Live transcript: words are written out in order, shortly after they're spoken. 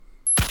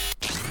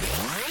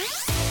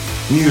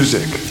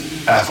music,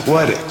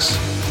 athletics,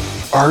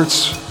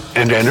 arts,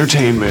 and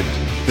entertainment.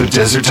 The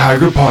Desert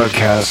Tiger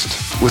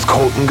Podcast with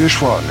Colton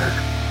Geschwantner.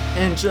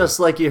 And just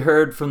like you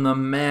heard from the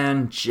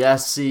man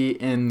Jesse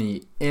in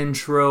the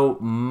intro,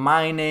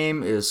 my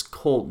name is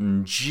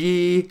Colton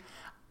G,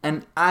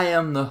 and I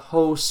am the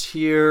host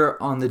here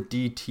on the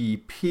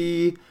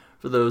DTP.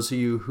 For those of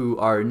you who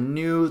are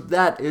new,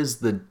 that is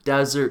the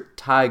Desert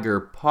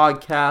Tiger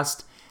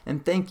Podcast.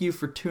 And thank you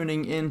for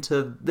tuning in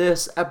to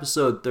this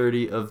episode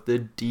 30 of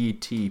the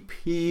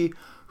DTP.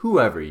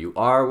 Whoever you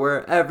are,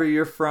 wherever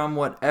you're from,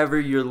 whatever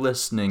you're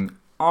listening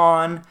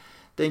on,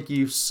 thank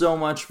you so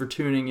much for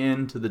tuning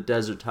in to the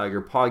Desert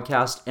Tiger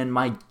Podcast. And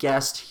my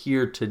guest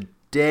here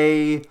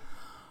today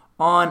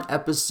on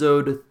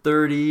episode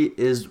 30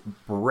 is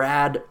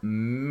Brad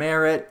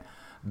Merritt,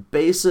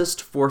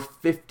 bassist for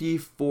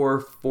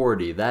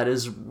 5440. That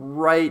is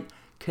right.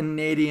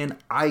 Canadian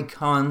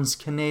icons,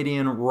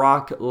 Canadian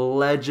rock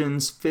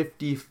legends,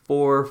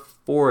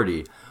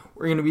 5440.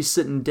 We're going to be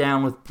sitting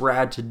down with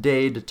Brad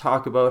today to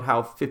talk about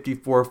how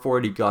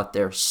 5440 got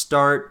their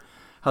start,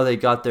 how they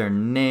got their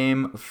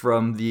name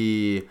from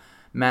the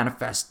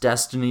Manifest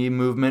Destiny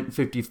movement,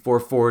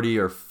 5440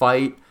 or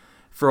Fight,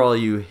 for all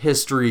you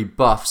history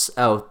buffs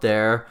out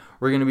there.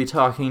 We're going to be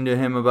talking to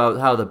him about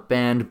how the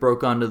band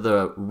broke onto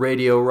the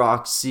radio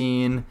rock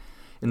scene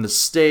in the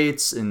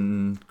States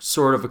and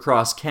sort of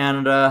across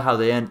Canada, how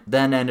they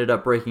then ended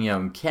up breaking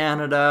out in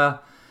Canada,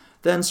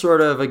 then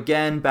sort of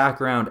again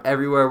background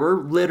everywhere.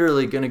 We're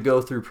literally going to go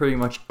through pretty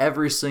much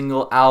every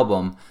single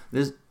album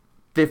this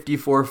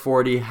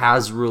 5440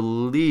 has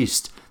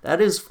released. That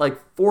is like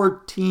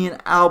 14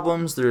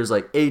 albums. There's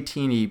like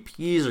 18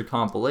 EPs or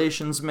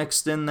compilations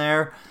mixed in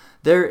there.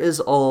 There is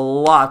a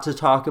lot to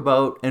talk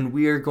about, and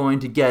we are going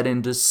to get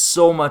into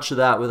so much of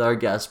that with our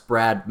guest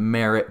Brad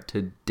Merritt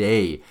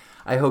today.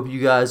 I hope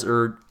you guys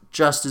are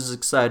just as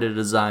excited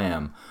as I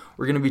am.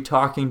 We're going to be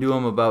talking to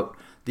him about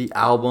the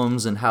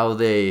albums and how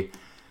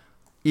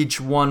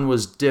each one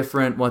was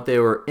different, what they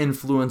were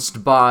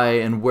influenced by,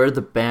 and where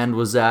the band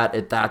was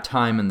at that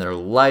time in their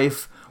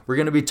life. We're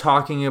going to be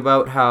talking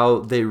about how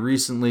they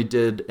recently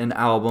did an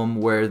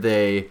album where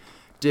they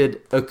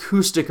did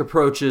acoustic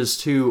approaches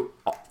to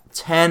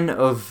 10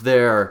 of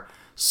their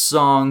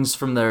songs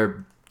from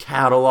their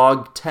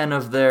catalog, 10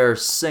 of their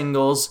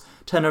singles,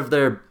 10 of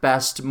their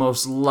best,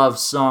 most loved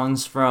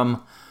songs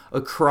from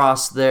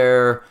across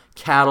their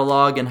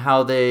catalog, and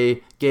how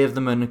they gave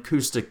them an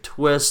acoustic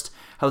twist,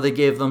 how they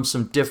gave them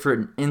some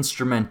different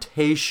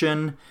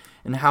instrumentation,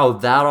 and how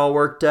that all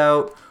worked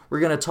out.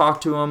 We're going to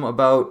talk to him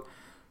about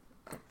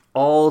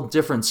all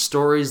different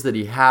stories that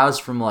he has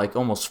from like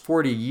almost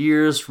 40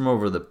 years from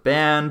over the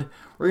band.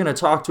 We're going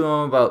to talk to him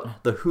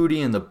about the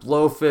Hootie and the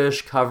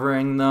Blowfish,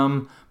 covering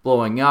them,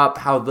 blowing up,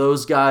 how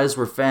those guys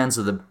were fans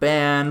of the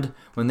band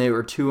when they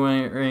were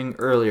touring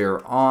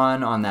earlier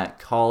on that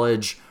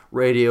college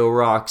radio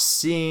rock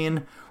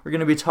scene. We're going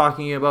to be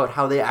talking about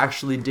how they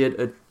actually did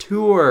a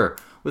tour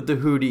with the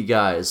Hootie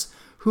guys,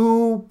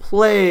 who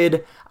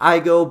played I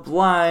Go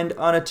Blind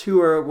on a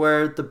tour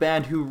where the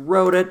band who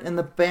wrote it and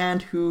the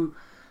band who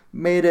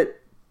made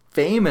it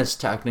famous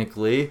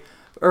technically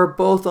are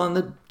both on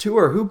the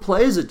tour. Who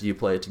plays it? Do you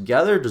play it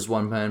together? Does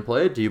one band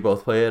play it? Do you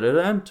both play it at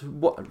an end?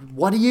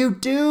 What do you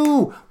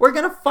do? We're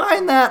going to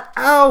find that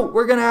out.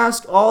 We're going to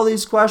ask all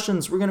these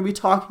questions. We're going to be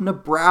talking to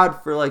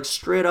Brad for like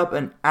straight up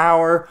an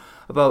hour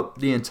about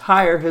the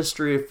entire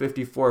history of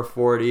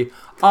 5440.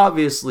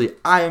 Obviously,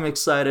 I am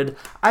excited.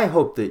 I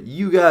hope that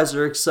you guys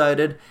are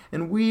excited.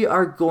 And we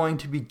are going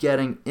to be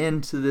getting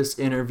into this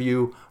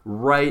interview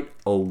right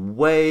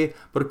away.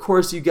 But of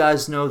course, you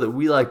guys know that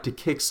we like to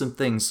kick some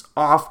things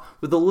off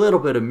with a little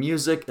bit of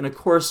music. And of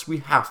course, we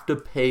have to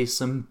pay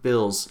some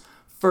bills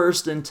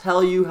first and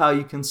tell you how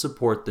you can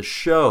support the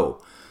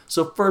show.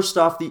 So first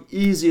off, the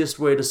easiest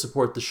way to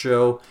support the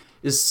show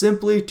is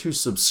simply to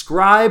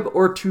subscribe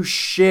or to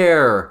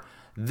share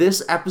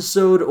this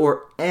episode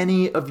or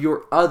any of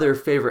your other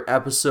favorite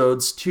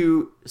episodes,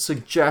 to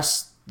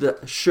suggest the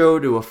show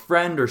to a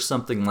friend or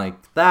something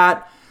like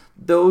that.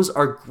 Those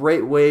are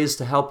great ways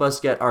to help us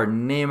get our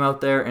name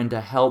out there and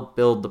to help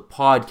build the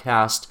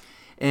podcast,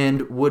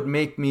 and would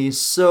make me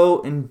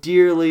so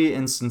endearly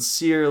and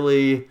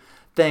sincerely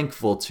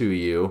thankful to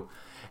you.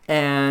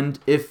 And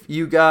if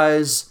you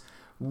guys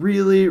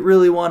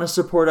really want to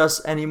support us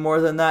any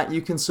more than that,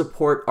 you can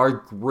support our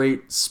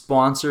great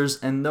sponsors,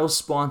 and those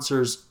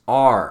sponsors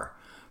are,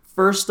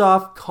 first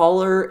off,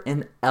 Collar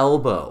and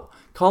Elbow.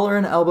 Collar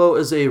and Elbow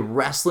is a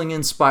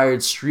wrestling-inspired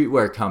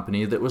streetwear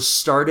company that was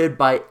started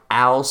by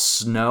Al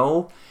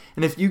Snow.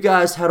 And if you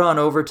guys head on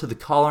over to the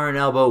Collar and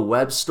Elbow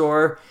web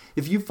store,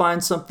 if you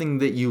find something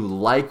that you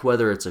like,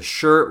 whether it's a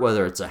shirt,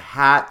 whether it's a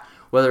hat,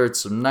 whether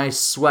it's some nice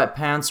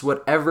sweatpants,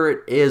 whatever it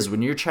is,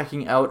 when you're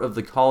checking out of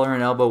the Collar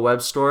and Elbow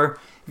web store,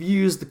 if you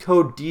use the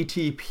code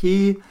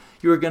DTP,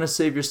 you are going to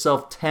save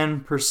yourself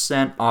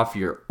 10% off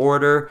your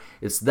order.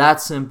 It's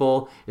that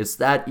simple. It's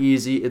that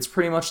easy. It's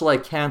pretty much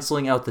like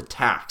canceling out the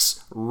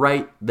tax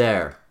right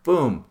there.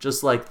 Boom,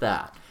 just like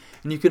that.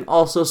 And you can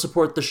also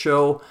support the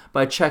show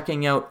by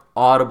checking out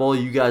Audible.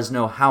 You guys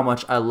know how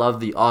much I love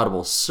the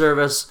Audible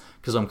service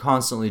because I'm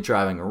constantly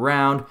driving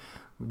around,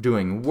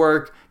 doing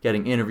work,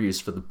 getting interviews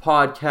for the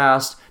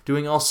podcast,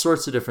 doing all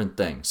sorts of different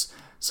things.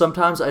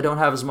 Sometimes I don't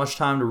have as much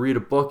time to read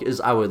a book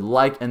as I would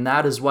like, and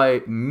that is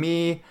why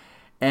me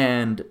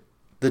and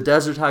the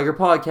Desert Tiger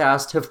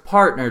Podcast have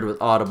partnered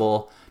with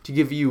Audible to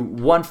give you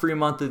 1 free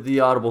month of the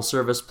Audible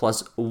service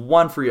plus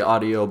 1 free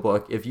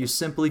audiobook if you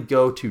simply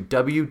go to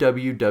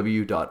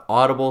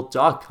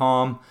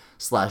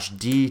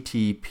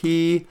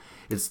www.audible.com/DTP.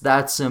 It's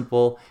that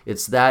simple.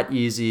 It's that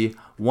easy.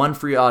 1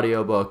 free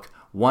audiobook,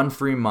 1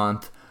 free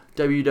month.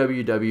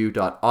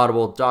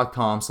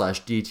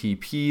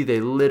 www.audible.com/DTP. They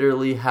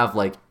literally have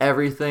like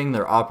everything.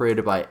 They're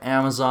operated by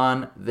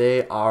Amazon.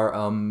 They are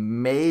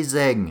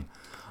amazing.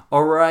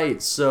 All right,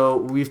 so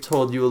we've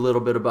told you a little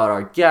bit about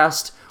our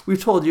guest.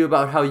 We've told you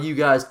about how you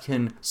guys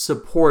can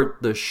support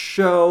the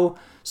show.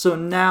 So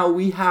now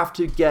we have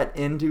to get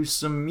into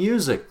some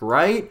music,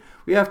 right?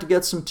 We have to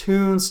get some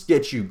tunes to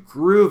get you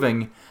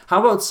grooving. How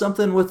about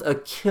something with a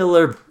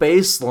killer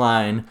bass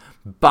line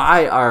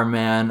by our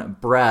man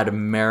Brad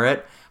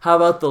Merritt? How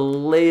about the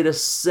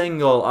latest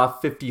single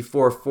off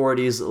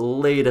 5440's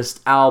latest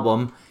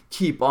album,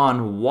 Keep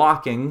On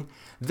Walking?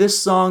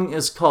 This song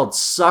is called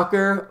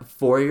Sucker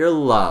for Your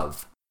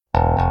Love.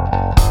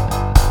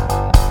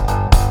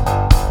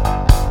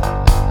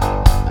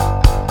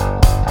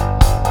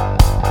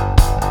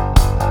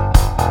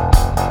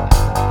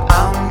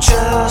 I'm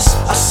just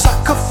a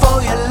sucker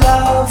for your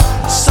love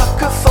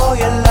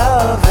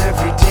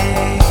every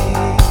day.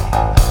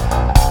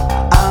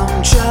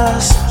 I'm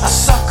just a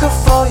sucker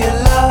for your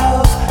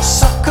love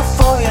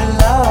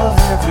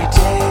every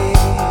day.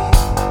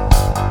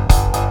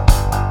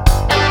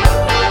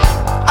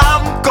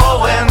 I'm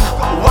going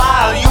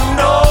wild, you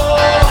know.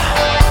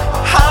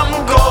 I'm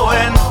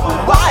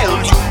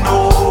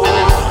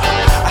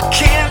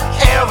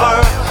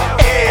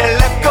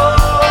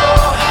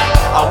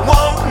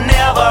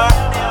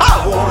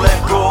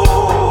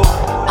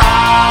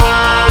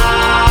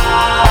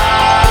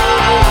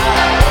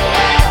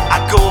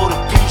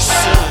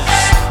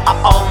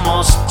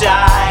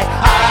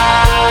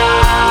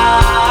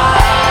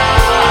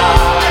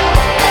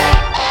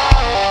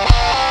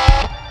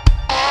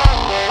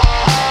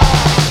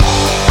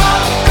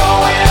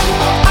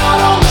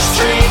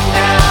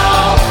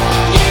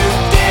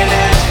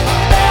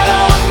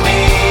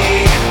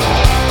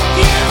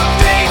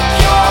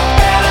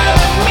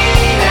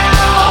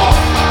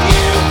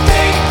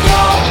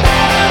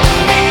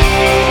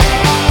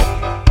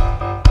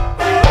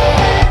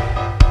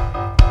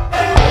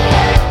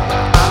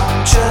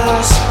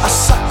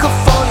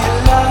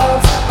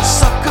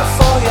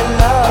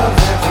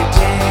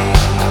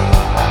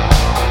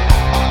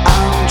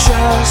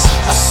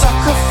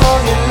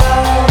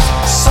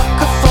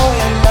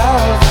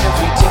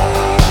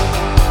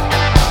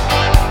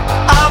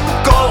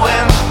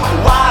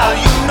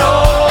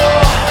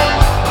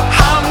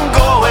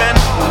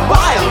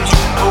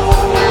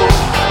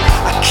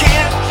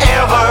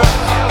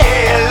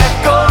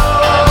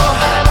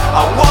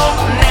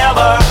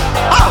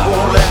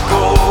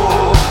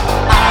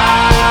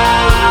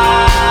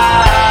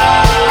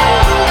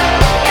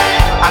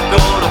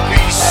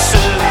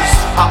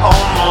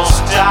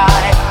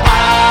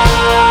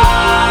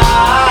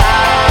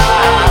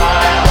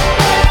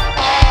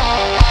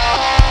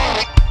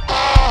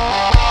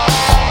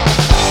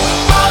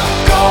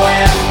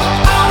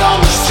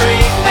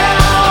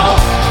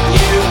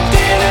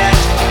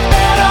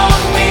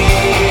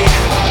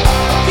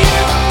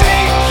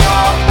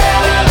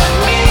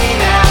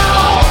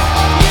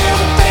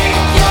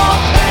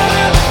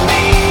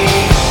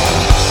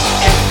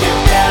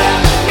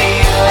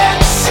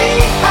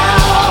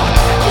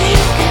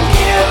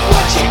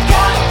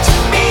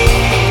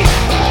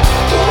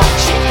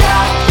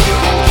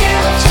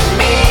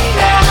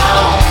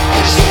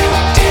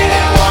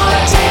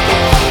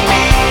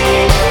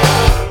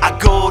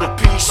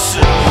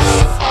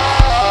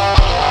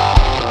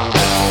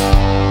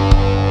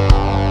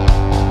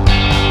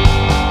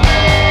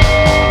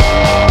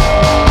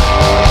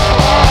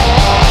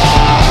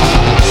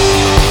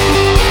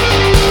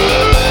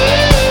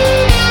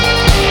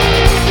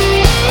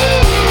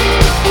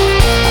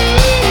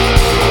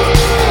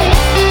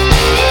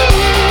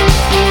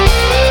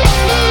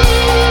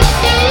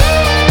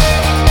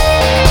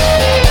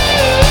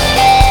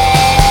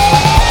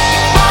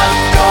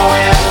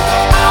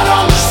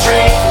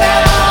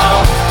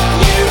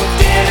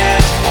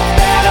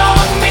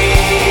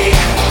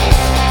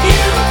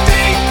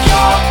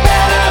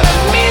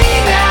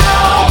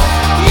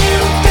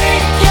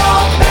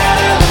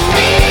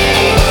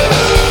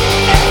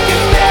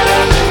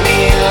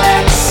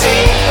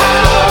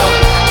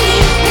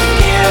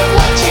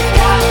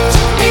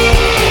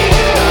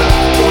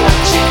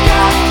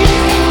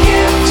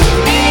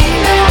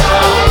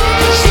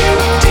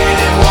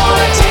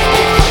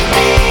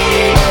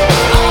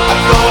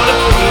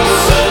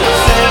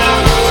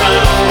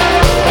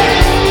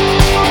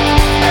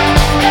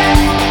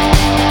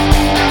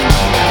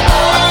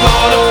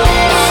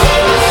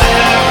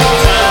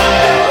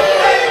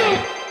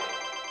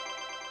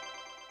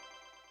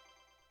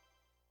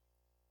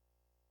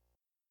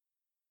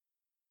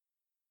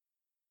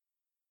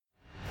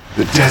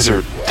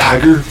Desert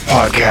Tiger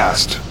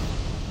Podcast.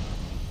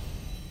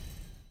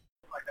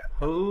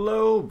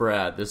 Hello,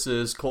 Brad. This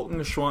is Colton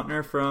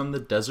Schwantner from the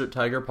Desert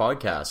Tiger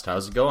Podcast.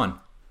 How's it going?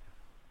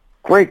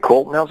 Great,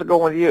 Colton. How's it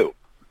going with you?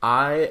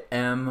 I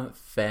am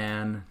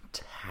fantastic.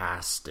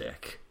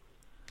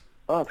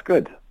 Oh, that's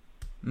good.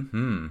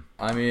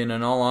 I mean,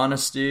 in all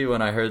honesty,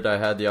 when I heard that I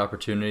had the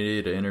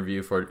opportunity to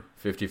interview for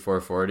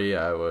 5440,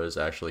 I was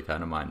actually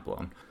kind of mind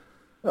blown.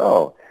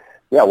 Oh,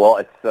 yeah. Well,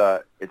 it's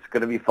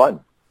going to be fun.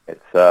 It's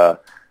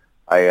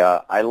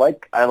I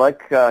like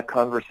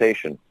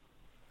conversation.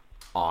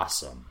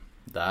 Awesome.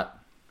 That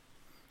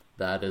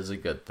is a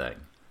good thing.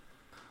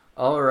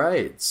 All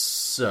right,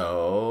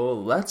 so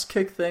let's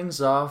kick things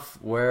off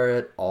where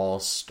it all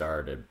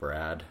started,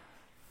 Brad.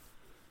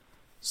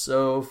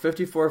 So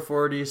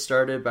 5440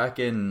 started back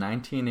in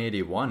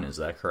 1981, is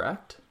that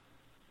correct?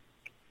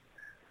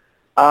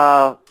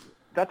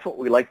 That's what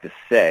we like to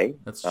say.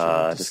 That's true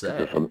to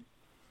say.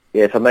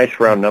 It's a nice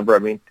round number. I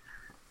mean,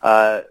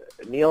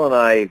 Neil and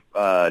I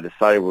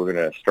decided we were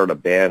going to start a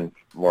band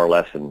more or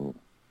less in,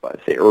 I'd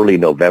say, early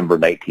November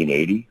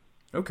 1980.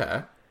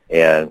 Okay.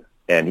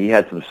 And he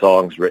had some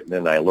songs written,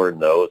 and I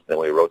learned those. Then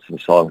we wrote some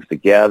songs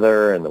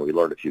together, and then we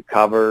learned a few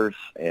covers.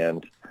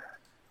 And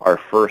our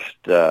first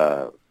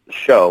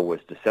show was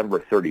December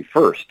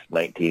 31st,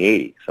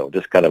 1980. So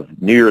just kind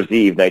of New Year's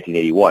Eve,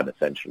 1981,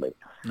 essentially.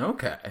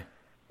 Okay.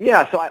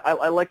 Yeah, so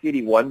I like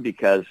 81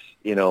 because,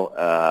 we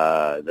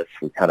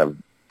kind of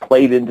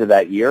played into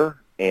that year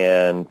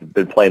and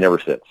been playing ever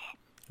since.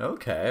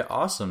 Okay,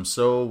 awesome.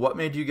 So what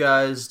made you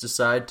guys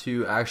decide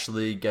to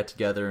actually get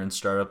together and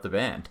start up the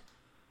band?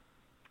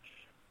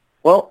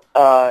 Well,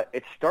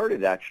 it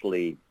started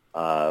actually,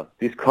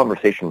 these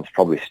conversations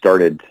probably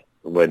started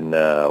when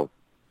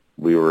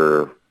we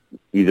were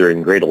either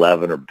in grade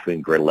 11 or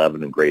between grade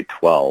 11 and grade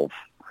 12.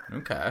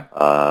 Okay.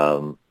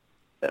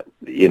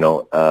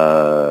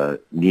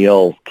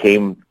 Neil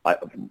came,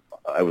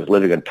 I was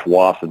living in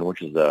Tsawwassen,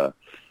 which is a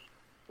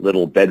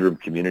little bedroom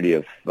community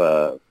of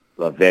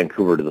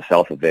Vancouver, to the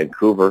south of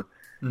Vancouver.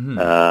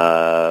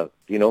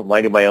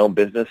 Minding my own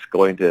business,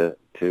 going to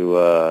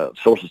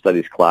social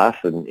studies class,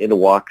 and in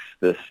walks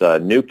this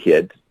new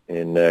kid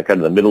in kind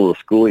of the middle of the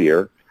school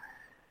year,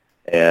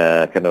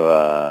 kind of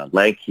a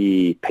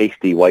lanky,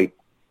 pasty white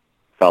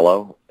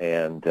fellow,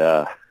 and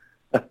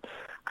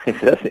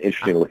that's an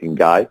interesting-looking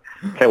guy,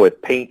 kind of with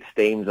paint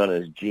stains on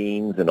his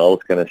jeans and all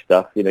this kind of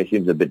stuff. He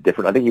seems a bit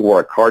different. I think he wore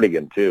a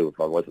cardigan, too,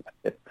 if I wasn't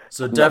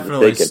So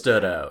definitely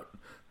stood out.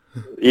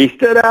 He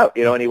stood out,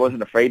 and he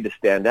wasn't afraid to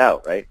stand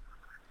out, right?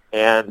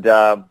 And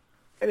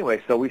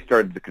anyway, so we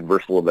started to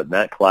converse a little bit in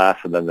that class,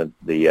 and then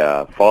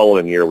the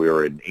following year we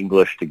were in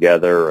English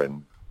together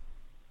and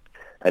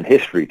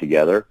history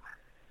together,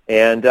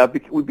 and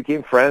we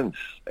became friends,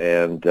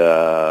 and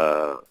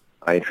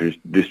I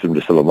introduced him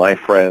to some of my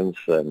friends,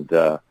 and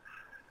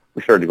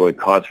we started going to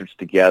concerts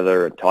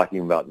together and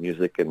talking about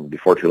music, and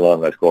before too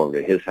long I was going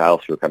to his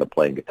house. We were kind of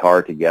playing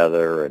guitar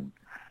together and,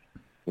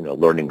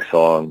 learning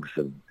songs,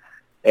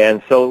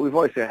 and so we've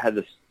always had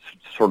this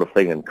sort of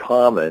thing in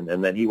common.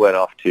 And then he went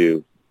off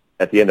to,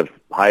 at the end of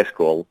high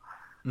school,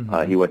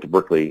 he went to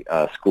Berklee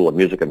School of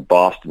Music in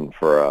Boston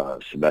for a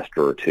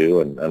semester or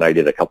two, and I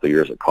did a couple of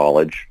years at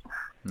college.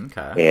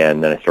 Okay.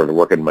 And then I started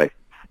working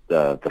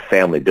the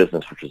family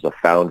business, which is a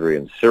foundry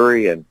in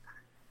Surrey, and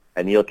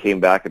Neil came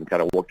back and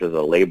kind of worked as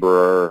a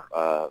laborer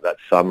that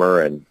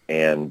summer, and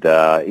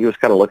he was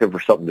kind of looking for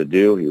something to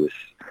do. He was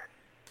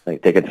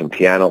taking some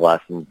piano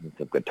lessons and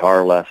some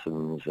guitar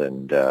lessons,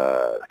 and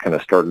kind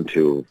of starting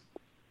to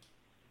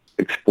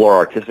explore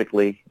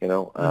artistically,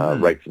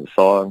 write some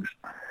songs.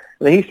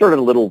 And then he started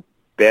a little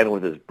band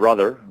with his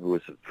brother,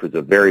 who's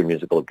a very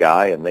musical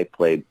guy, and they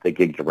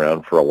gigged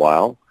around for a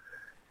while.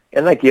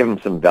 And that gave him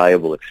some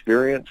valuable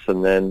experience,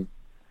 and then,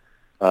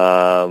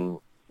 a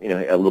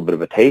little bit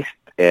of a taste.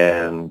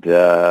 And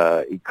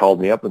he called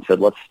me up and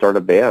said, "Let's start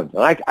a band."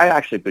 And I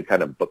actually been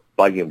kind of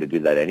bugging him to do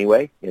that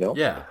anyway,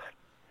 Yeah.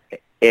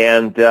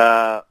 And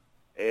I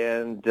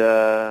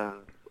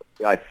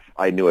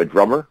knew a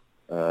drummer,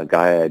 a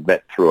guy I had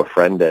met through a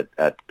friend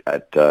at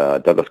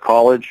Douglas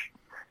College.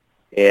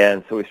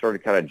 And so we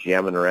started kind of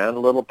jamming around a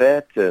little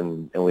bit,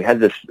 and we had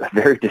this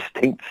very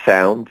distinct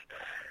sound.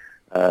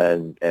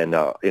 And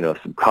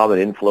some common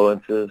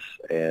influences,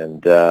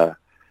 and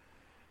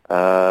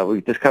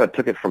we just kind of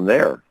took it from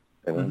there,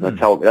 and that's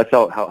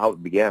how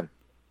it began.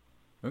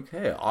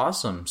 Okay,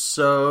 awesome.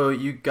 So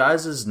you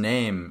guys'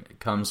 name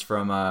comes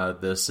from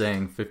the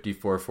saying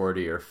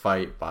 5440 or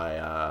fight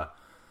by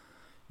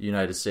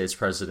United States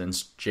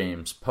President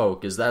James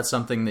Polk. Is that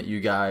something that you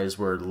guys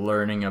were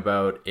learning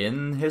about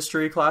in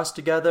history class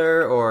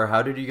together, or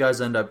how did you guys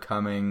end up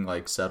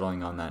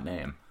settling on that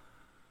name?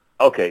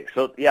 Okay,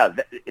 so yeah,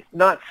 it's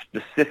not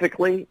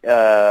specifically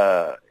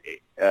that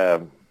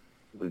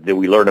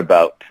we learn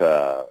about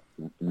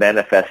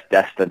manifest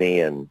destiny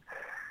and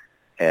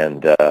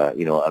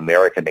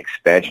American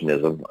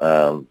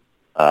expansionism,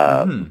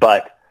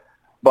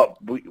 but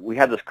we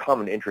had this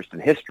common interest in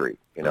history.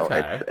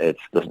 Okay.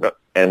 It's this,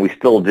 and we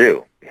still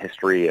do,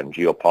 history and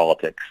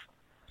geopolitics,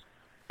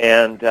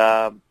 And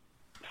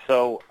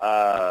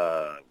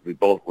we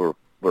both were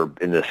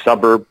in the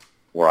suburb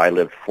where I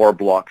lived 4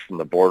 blocks from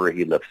the border.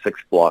 He lived 6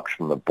 blocks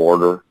from the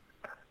border.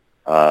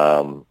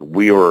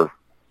 We were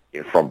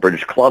from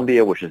British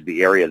Columbia, which is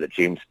the area that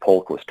James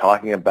Polk was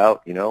talking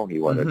about. He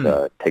wanted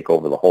to take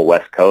over the whole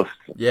West Coast,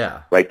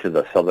 right to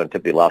the southern tip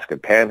of the Alaskan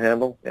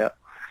Panhandle. Yeah.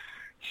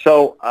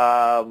 So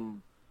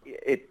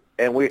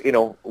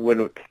when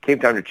it came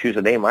time to choose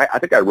a name, I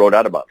think I wrote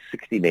out about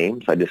 60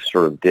 names. I just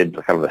sort of did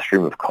kind of a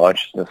stream of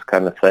consciousness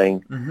kind of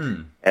thing,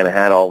 and I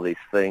had all these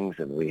things,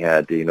 and we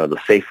had the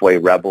Safeway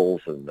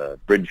Rebels and the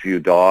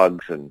Bridgeview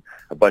Dogs and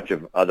a bunch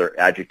of other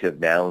adjective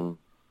noun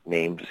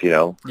names,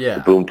 the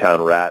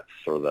Boomtown Rats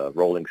or the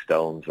Rolling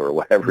Stones or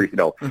whatever,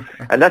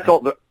 and that's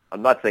all.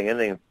 I'm not saying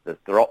anything.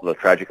 They're all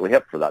Tragically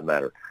Hip, for that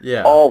matter.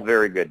 Yeah, all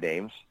very good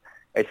names.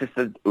 It's just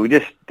that we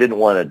just didn't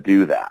want to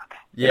do that.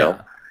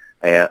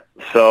 And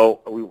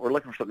so we were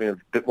looking for something a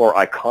bit more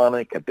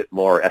iconic, a bit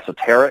more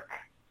esoteric.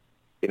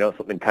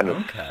 Something kind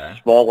of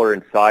smaller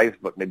in size,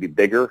 but maybe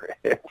bigger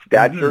in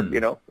stature.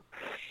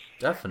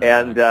 Definitely.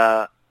 And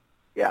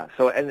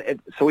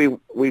so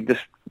we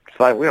just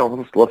decided,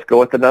 let's go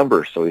with the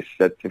numbers. So we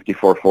said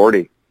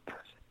 5440,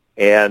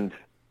 and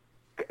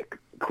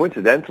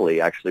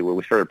coincidentally, actually, when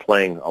we started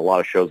playing a lot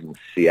of shows in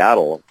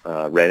Seattle,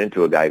 ran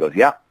into a guy.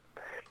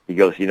 He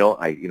goes, when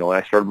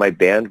I started my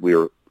band, we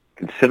were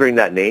considering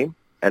that name,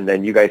 and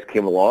then you guys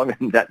came along,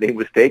 and that name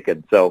was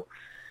taken. So,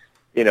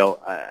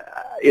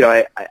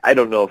 I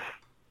don't know if.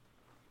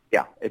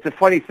 Yeah, it's a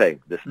funny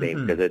thing, this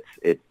name, because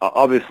it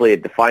obviously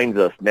it defines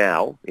us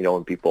now,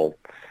 when people,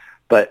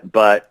 but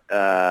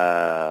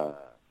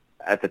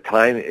at the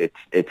time it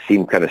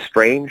seemed kind of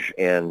strange,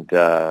 and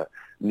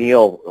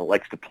Neil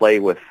likes to play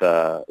with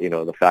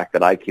the fact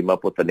that I came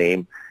up with the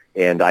name,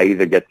 and I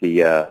either get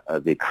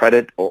the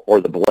credit or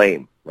the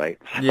blame, right?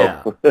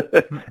 So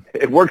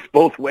it works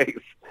both ways,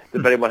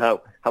 depending on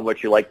how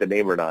much you like the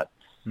name or not.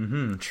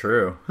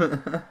 True.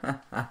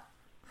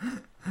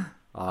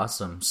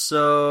 Awesome.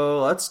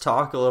 So let's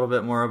talk a little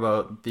bit more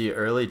about the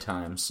early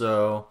times.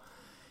 So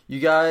you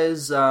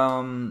guys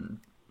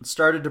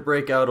started to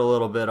break out a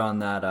little bit on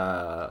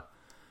that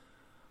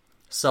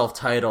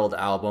self-titled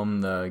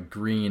album, the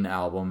Green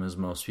Album, as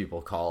most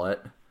people call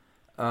it.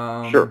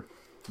 Sure.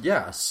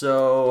 Yeah,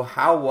 so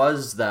how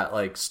was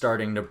that,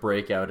 starting to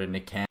break out into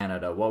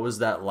Canada? What was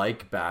that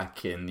like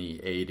back in the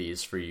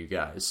 80s for you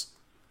guys?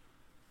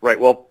 Right,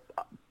 well,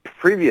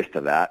 previous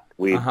to that,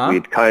 we'd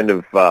kind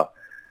of,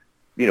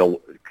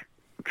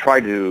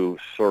 tried to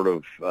sort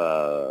of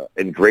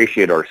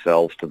ingratiate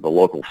ourselves to the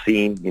local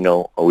scene. We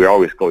were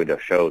always going to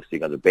shows,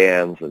 seeing other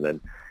bands, and then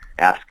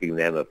asking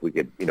them if we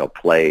could,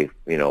 play,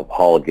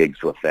 hall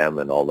gigs with them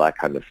and all that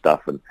kind of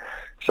stuff. And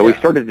so we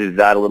started to do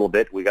that a little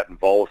bit. We got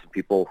involved with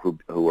people who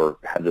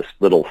had this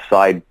little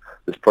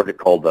this project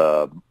called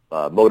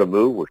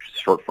Modamu, which is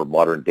short for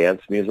Modern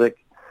Dance Music.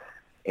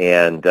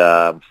 And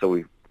so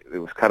it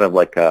was kind of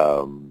like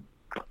a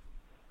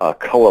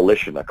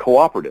coalition, a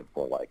cooperative,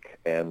 more like.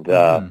 And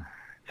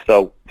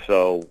so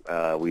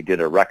we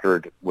did a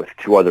record with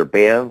 2 other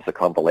bands, a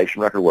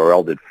compilation record where we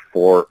all did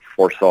four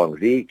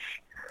songs each.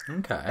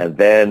 Okay. And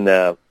then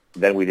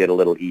we did a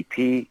little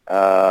EP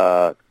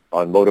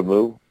on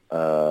Modamu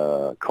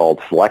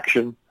called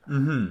Selection.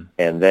 And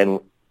then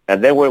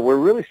when we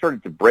really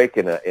started to break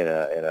in a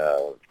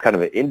kind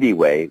of an indie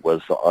way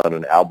was on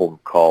an album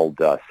called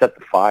Set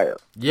the Fire.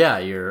 Yeah,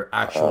 your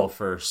actual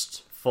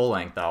first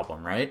full-length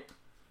album, right?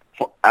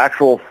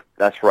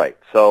 That's right.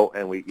 So,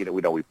 and we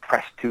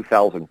pressed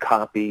 2,000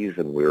 copies,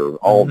 and we were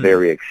all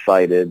very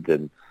excited,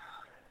 and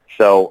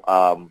so,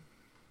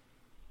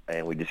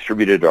 and we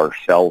distributed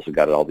ourselves. We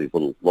got all these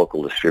little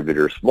local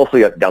distributors,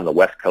 mostly down the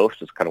West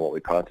Coast is kind of what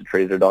we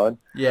concentrated on.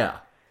 Yeah.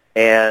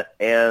 And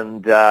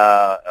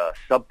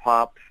Sub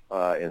Pop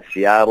in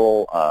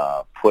Seattle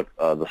put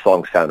the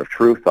song "Sound of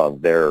Truth"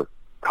 on their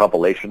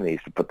compilation. They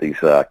used to put these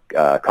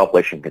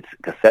compilation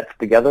cassettes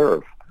together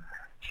of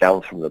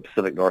sounds from the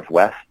Pacific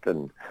Northwest,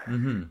 and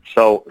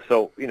so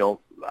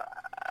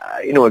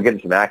we're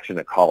getting some action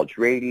at college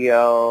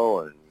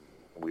radio, and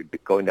we'd be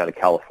going down to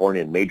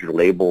California, and major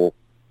label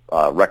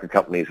record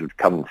companies would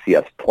come and see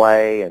us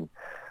play, and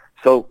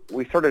so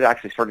we started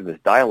this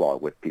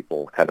dialogue with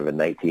people kind of in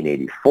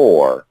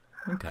 1984.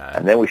 Okay.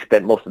 And then we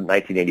spent most of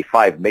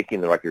 1985 making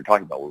the record you're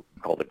talking about. We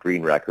called the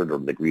Green Record, or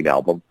the Green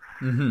Album,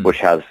 which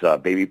has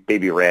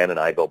Baby Ran and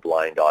I Go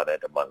Blind on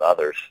it, among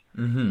others.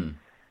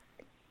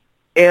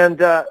 And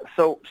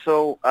so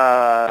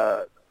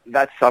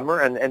that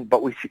summer,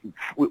 but we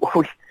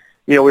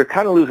we're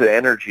kind of losing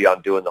energy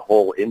on doing the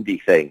whole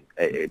indie thing.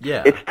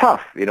 It's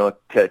tough,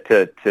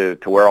 to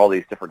wear all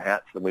these different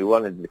hats, and we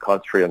wanted to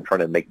concentrate on trying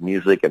to make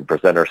music and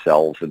present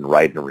ourselves and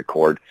write and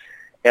record.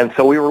 And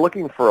so we were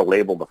looking for a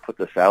label to put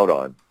this out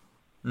on.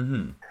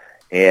 And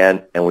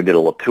we did a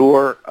little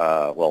tour.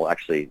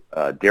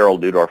 Daryl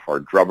Newdorf,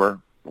 our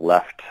drummer,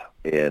 left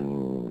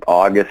in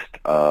August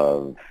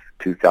of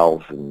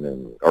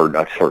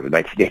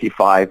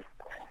 1985.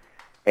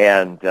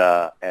 and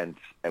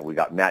we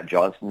got Matt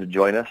Johnson to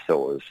join us.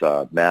 So it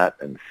was Matt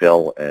and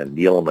Phil and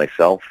Neil and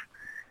myself,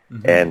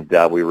 and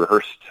we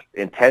rehearsed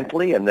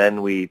intently, and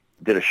then we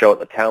did a show at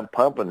the Town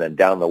Pump, and then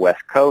down the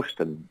West Coast,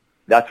 and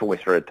that's when we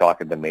started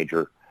talking to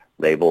major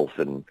labels,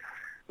 and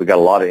we got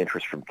a lot of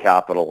interest from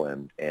Capitol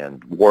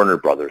and Warner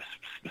Brothers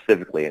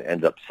specifically, and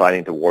ended up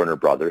signing to Warner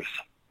Brothers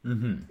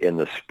in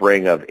the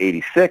spring of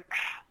 '86,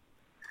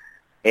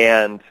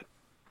 and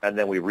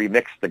then we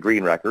remixed the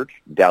Green record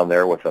down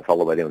there with a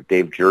fellow by the name of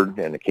Dave Jordan,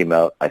 and it came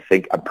out, I'm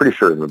pretty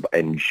sure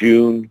in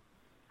June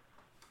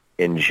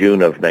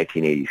of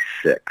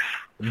 1986.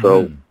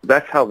 So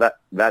that's how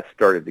that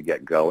started to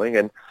get going,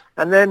 and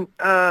then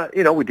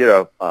we did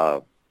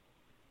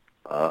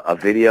a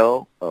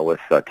video with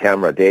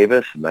Tamara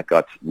Davis, and that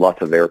got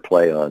lots of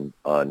airplay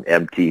on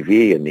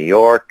MTV in New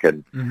York,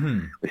 and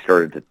we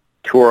started to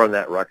tour on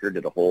that record,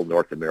 did a whole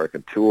North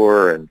American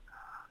tour, and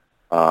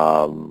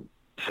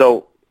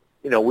so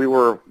we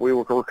were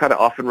kind of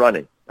off and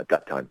running at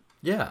that time.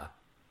 Yeah.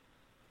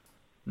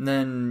 And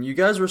then you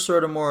guys were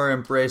sort of more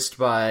embraced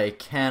by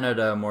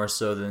Canada more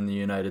so than the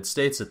United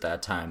States at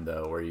that time,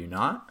 though, were you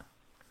not?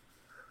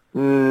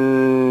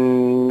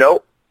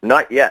 Nope,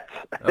 not yet.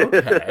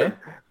 Okay.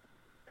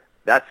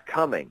 That's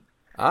coming.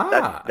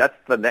 Ah. That's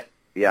the next.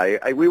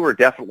 Yeah, we were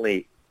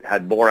definitely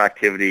had more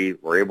activity.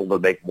 We're able to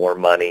make more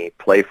money,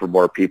 play for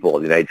more people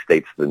in the United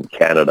States than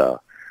Canada,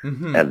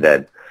 and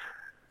then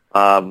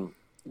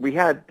we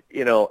had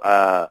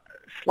a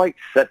slight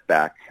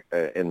setback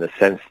in the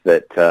sense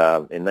that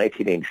in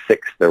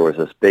 1986 there was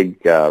this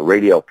big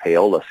Radio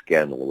Paola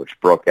scandal which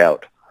broke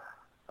out.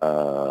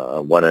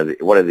 One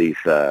of these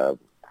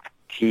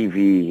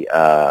TV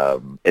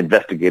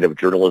investigative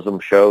journalism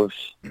shows.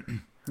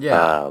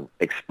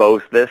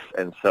 Exposed this,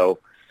 and so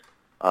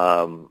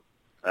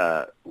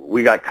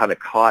we got kind of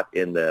caught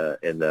in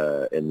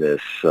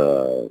this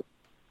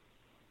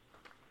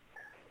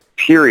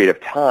period of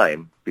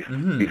time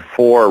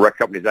before record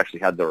companies actually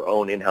had their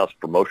own in-house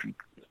promotion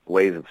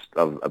ways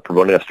of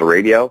promoting us to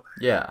radio.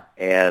 Yeah,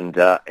 and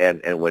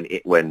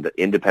when the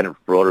independent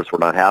promoters were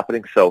not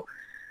happening, so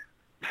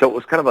it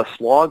was kind of a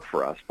slog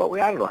for us, but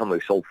I don't know how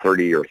many sold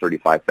 30 or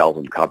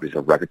 35,000 copies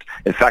of records.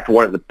 In fact,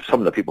 some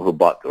of the people who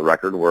bought the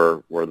record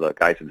were the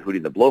guys in Hootie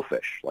and the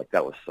Blowfish. Like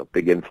that was a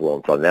big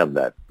influence on them,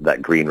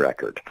 that Green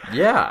record.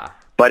 Yeah.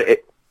 But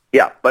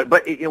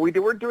we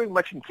weren't doing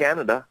much in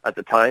Canada at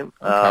the time.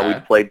 Okay. We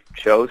played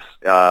shows.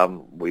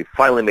 We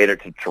finally made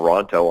it to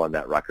Toronto on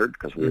that record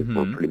because we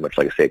were pretty much,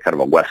 like I say, kind of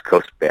a West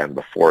Coast band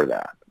before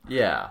that.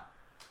 Yeah.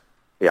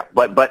 Yeah,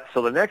 but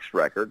so the next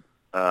record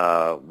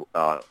on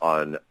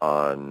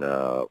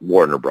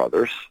Warner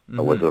Brothers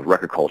was a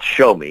record called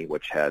Show Me,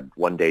 which had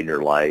One Day in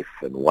Your Life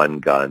and One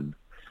Gun.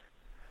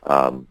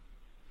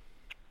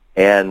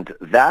 And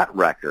that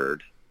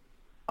record,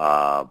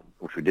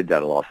 which we did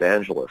down in Los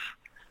Angeles,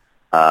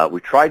 we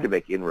tried to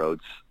make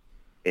inroads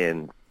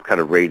in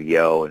kind of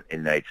radio in the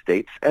United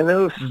States, and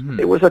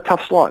it was a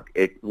tough slog.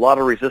 A lot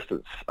of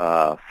resistance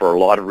for a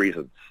lot of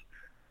reasons.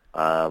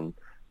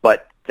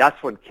 But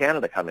that's when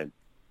Canada kind of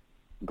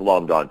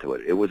glommed onto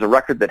it. It was a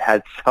record that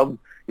had some,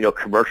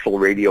 commercial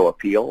radio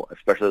appeal,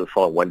 especially the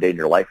song One Day in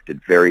Your Life did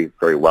very,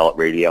 very well at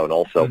radio. And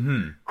also,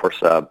 of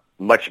course,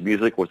 Much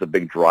Music was a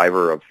big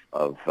driver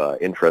of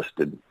interest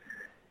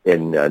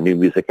in new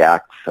music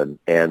acts.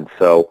 And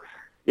so,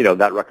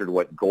 that record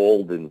went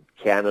gold in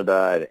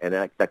Canada, and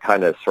that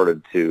kind of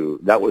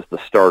that was the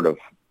start of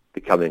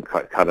becoming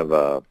kind of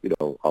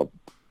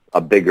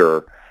a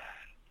bigger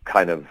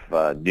kind of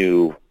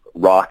new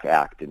rock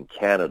act in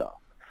Canada.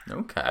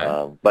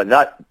 Okay.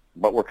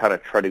 But we're kind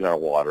of treading our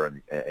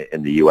water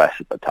in the U.S.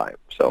 at the time.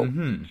 So,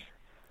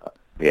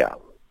 yeah.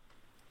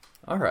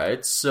 All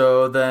right.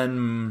 So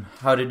then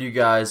how did you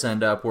guys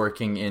end up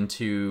working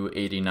into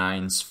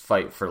 89's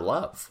Fight for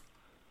Love?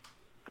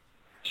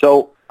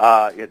 So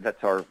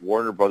that's our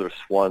Warner Brothers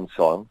swan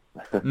song.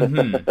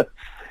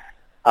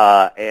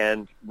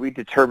 And we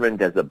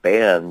determined as a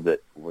band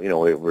that, we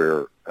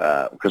were,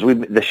 because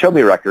the Show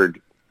Me record,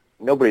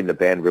 nobody in the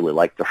band really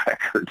liked the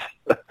record.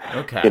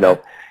 Okay.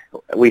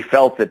 We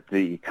felt that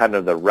the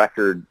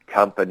record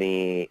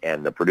company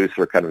and the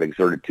producer kind of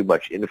exerted too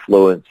much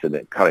influence, and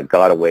it kind of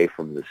got away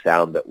from the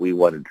sound that we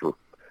wanted to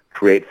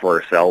create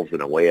for ourselves in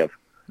a way of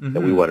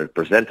that we wanted to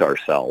present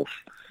ourselves.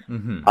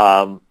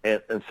 And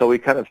so we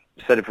kind of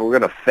said, if we're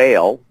going to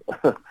fail,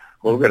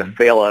 we're going to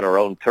fail on our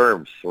own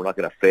terms. We're not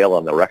going to fail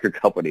on the record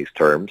company's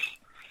terms.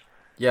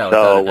 Yeah.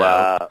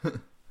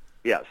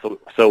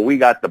 So we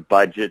got the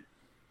budget,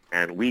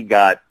 and we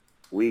got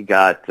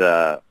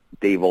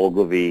Dave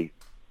Ogilvy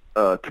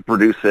to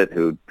produce it,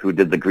 who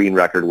did the Green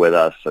record with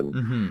us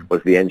and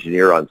was the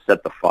engineer on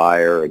Set the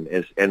Fire and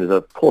is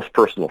a close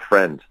personal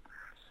friend.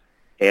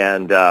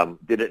 And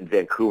did it in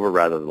Vancouver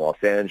rather than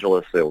Los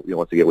Angeles. So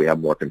once again we have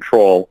more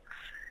control.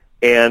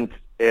 And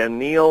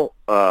Neil,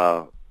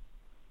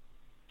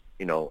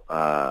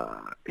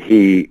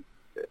 he's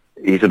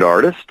an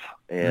artist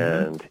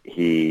and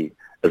he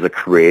is a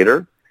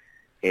creator,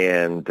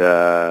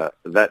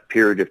 that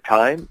period of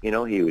time, he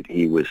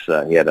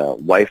had a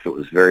wife that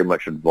was very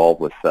much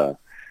involved with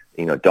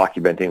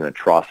documenting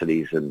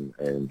atrocities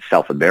in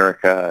South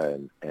America,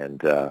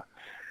 and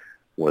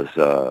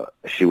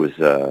she was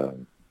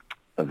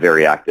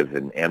very active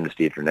in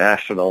Amnesty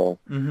International,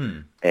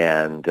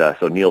 and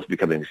so Neil's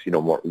becoming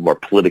more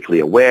politically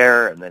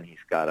aware, and then he's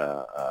got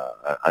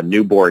a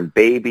newborn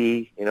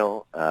baby,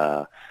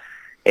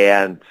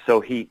 and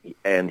so he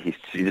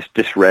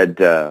just read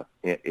Don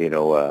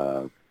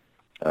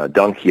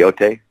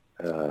Quixote,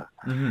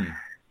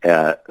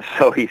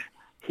 so he's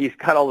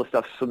got all the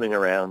stuff swimming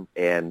around,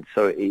 and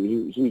so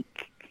he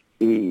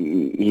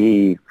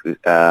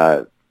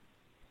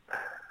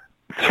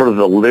sort of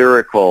the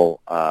lyrical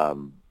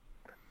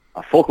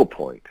focal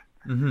point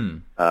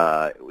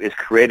is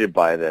created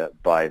by the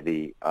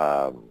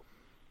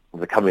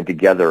coming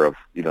together of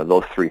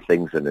those three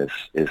things in his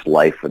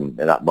life and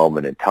that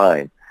moment in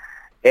time,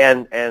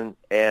 and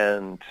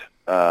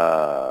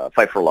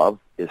Fight for Love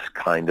is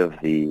kind of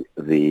the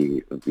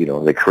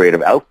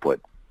creative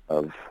output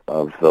of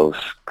those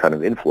kind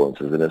of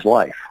influences in his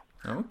life.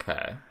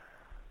 Okay,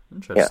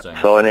 interesting.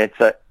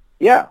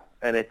 Yeah.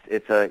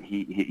 So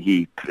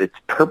it's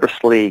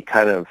purposely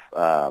kind of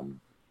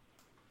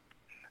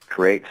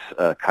creates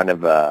kind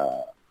of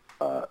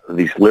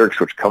these lyrics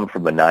which come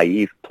from a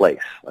naive place,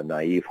 a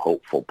naive,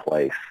 hopeful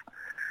place,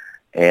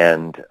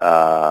 and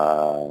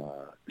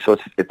so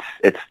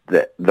it's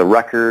the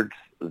record,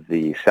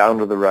 the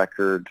sound of the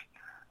record,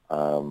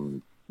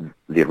 the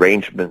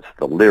arrangements,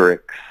 the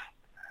lyrics,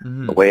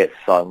 the way it's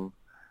sung,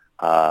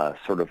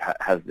 sort of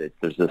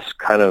there's this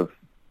kind of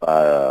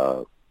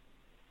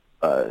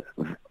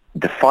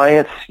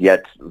defiance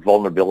yet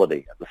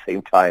vulnerability at the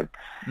same time,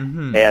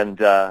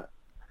 and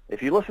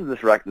if you listen to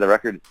the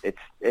record, it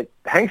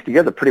hangs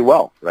together pretty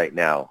well right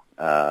now.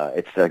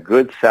 It's a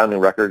good sounding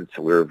record,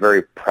 so we're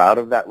very proud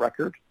of that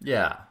record.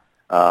 Yeah.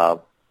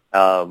 But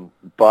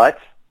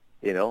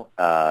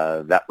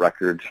that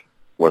record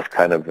was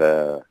kind of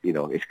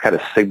it's kind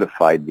of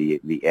signified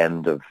the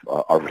end of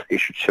our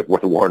relationship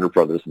with Warner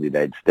Brothers in the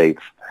United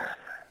States.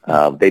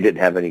 They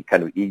didn't have any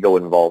kind of ego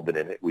involved in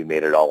it. We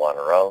made it all on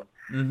our own,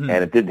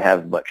 and it didn't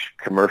have much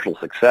commercial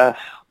success.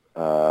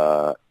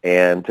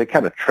 And it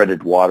kind of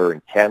treaded water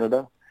in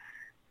Canada,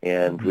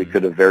 and we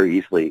could have very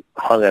easily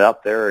hung it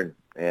up there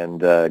and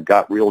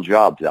got real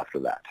jobs after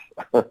that.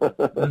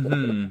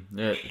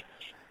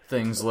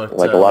 Things looked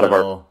like a lot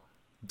little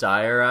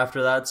dire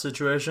after that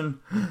situation.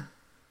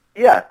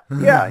 Yeah.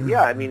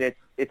 I mean,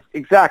 it's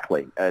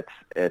exactly.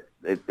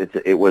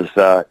 It was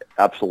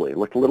absolutely, it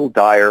looked a little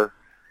dire,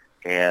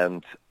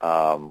 and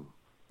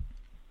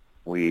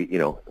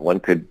one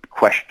could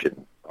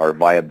question our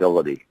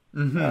viability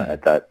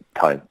at that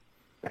time.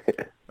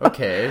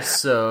 Okay,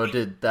 so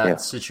did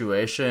that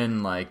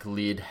situation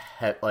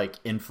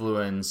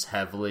influence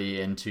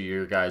heavily into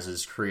your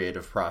guys'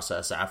 creative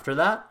process after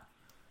that?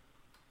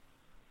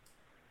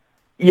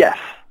 Yes,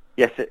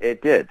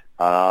 it did.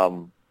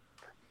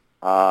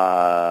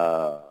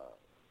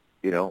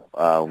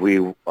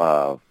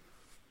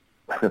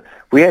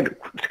 We had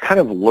kind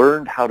of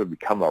learned how to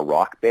become a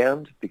rock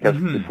band, because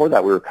before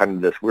that we were kind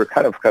of this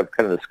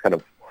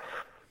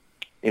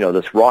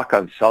rock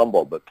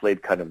ensemble, but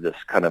played kind of this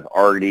kind of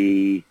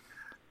arty,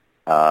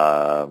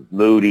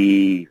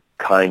 moody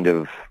kind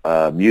of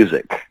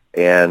music,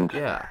 and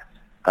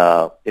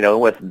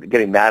with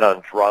getting Matt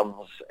on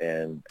drums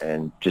and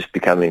just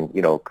becoming a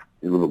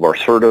little bit more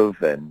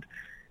assertive, and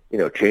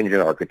changing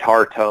our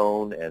guitar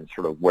tone and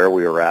sort of where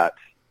we were at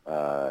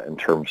in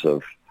terms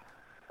of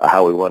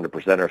how we wanted to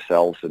present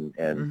ourselves, and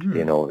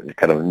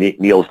kind of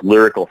Neil's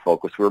lyrical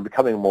focus. We were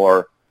becoming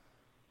more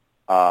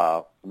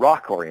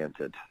rock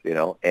oriented,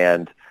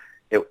 and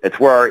it's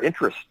where our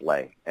interest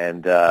lay.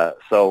 And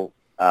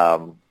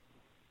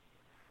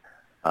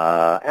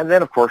and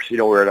then of course,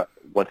 we're at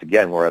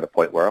a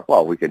point where,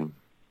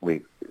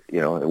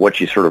 once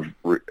you sort of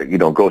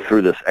go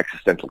through this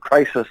existential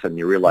crisis, and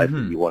you realize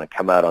that you want to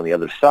come out on the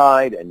other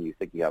side, and you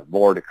think you have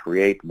more to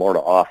create, more to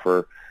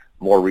offer,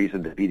 more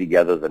reason to be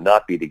together than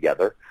not be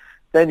together,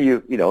 then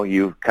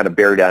you kind of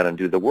bear down and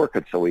do the work.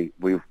 And so we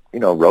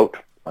wrote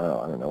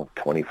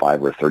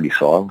 25 or 30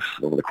 songs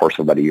over the course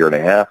of about a year and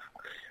a half,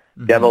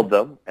 demoed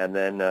them, and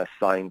then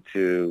signed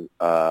to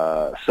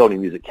Sony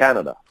Music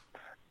Canada,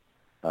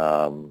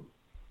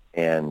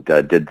 and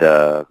did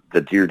the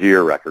Dear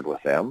Dear record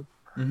with them,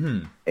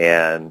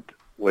 and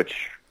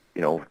which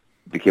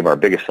became our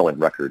biggest selling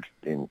record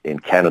in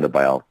Canada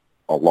by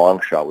a long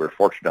shot. We were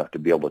fortunate enough to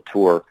be able to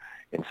tour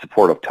in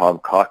support of Tom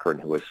Cochrane,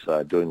 who was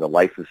doing the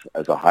Life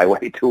as a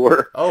Highway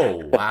tour. Oh,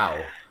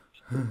 wow.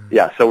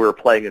 Yeah, so we were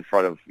playing in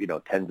front of,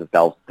 tens of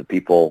thousands of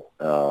people,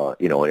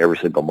 in every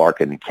single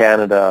market in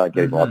Canada,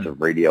 getting lots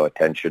of radio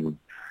attention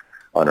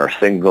on our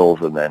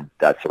singles, and then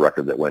that's a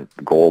record that went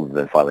gold and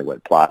then finally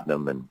went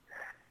platinum,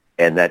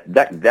 and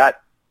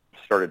that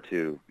started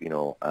to,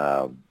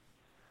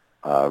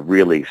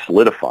 really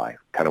solidify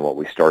kind of what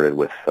we started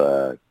with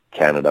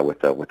Canada with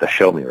the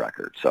Show Me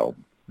record. So,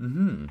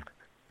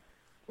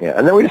 Yeah,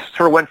 and then we just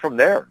sort of went from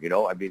there.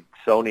 I mean,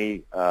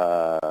 Sony,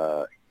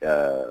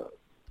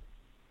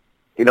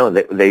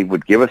 they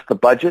would give us the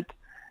budget,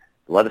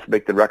 let us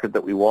make the record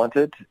that we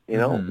wanted,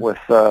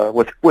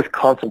 with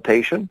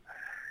consultation.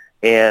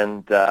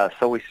 And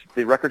so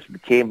the records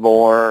became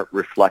more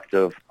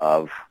reflective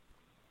of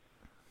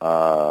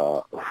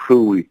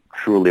who we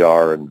truly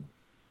are and,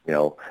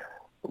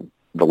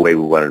 the way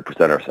we wanted to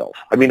present ourselves.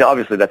 I mean,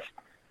 obviously that's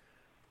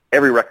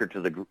every record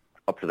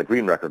up to the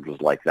Green record was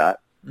like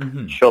that.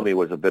 Mm-hmm. Show Me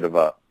was a bit of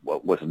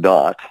was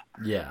not.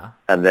 Yeah.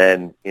 And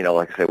then,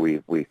 like I said,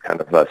 we kind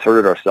of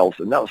asserted ourselves,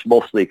 and that was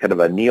mostly kind of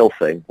a Neil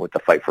thing with the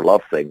Fight for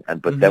Love thing.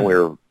 But then we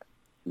were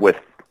with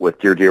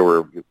Dear Dear,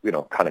 we're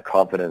kind of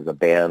confident as a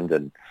band,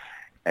 and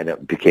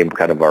it became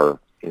kind of our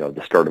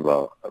the start of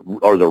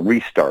the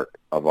restart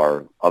of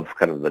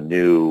kind of the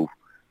new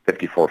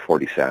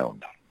 5440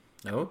 sound.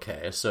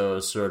 Okay, so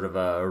sort of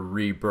a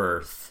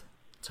rebirth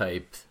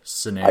type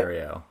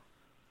scenario.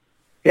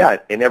 Yeah,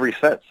 in every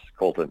sense,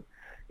 Colton.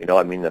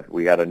 I mean,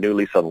 we got a new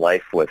lease on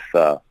life with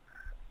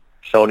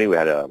Sony. We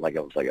had it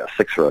was like a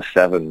 6 or a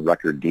 7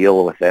 record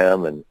deal with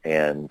them,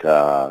 and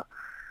a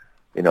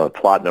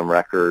platinum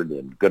record,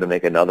 and going to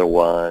make another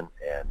one,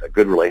 and a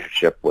good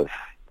relationship with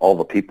all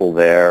the people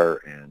there,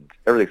 and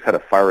everything's kind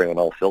of firing on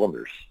all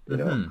cylinders.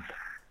 I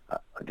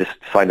just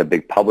signed a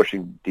big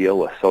publishing deal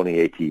with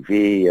Sony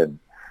ATV, and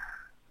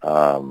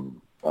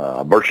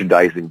a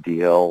merchandising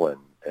deal, and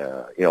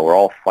we're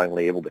all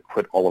finally able to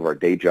quit all of our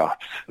day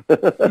jobs.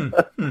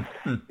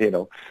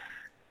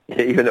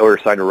 Even though we're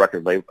signed to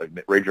record label,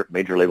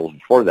 major labels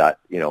before that,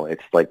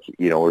 it's like,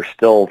 we're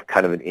still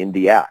kind of an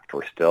indie act.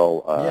 We're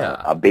still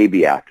a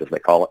baby act, as they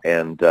call it.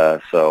 And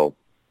so,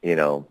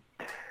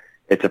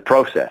 it's a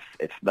process.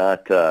 It's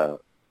not, we're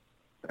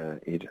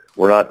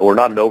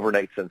not an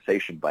overnight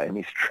sensation by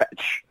any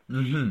stretch.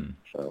 Mm-hmm.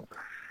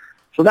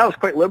 So that was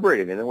quite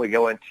liberating. And then we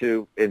go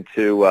into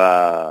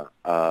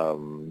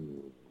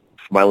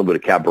Smiling Buddha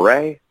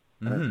Cabaret,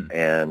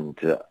 and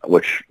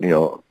which,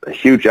 a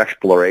huge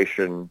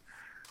exploration,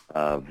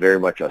 very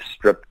much a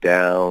stripped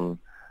down,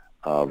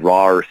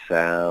 raw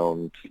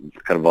sound,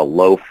 kind of a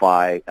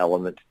lo-fi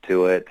element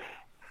to it,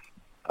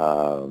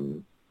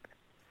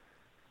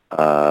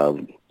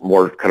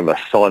 more kind of a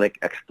sonic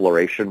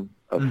exploration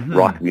of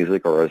rock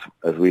music, or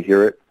as we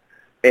hear it.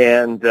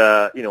 And,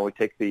 we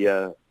take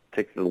the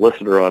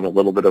listener on a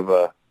little bit of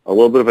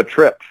a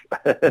trip.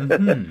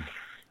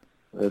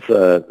 There's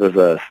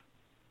a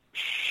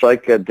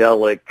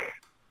psychedelic,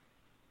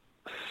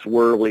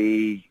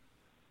 swirly,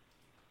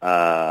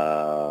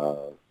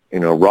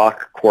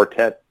 rock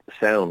quartet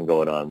sound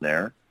going on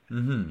there,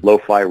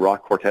 lo-fi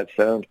rock quartet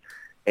sound,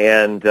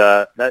 and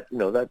that's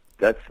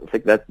I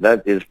think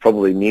that is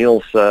probably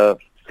Neil's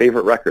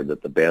favorite record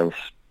that the band's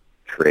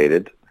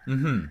created,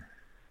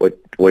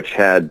 which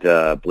had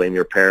Blame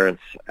Your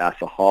Parents,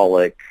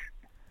 Assaholic,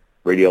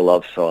 Radio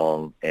Love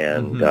Song,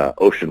 and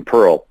Ocean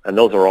Pearl, and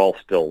those are all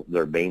still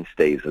their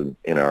mainstays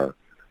in our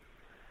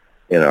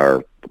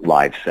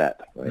live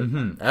set.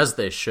 Right? As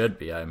they should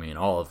be. I mean,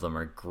 all of them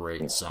are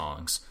great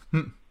songs.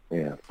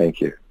 Yeah, thank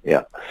you.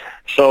 Yeah.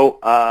 So,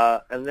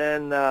 and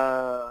then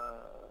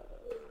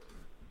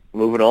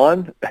moving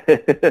on,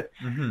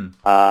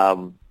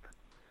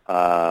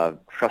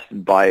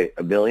 Trusted by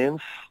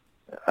Millions,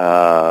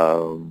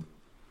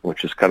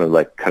 which is kind of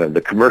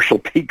the commercial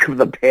peak of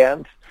the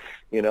band.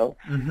 It's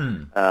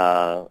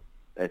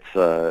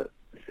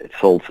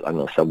sold, I don't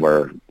know,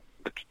 somewhere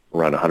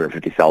around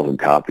 150,000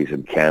 copies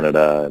in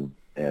Canada,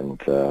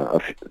 and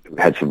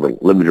had some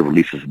limited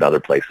releases in other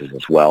places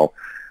as well.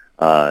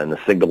 And the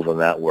singles on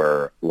that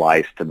were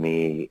Lies to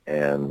Me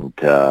and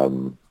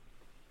Don't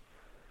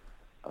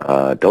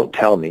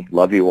Tell Me,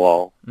 Love You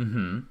All,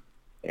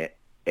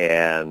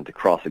 and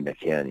Crossing the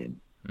Canyon.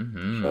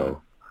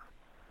 So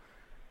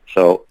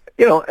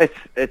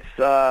it's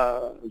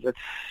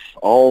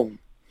all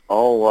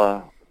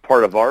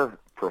part of our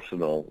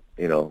personal,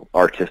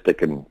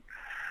 artistic and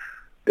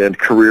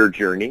career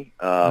journey.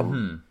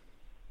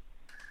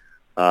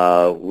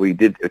 We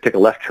took a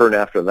left turn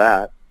after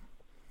that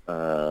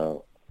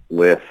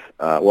with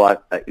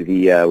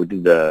we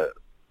did the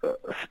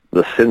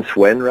Since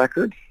When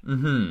record.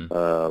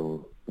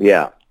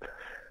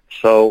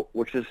 So,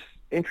 which is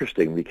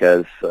interesting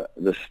because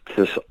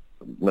there's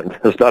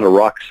not a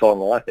rock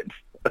song on it.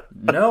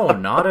 No,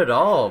 not at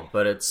all.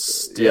 But it's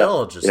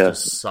still a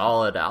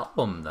solid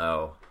album,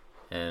 though.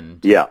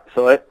 And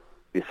so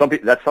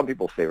that's some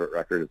people's favorite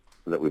record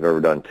that we've ever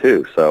done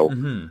too. So,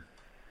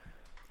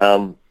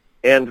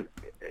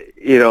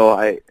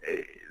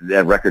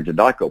 that record did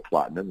not go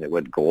platinum. It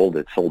went gold.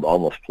 It sold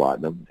almost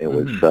platinum. It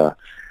was a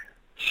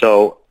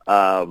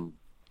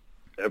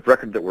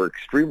record that we're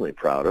extremely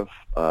proud of.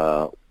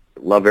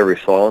 Love every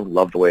song.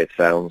 Love the way it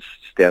sounds.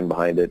 Stand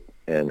behind it.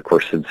 And of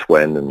course, Since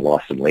When and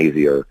Lost and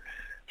Lazy are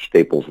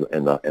staples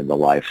in the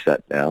live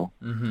set now.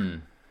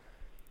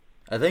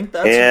 I think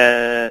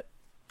that's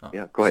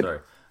go ahead. Sorry.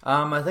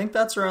 I think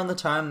that's around the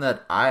time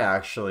that I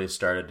actually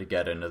started to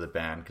get into the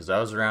band, because I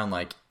was around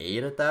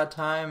 8 at that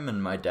time,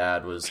 and my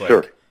dad was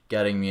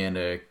getting me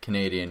into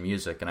Canadian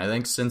music, and I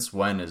think Since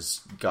When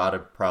has got to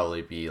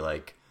probably be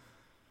like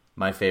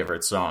my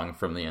favorite song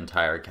from the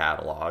entire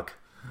catalog.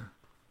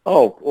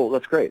 Oh, well,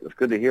 that's great. That's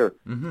good to hear.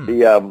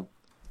 Mm-hmm.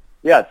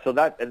 So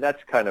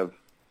that's kind of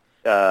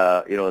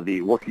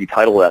the working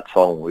title of that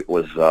song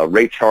was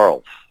Ray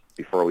Charles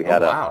before we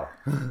had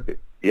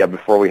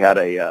before we had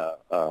an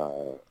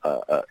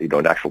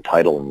actual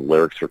title and the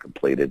lyrics were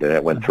completed, and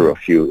it went through a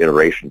few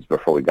iterations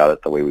before we got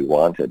it the way we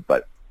wanted.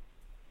 But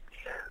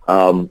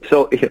I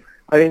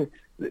mean,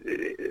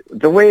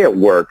 the way it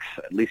works,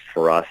 at least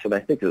for us, and I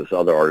think there's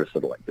other artists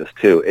that are like this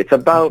too, it's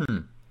about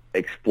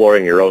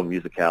exploring your own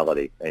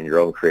musicality and your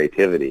own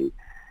creativity.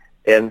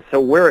 And so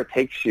where it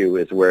takes you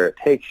is where it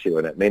takes you,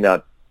 and it may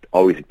not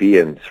always be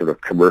in sort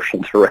of commercial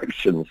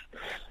directions.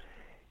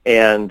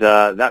 And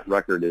that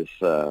record is,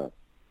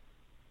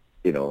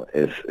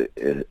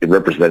 it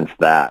represents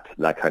that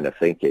kind of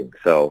thinking.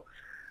 So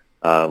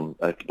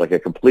like a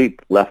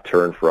complete left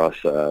turn for us,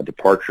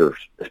 departure,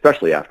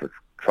 especially after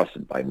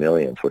Trusted by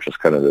Millions, which is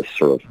kind of this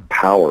sort of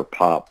power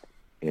pop,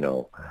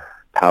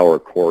 power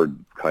chord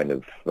kind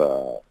of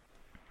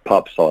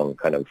pop song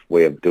kind of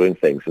way of doing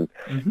things. And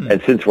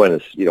Since When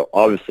is,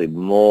 obviously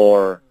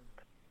more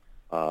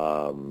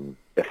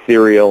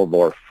ethereal,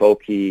 more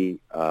folky,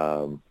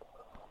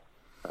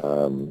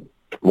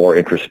 more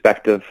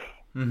introspective.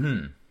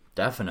 Mm-hmm.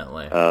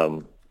 Definitely.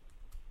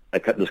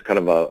 There's kind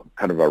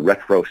of a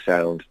retro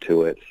sound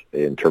to it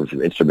in terms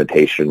of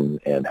instrumentation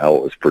and how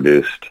it was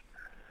produced.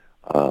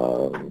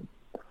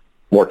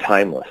 More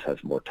timeless,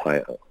 has more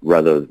time,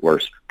 rather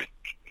whereas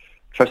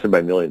Trusted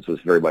by Millions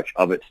was very much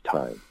of its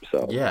time.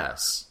 So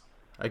yes,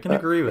 I can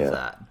agree with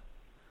that.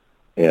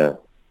 Yeah.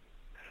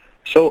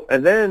 So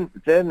and then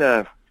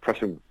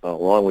pressing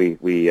along, we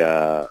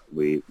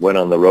went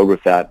on the road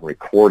with that and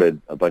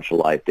recorded a bunch of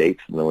live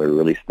dates, and then we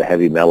released the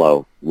Heavy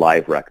Mellow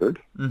live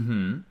record,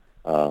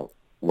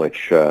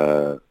 which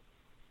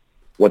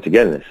once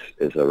again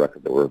is a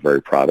record that we're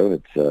very proud of.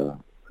 It's a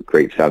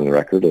great sounding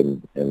record,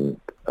 and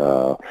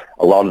a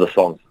lot of the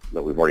songs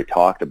that we've already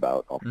talked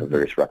about off the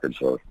various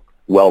records are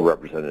well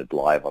represented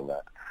live on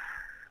that.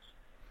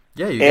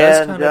 Yeah, you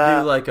guys kind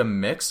of do like a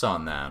mix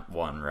on that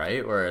one,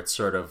 right? Where it's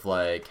sort of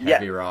like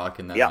heavy rock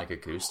and then like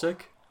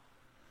acoustic.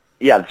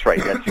 Yeah, that's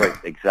right. That's right.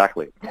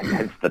 Exactly.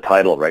 Hence the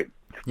title, right?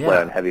 To play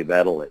on heavy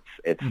metal.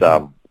 It's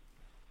so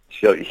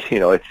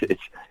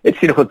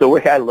it's the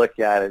way I look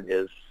at it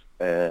is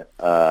it's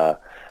a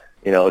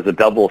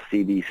double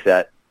CD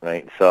set,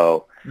 right?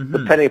 So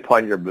depending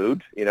upon your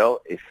mood,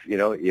 if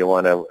you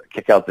want to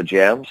kick out the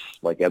jams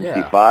like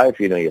MC5,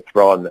 you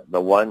throw on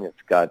the one.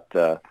 It's got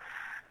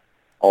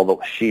all the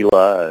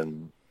Sheila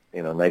and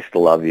Nice to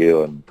Love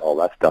You and all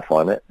that stuff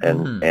on it,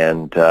 and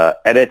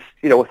it's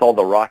with all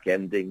the rock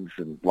endings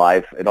and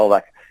live and all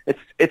that,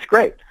 it's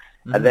great.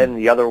 And then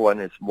the other one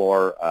is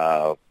more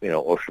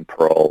Ocean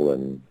Pearl,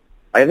 and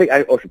I think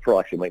Ocean Pearl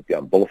actually might be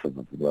on both of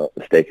them, if I'm not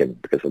mistaken,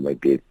 because it might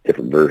be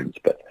different versions.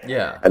 But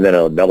and then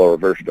a mellower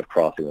version of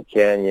Crossing the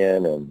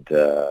Canyon and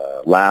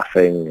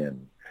Laughing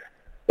and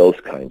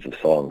those kinds of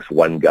songs,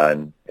 One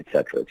Gun,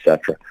 etc.,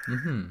 etc.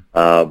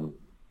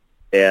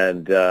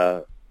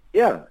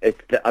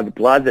 I'm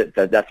glad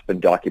that's been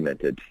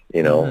documented,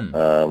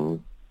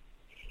 and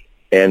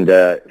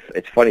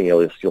it's funny,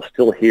 you'll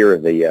still hear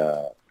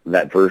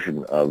that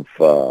version of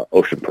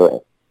Ocean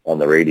Pearl on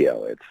the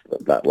radio. It's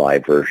that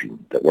live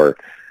version where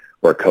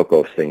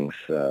Coco sings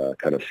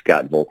kind of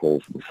scat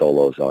vocals and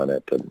solos on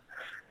it, and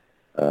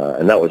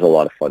that was a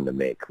lot of fun to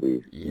make.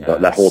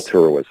 That whole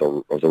tour was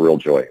a real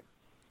joy.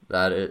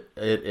 That it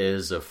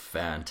is a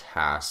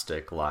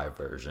fantastic live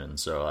version,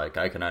 so like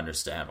I can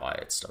understand why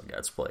it still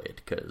gets played,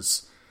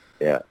 because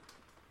that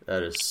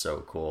is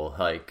so cool.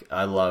 Like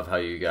I love how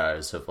you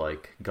guys have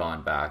like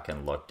gone back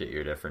and looked at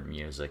your different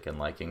music and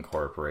like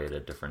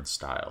incorporated different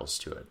styles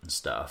to it and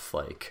stuff.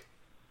 Like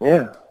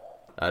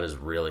that is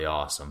really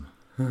awesome.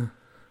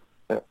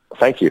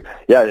 Thank you.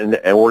 Yeah,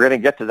 and we're gonna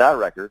get to that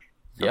record.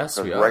 Yes,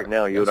 we are. Right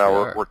now, you and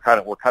I we're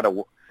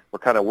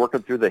kind of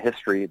working through the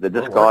history, the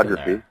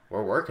discography.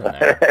 We're working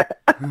there.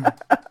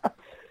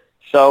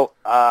 So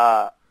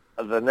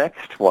the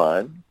next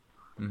one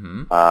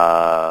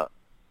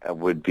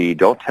would be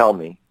Don't Tell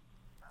Me.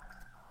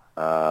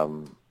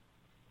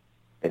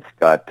 It's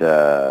got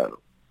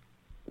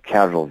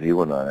Casual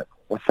Viewing on it.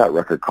 What's that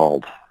record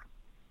called?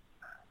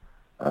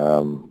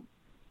 I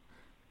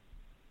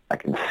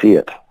can see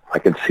it. I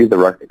can see the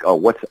record.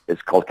 Oh,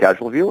 it's called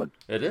Casual Viewing.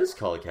 It is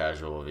called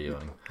Casual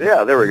Viewing.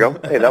 Yeah, there we go.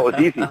 Hey, that was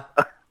easy.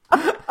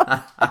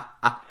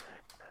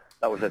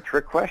 That was a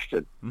trick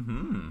question.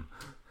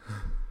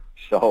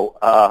 So,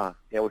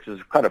 which is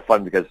kind of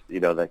fun because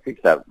I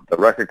think that the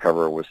record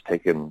cover was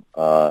taken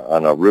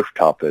on a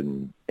rooftop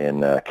in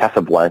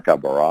Casablanca,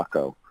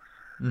 Morocco.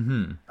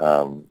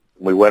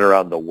 We went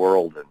around the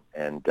world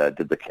and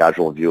did the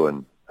Casual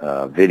Viewing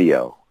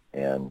video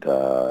and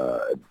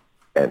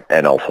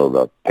also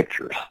the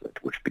pictures,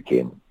 which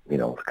became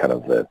kind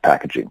of the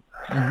packaging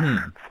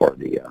for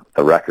the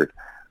record.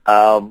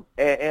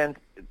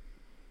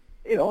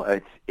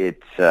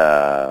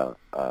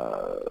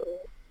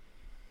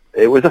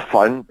 it was a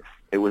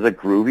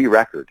groovy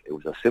record. It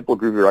was a simple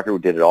groovy record. We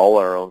did it all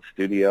in our own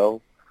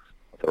studio,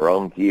 with our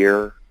own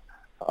gear,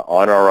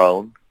 on our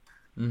own.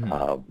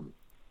 Mm-hmm.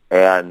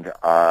 And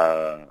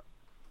I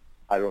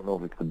don't know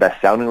if it's the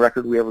best sounding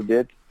record we ever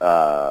did,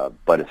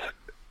 but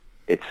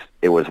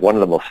it was one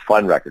of the most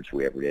fun records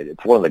we ever did.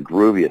 It's one of the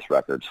grooviest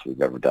records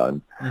we've ever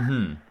done.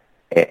 Mm-hmm.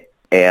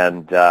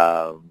 And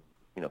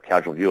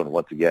Casual Viewing,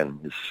 once again,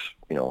 is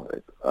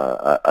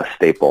a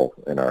staple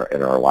in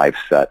our live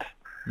set.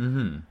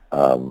 Mm-hmm.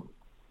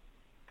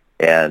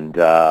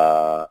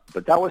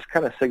 But that was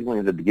kind of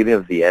signaling the beginning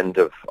of the end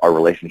of our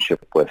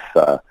relationship with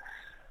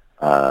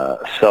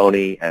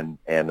Sony,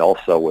 and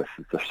also with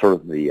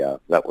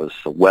that was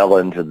well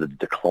into the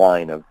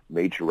decline of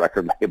major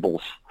record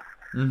labels.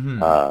 Mm-hmm.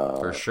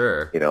 For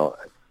sure.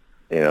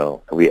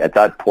 We at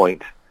that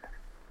point,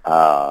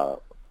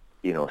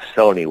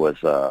 Sony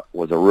was a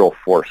real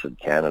force in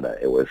Canada.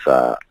 It was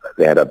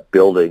they had a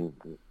building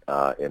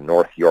in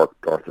North York,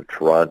 north of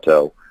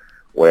Toronto,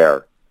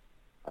 where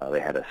they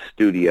had a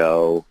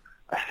studio,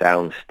 a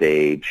sound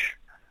stage,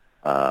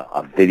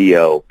 a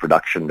video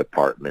production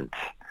department.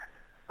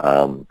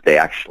 They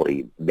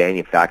actually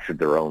manufactured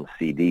their own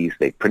CDs.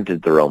 They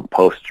printed their own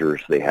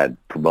posters. They had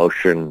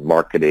promotion,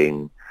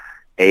 marketing,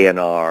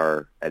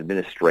 A&R,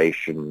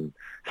 administration,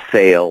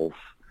 sales,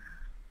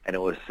 and it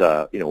was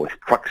with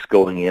trucks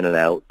going in and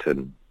out,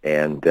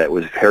 and it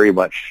was very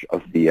much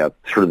of the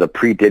sort of the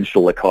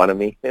pre-digital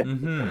economy.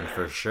 Mm-hmm,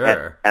 for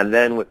sure. And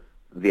then with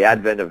the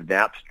advent of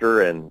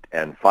Napster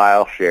and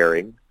file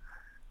sharing,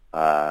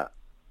 Sony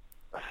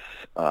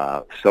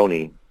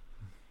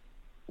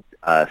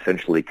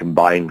essentially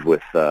combined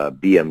with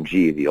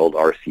BMG, the old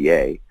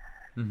RCA,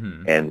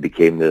 mm-hmm. and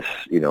became this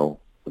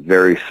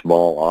very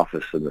small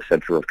office in the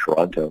center of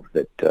Toronto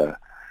that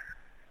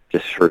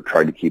just sort of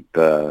tried to keep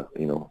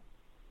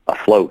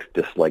afloat,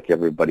 just like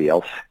everybody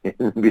else in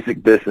the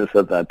music business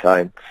at that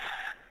time.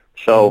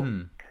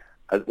 So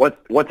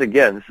once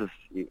again, this is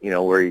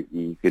where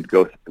you could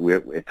go. We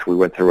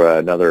went through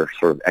another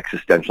sort of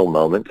existential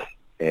moment,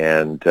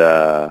 and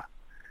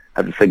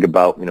have to think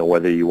about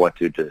whether you want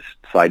to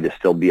decide to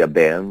still be a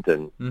band,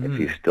 and if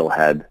you still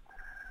had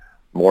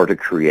more to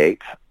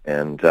create,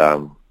 and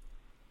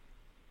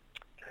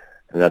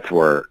that's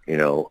where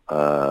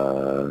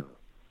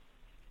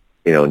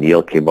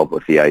Neil came up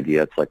with the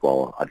idea. It's like,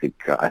 well, I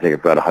think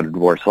I've got 100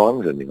 more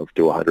songs, and let's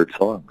do 100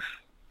 songs,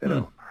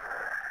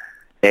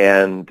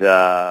 and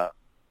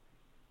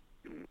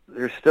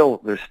there's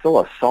still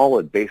a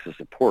solid base of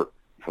support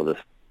for this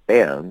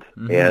band,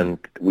 and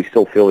we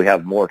still feel we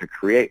have more to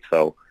create.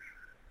 So,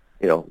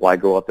 why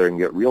go out there and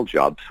get real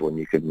jobs when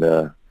you can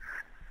do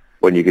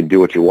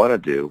what you want to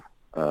do?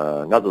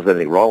 Not that there's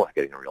anything wrong with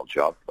getting a real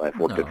job. I've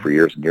worked it for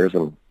years and years,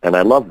 and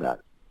I love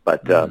that.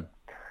 But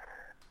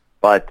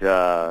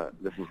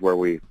this is where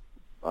we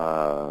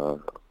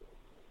find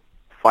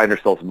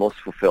ourselves most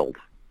fulfilled.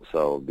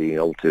 So being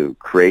able to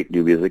create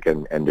new music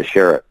and to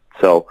share it.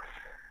 So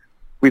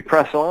we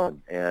press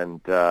on,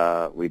 and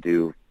we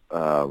do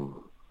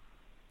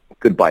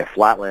Goodbye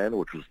Flatland,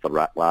 which was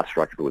the last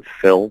record with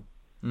Phil.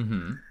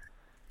 Mm-hmm.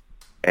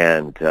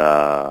 And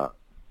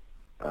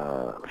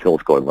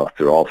Phil's going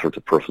through all sorts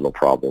of personal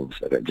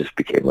problems, and it just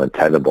became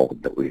untenable.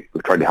 That we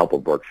tried to help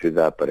him work through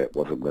that, but it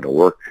wasn't going to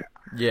work.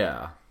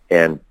 Yeah.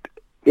 And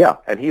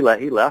he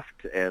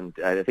left, and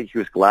I think he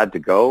was glad to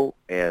go,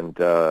 and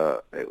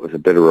it was a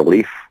bit of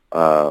relief.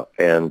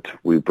 And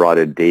we brought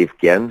in Dave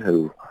Genn,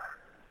 who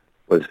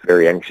was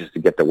very anxious to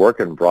get to work,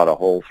 and brought a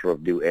whole sort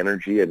of new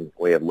energy and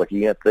way of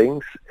looking at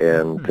things.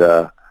 And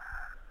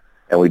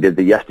we did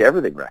the Yes to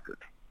Everything record,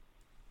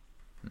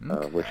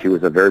 which he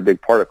was a very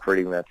big part of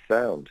creating that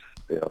sound.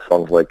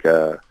 Songs like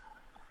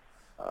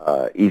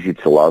Easy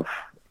to Love,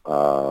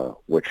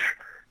 which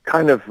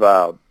kind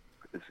of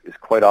is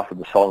quite often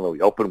the song that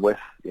we open with,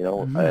 and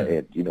on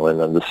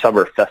the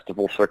summer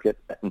festival circuit.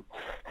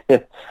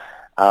 And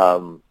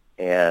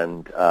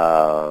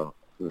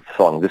the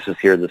song This Is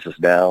Here, This Is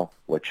Now,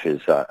 which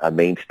is a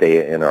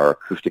mainstay in our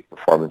acoustic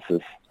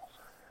performances,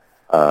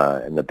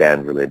 and the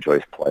band really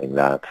enjoys playing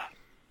that.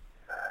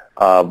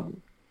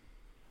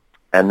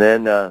 And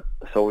then,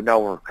 so now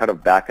we're kind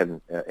of back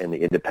in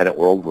the independent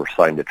world. We're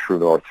signed to True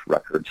North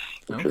Records,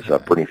 which is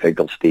Bernie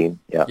Finkelstein.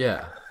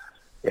 Yeah.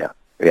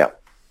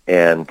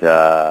 And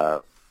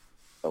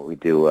we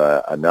do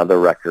another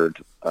record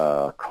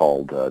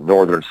called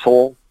Northern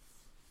Soul.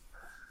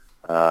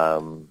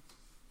 And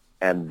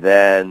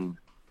then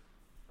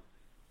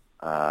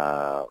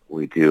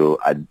we do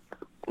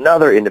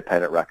another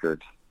independent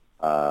record.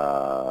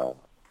 What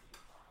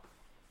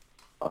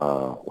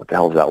the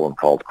hell is that one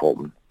called,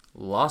 Colton?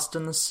 Lost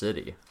in the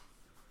City.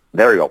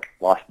 There you go.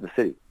 Lost in the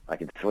City. I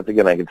can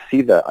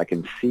see it.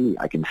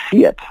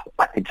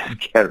 I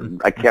just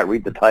can't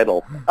read the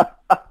title.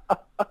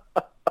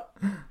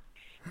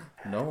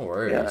 No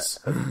worries.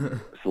 Yeah.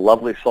 It's a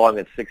lovely song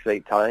at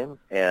 6/8 time,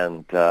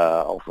 and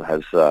also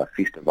has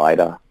Feast of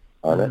Ida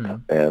on it.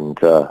 And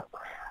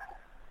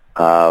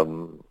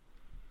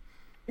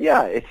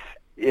it's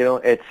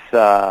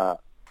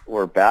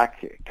we're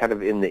back kind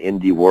of in the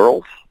indie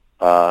world,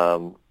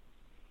 And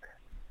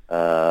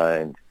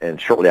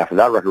shortly after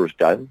that record was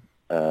done,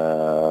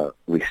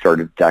 we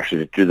started to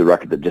actually do the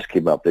record that just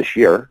came out this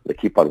year, the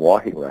Keep on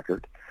Walking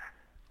record.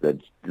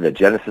 The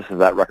genesis of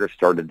that record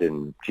started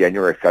in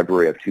January,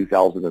 February of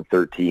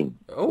 2013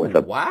 with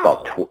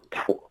about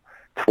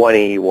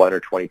 21 or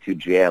 22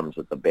 jams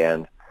that the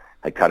band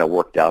had kind of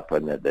worked up,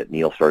 and that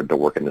Neil started to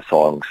work into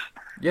songs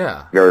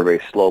very,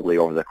 very slowly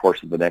over the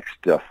course of the next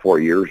 4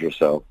 years or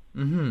so.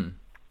 Mm-hmm.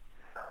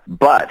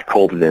 But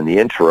Colton, in the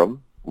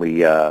interim, we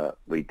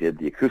did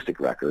the acoustic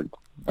record,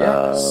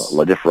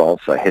 La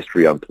Difference,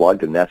 History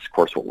Unplugged, and that's, of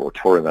course, what we're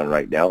touring on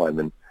right now.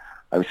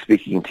 I'm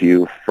speaking to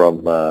you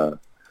from a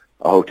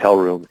hotel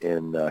room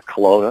in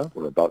Kelowna.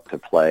 We're about to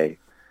play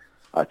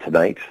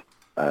tonight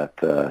at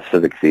the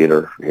Civic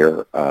Theatre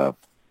here,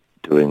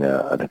 doing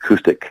an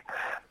acoustic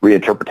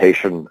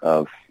reinterpretation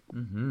of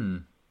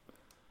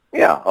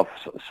of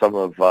some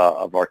of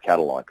our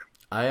catalog.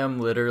 I am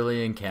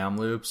literally in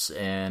Kamloops,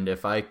 and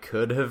if I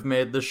could have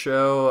made the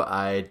show,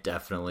 I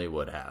definitely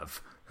would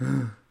have.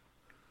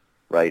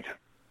 Right.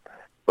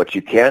 But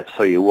you can't,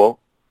 so you won't.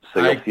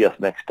 So you'll see us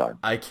next time.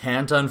 I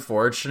can't,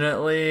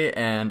 unfortunately,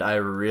 and I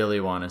really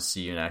want to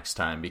see you next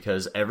time,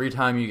 because every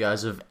time you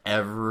guys have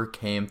ever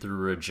came through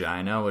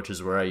Regina, which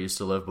is where I used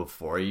to live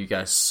before, you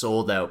guys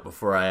sold out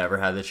before I ever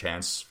had the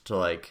chance to,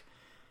 like,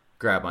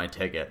 grab my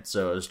ticket.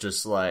 So it was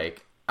just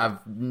like,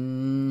 I've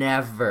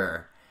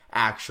never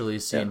actually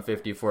seen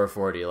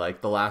 5440.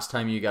 Like, the last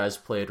time you guys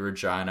played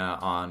Regina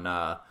on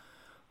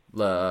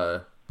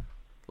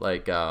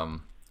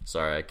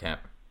sorry, I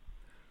can't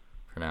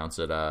pronounce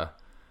it,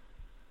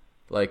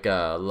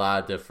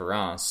 La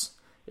Difference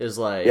is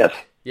like,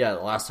 the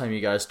last time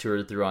you guys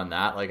toured through on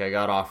that, like, I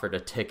got offered a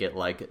ticket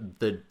like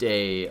the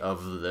day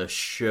of the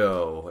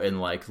show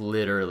and like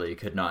literally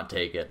could not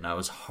take it, and I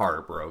was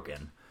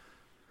heartbroken.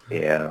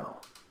 Yeah.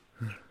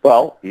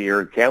 Well,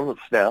 you're in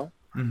Kamloops now.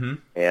 Mm-hmm.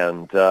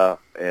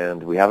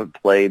 And we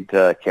haven't played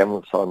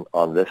Kamloops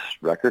on this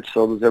record,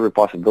 so there's every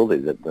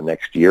possibility that the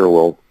next year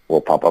we'll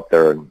pop up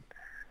there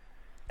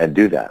and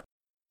do that.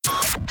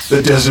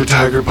 The Desert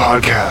Tiger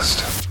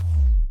Podcast.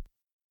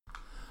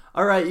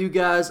 All right, you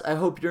guys, I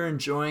hope you're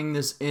enjoying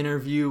this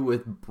interview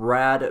with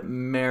Brad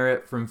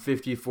Merritt from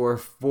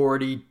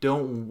 5440.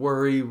 Don't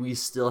worry, we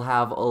still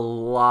have a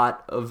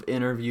lot of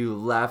interview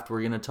left.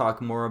 We're going to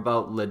talk more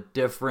about La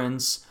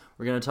Difference.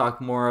 We're going to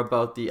talk more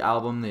about the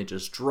album they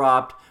just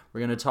dropped.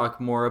 We're going to talk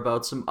more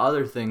about some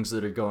other things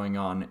that are going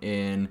on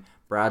in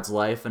Brad's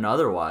life and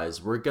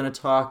otherwise. We're going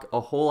to talk a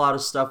whole lot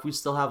of stuff. We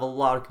still have a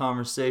lot of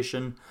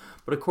conversation.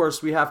 But of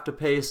course, we have to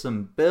pay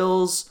some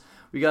bills.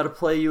 We got to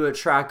play you a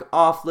track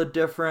off La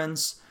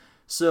Difference.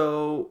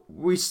 So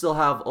we still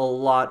have a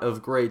lot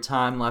of great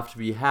time left to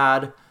be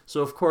had.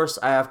 So of course,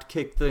 I have to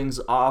kick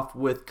things off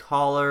with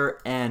Collar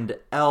and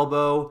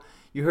Elbow.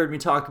 You heard me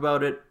talk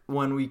about it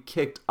when we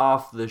kicked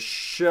off the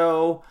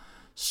show.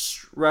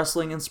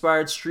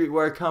 Wrestling-inspired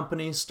streetwear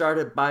company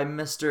started by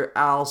Mr.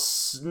 Al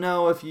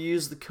Snow. If you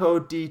use the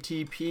code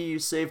DTP, you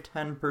save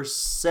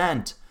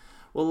 10%.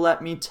 Well,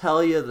 let me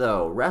tell you,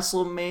 though,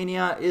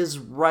 WrestleMania is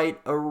right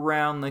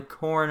around the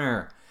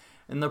corner.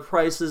 And the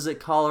prices at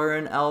Collar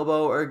and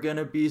Elbow are going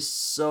to be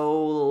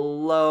so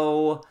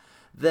low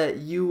that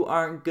you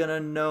aren't going to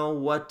know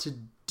what to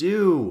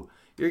do.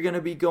 You're going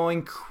to be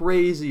going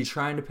crazy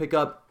trying to pick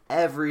up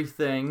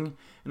everything.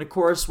 And of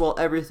course, while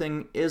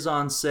everything is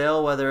on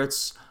sale, whether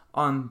it's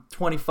on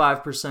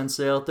 25%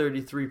 sale,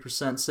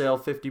 33% sale,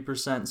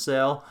 50%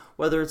 sale,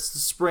 whether it's the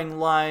spring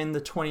line, the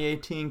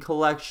 2018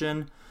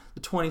 collection, the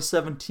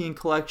 2017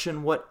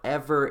 collection,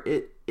 whatever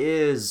it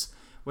is,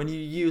 when you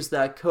use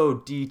that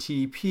code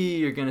DTP,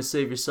 you're going to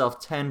save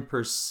yourself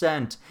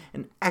 10%,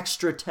 an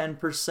extra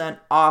 10%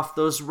 off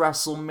those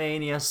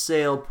WrestleMania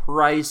sale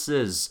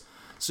prices.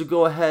 So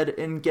go ahead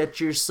and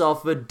get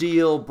yourself a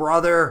deal,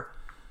 brother.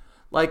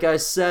 Like I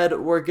said,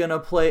 we're going to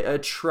play a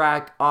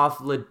track off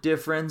La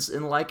Difference,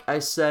 and like I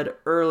said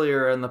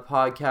earlier in the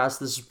podcast,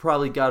 this has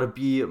probably got to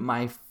be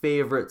my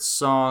favorite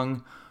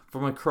song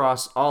from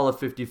across all of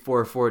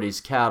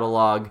 5440's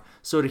catalog,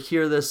 so to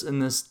hear this in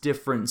this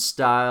different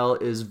style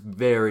is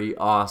very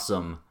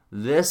awesome.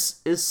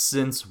 This is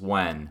Since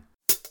When.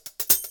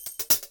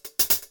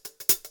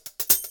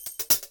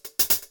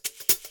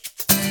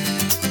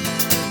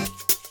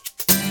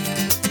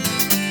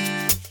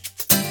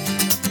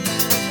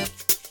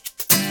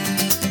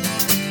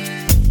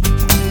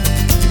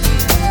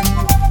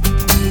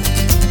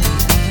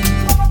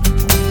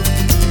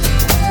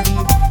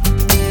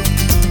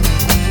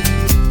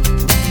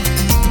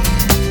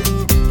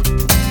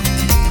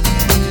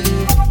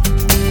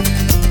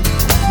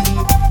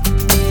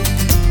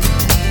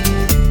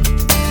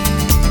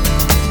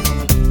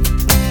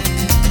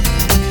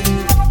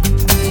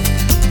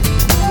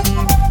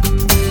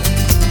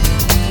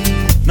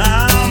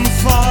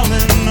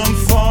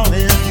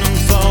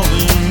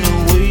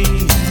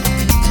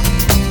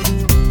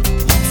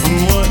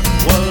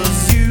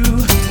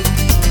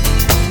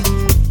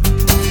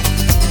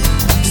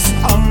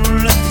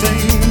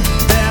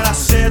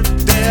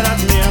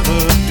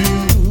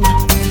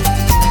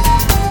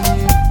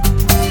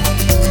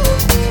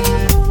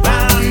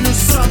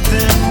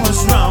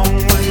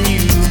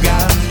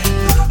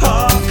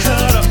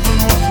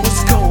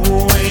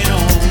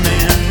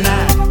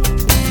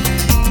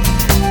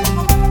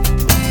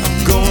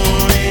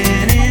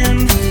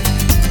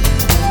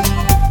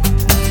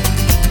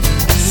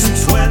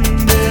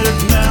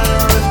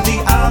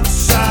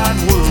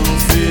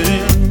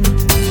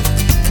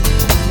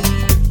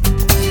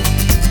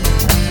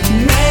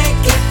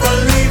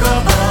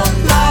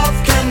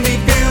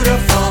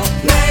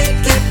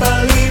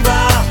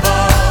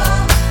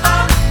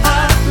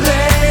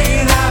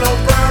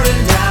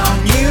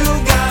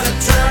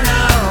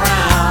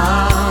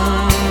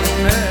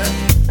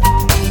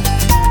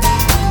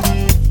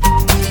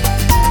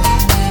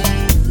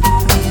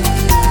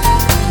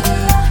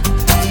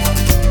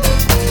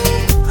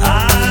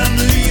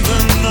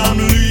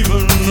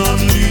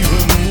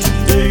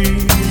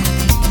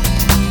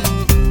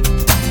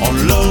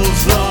 on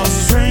love's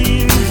lost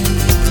train.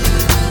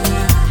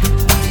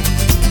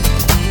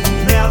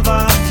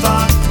 Never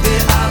thought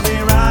that I'd be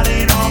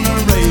riding on the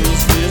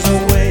rails this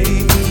way.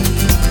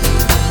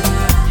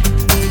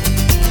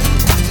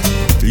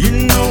 You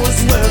know as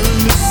well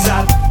as I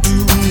do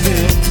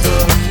that the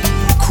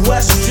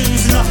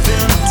question's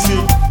nothing to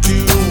do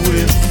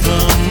with the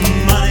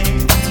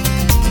mind,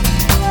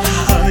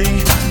 honey,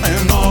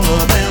 and all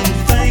of them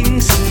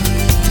things.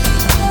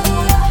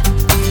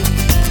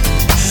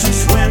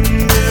 Since when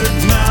did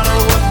it matter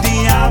what the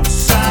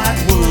outside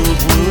world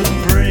would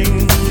bring?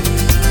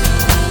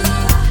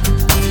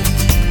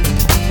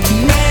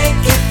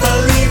 Make it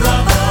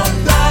believable,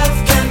 life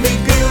can be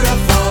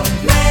beautiful.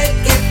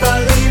 Make it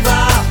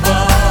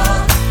believable.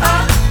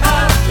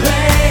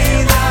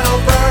 Lay that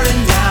old burden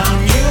down,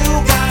 you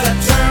gotta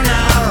turn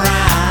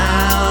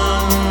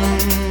around.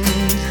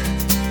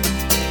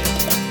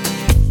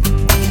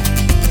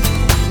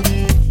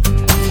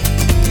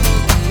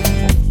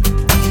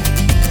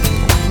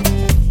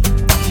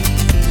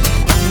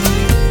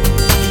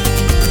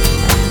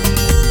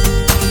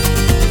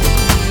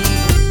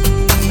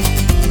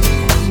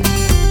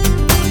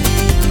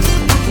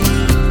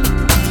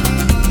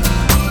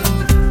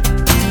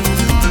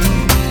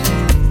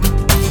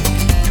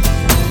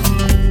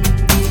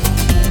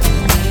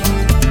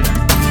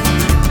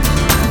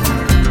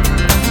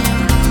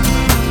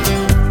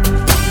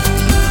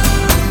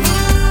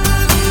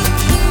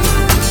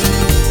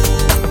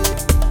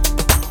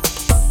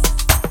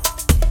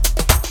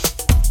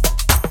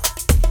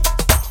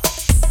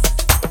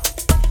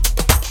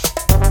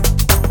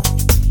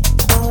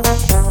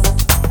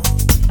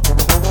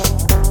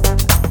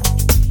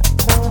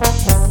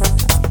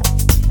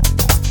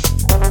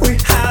 We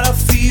had a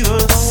fever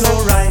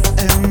so right,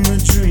 and the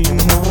dream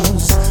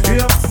was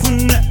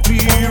definitely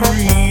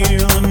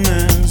real. And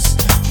as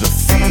the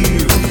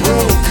fever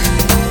broke,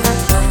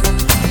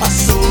 I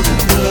so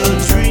did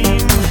the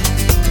dream.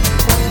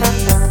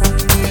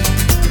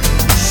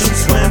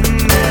 Since when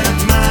did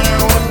it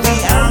matter what the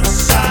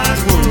outside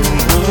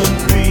world would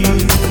be?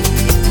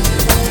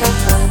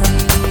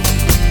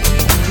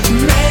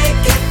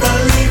 Make it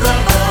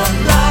believable,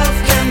 life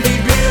can be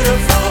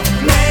beautiful.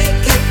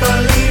 Make it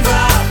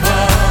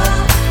believable.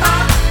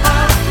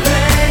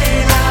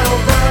 Lay that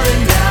old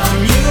burden down,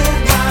 you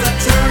gotta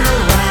turn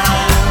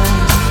around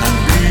and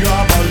be a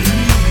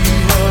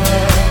believer.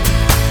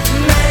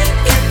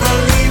 Make it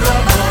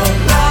believable,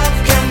 life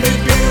can be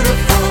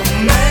beautiful.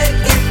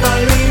 Make it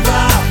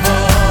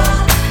believable.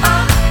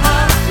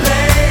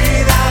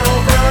 Lay that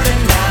old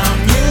burden down,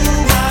 you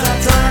gotta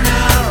turn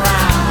around.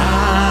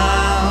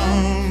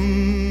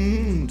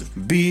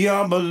 Be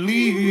a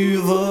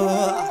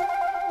believer.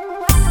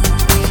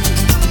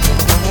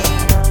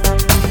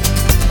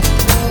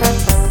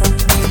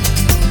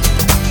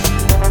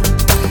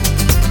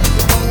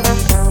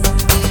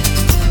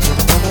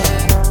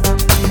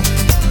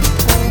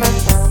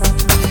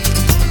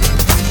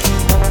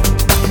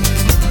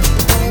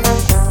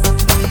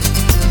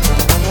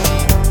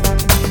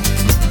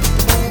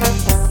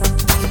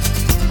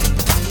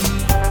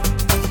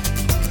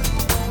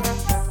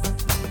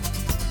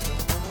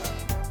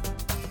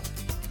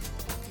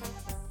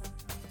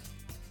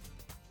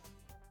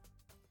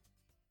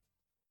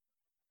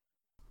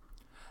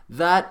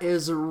 That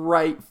is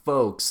right,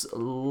 folks.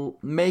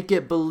 Make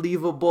it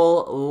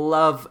believable.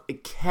 Love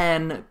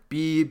can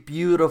be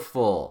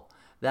beautiful.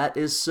 That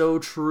is so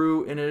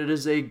true, and it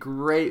is a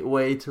great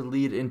way to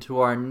lead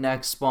into our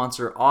next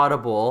sponsor,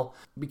 Audible,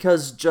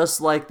 because just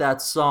like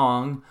that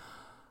song,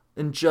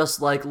 and just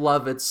like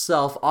love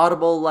itself,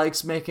 Audible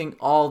likes making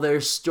all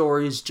their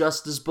stories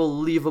just as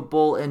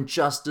believable and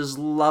just as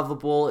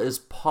lovable as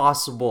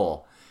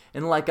possible.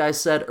 And like I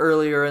said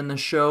earlier in the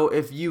show,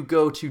 if you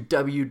go to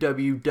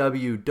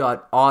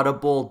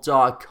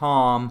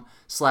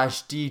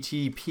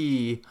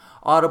www.audible.com/DTP,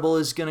 Audible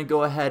is going to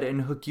go ahead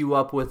and hook you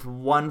up with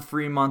 1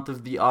 free month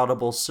of the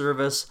Audible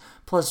service,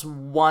 plus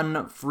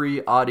 1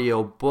 free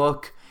audio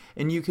book.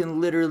 And you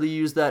can literally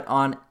use that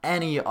on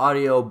any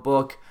audio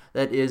book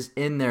that is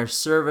in their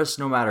service,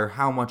 no matter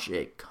how much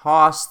it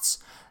costs.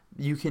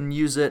 You can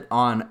use it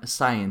on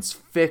science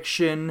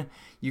fiction.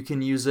 You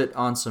can use it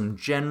on some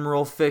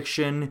general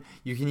fiction.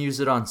 You can use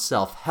it on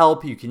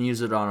self-help. You can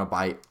use it on a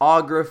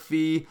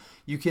biography.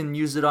 You can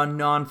use it on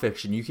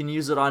nonfiction. You can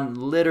use it on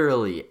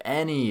literally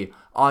any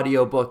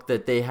audiobook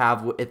that they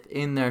have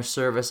within their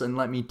service. And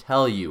let me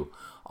tell you,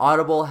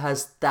 Audible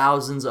has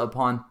thousands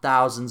upon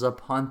thousands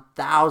upon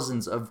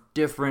thousands of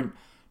different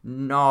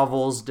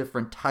novels,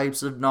 different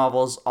types of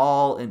novels,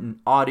 all in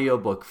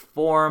audiobook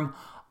form,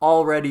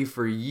 all ready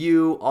for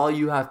you. All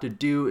you have to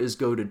do is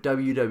go to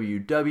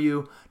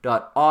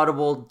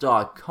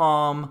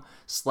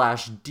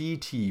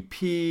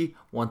www.audible.com/DTP.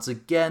 Once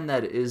again,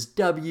 that is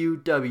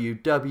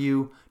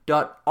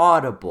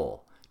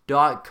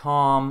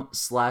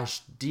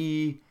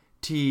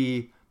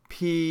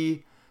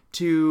www.audible.com/DTP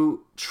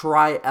to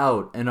try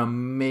out an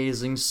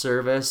amazing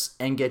service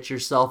and get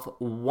yourself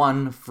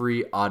 1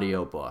 free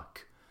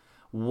audiobook.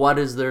 What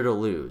is there to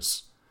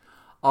lose?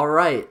 All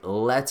right,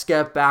 let's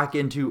get back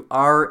into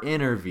our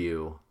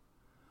interview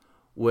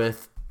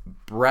with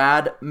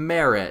Brad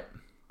Merritt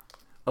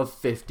of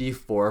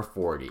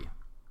 5440.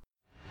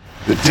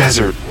 The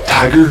Desert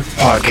Tiger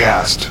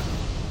Podcast.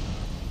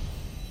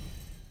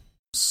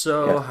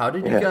 So, how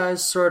did you Yeah.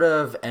 guys sort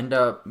of end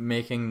up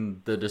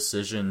making the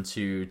decision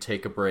to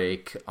take a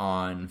break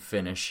on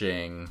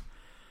finishing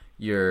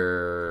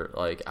your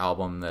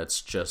album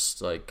that's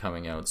just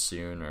coming out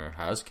soon or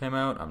has come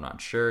out? I'm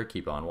not sure.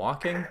 Keep on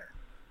Walking.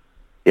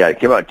 Yeah,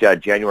 it came out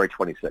January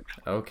 26th.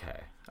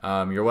 Okay.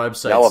 Your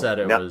website Now- said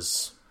it now-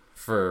 was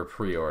for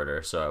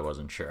pre-order, so I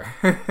wasn't sure.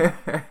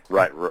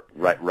 Right.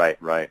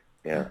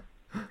 Yeah.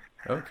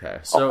 Okay.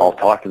 I'll So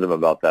talk to them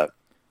about that.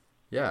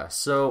 yeah.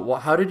 So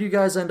how did you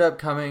guys end up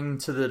coming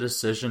to the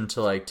decision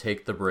to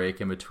take the break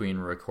in between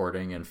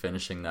recording and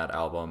finishing that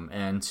album,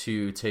 and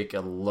to take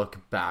a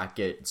look back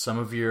at some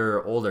of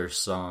your older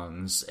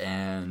songs,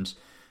 and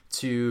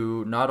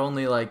to not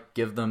only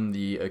give them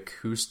the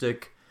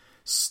acoustic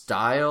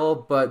style,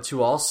 but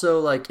to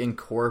also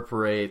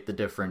incorporate the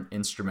different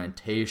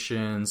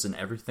instrumentations and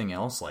everything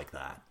else like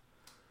that?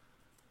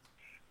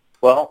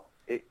 Well,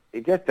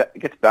 it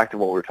gets back to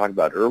what we were talking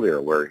about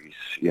earlier, where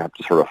you have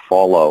to sort of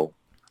follow,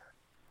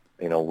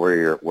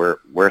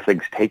 where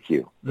things take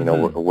you,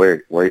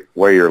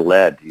 where you're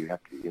led. You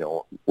have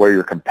to, where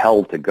you're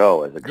compelled to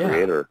go as a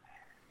creator.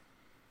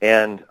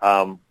 And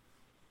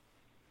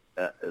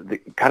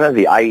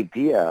the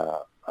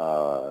idea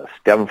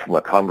stemmed from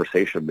a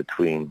conversation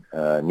between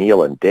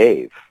Neil and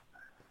Dave,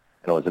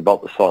 and it was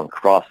about the song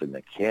 "Crossing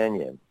the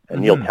Canyon."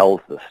 And Neil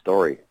tells the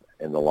story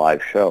in the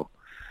live show.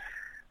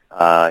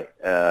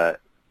 Dave,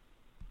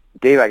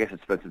 I guess,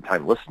 had spent some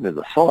time listening to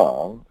the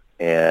song,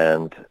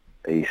 and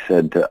he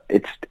said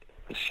it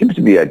seems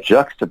to be a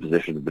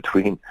juxtaposition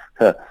between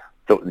the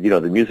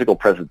musical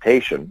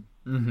presentation,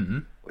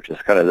 which is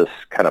kind of this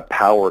kind of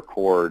power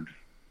chord,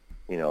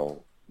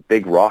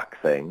 big rock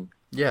thing,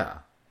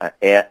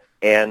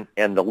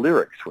 and the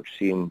lyrics, which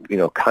seem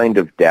kind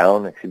of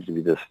down. It seems to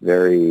be this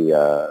very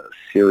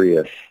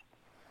serious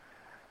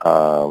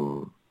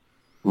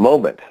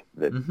moment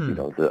that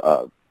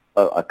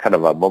a kind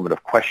of a moment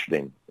of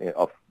questioning,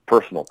 of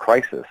personal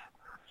crisis.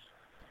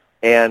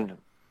 And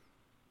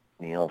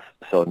Neil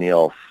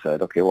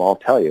said, "Okay, well, I'll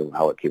tell you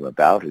how it came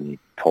about." And he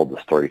told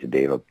the story to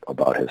Dave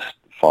about his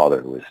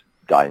father, who was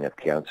dying of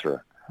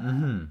cancer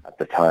at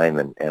the time,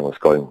 and was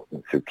going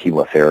through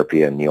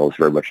chemotherapy. And Neil was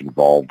very much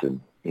involved in,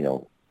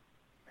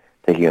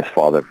 taking his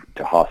father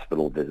to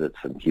hospital visits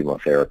and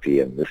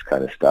chemotherapy and this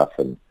kind of stuff.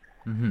 And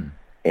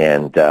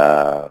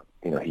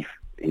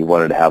he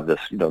wanted to have this,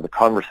 the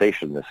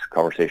conversation you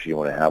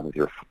want to have with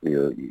your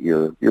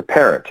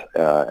parent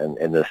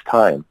in this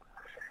time.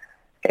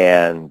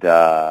 And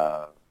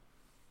so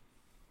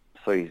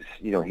he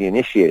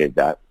initiated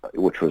that,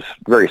 which was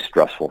very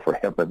stressful for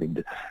him. I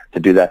mean, to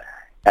do that.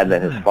 And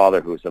then his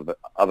father, who was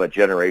of a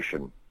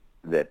generation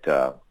that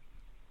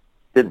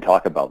didn't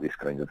talk about these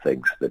kinds of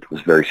things, that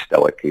was very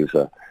stoic. He was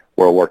a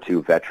World War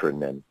II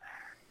veteran,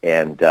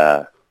 and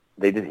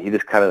they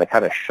just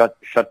kind of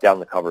shut down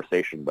the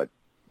conversation, but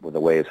with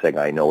a way of saying,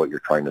 "I know what you're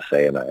trying to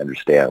say, and I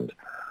understand."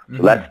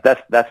 So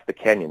that's the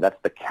canyon.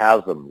 That's the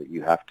chasm that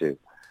you have to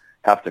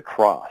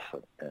cross,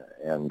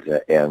 and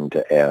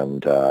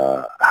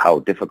how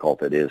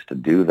difficult it is to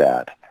do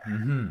that,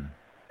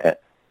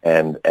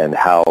 and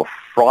how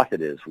fraught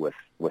it is with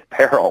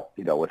peril,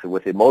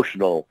 with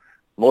emotional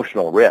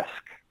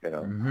risk,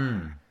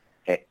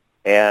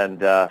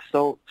 and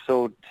so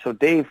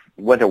Dave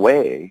went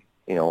away,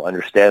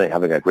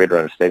 having a greater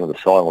understanding of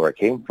the song, where it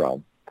came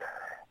from.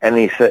 And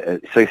he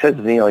said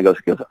to Neil, he goes,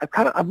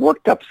 I've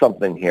worked up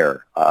something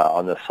here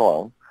on this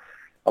song.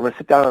 I'm going to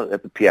sit down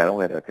at the piano.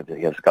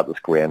 He has got this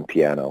grand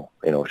piano,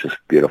 it's just a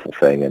beautiful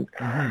thing,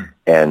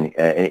 and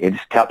he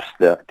just taps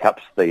the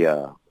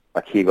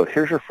a key. He goes,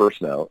 "Here's your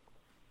first note.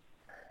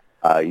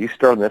 You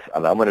start on this,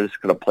 and I'm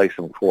just going to play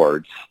some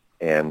chords,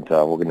 and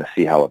we're going to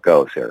see how it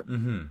goes here."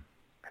 And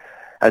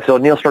so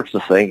Neil starts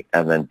to sing,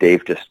 and then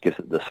Dave just gives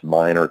it this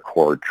minor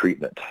chord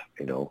treatment,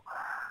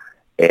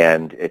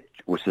 and it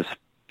was this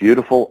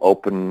beautiful,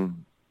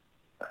 open,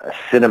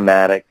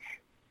 cinematic,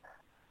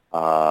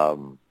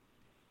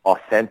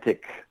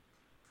 authentic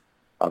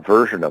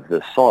version of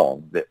this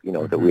song that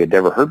that we had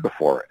never heard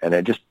before, and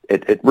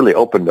it really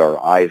opened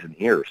our eyes and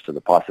ears to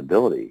the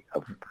possibility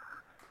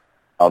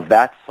of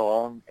that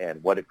song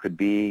and what it could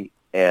be,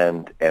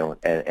 and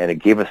it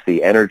gave us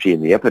the energy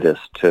and the impetus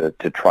to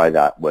try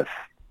that with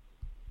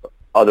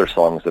other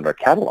songs in our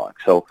catalog.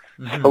 So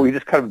we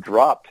just kind of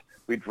dropped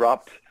the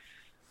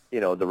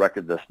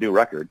record, this new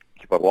record,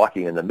 Keep On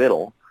Walking, in the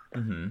middle,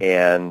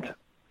 and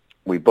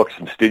we booked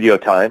some studio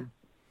time,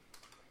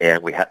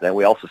 and we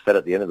also said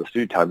at the end of the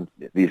studio time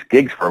these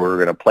gigs where we were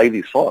going to play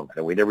these songs,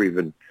 and we never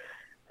even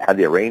had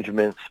the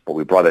arrangements, but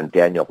we brought in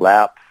Daniel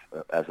Lapp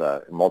as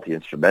a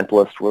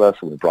multi-instrumentalist with us,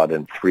 and we brought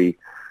in three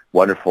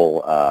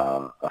wonderful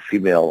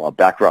female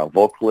background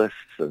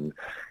vocalists, and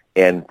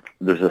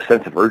there's a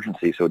sense of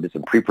urgency, so we did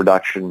some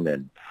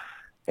pre-production,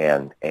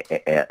 worked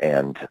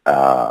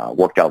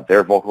out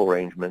their vocal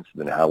arrangements,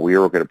 and then how we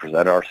were going to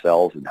present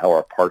ourselves, and how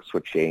our parts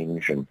would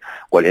change, and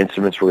what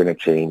instruments were going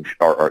to change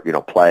or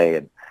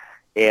play,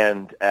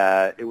 and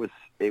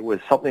it was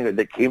something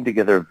that came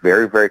together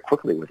very, very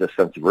quickly with a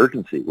sense of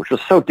urgency, which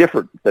was so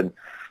different than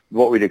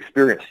what we'd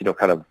experienced.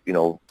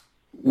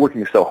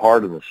 Working so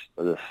hard on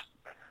this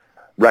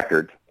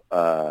record,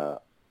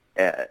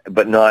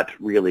 but not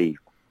really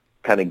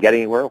kind of get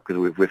anywhere, because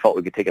we felt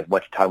we could take as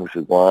much time as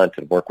we want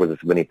and work with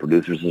as many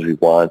producers as we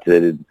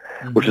wanted,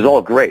 which is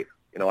all great.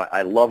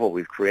 I love what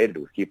we've created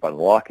with Keep on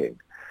Walking.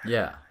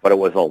 Yeah. But it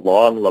was a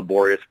long,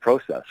 laborious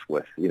process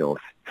with,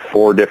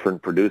 4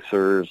 different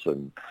producers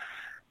and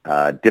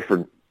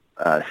different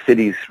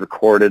cities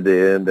recorded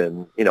in,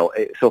 and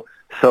so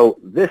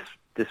this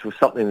was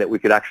something that we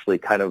could actually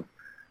kind of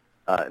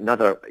not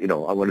that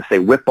I want to say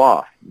whip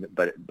off,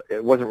 but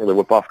it wasn't really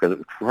whip off because it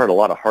required a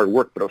lot of hard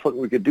work. But it was something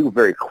we could do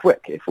very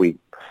quick if we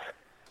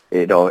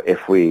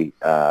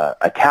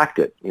attacked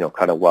it,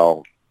 kind of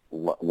while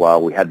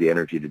we had the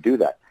energy to do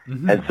that.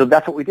 Mm-hmm. And so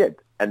that's what we did,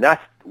 and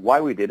that's why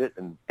we did it,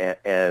 and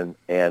that's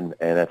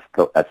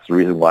the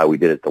reason why we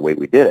did it the way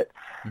we did it.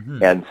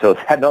 Mm-hmm. And so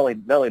that not only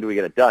do we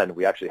get it done,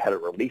 we actually had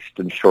it released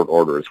in short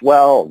order as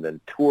well, and then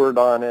toured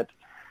on it.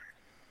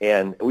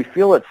 And we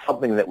feel it's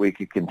something that we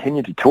could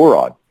continue to tour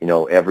on,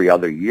 every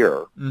other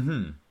year,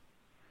 mm-hmm.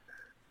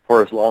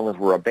 for as long as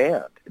we're a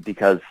band,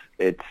 because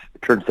it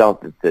turns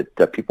out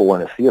that people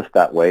want to see us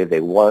that way.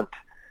 They want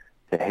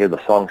to hear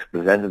the songs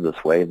presented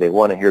this way. They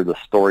want to hear the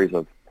stories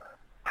of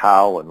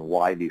how and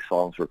why these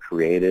songs were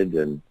created,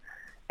 and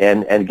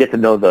get to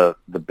know the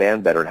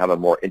band better and have a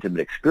more intimate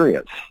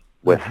experience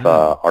with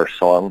mm-hmm. Our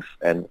songs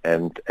and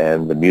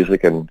the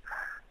music and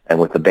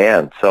with the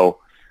band. So.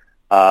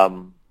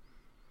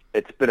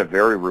 It's been a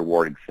very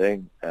rewarding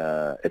thing.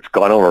 It's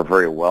gone over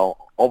very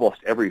well. Almost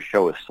every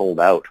show is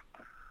sold out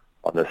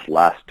on this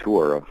last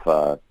tour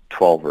of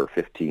 12 or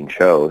 15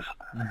 shows.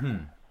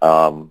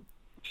 Mm-hmm.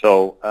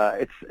 So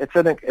it's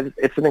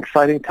an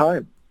exciting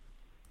time.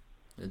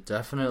 It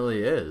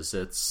definitely is.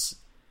 It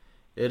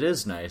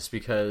is nice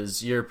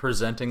because you're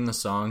presenting the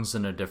songs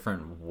in a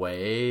different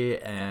way,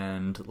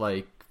 and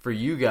like for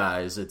you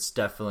guys, it's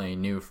definitely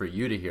new for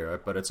you to hear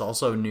it, but it's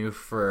also new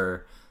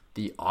for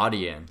the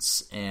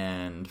audience,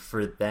 and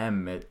for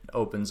them it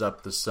opens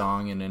up the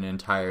song in an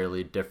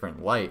entirely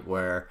different light,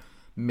 where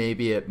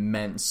maybe it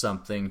meant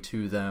something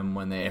to them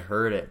when they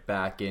heard it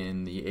back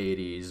in the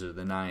 80s or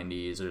the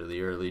 90s or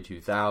the early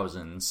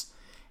 2000s,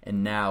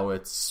 and now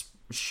it's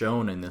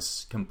shown in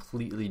this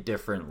completely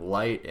different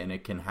light, and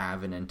it can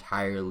have an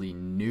entirely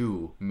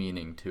new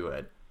meaning to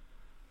it.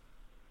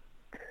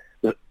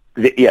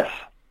 Yes,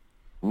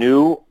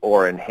 new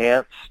or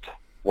enhanced,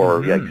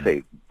 or like you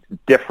say,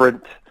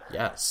 different.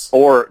 Yes.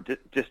 Or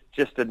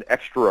just an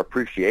extra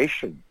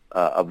appreciation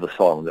of the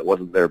song that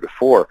wasn't there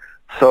before.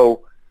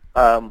 So,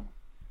 there's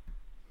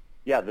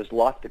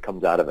lots that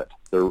comes out of it.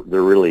 There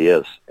really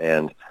is,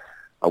 and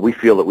we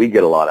feel that we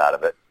get a lot out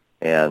of it.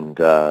 And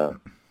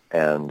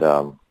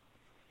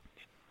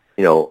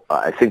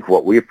I think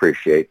what we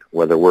appreciate,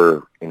 whether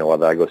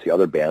I go see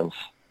other bands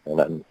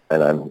and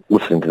I'm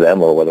listening to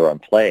them, or whether I'm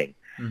playing,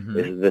 mm-hmm.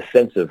 is the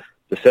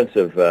sense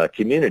of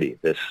community.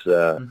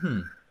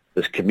 Mm-hmm.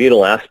 This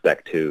communal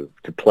aspect to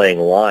playing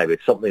live.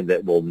 It's something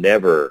that will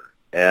never,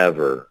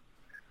 ever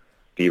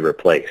be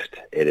replaced.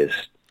 It is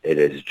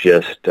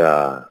just,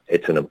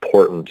 it's an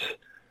important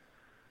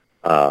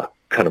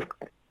kind of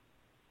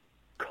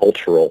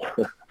cultural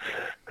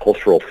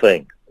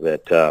thing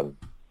that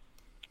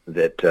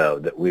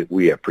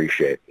we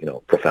appreciate,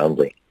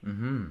 profoundly.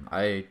 Mm-hmm.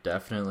 I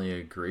definitely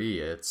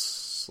agree.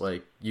 It's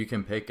like you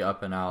can pick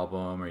up an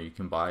album or you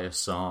can buy a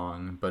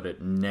song, but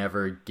it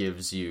never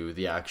gives you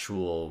the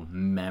actual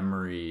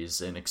memories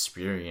and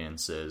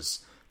experiences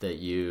that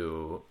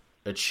you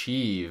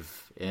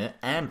achieve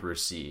and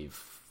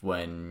receive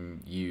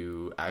when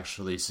you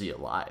actually see it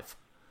live.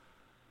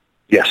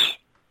 Yes.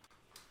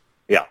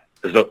 Yeah.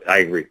 I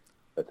agree.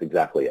 That's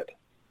exactly it.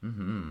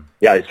 Mm-hmm.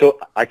 Yeah. So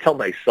I tell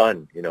my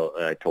son,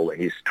 I told him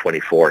he's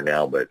 24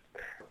 now, but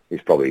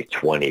he's probably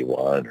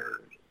 21,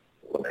 or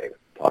when I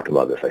talked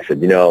about this, I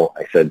said,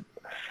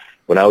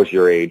 when I was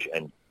your age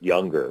and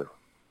younger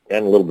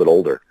and a little bit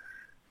older,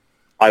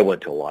 I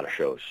went to a lot of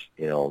shows.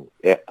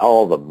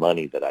 All the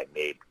money that I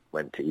made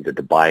went to either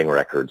to buying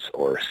records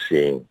or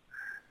seeing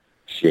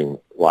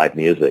live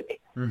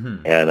music.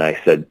 Mm-hmm. And I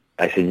said,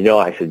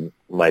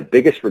 my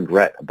biggest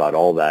regret about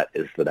all that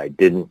is that I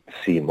didn't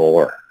see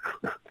more.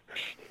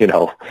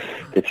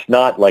 It's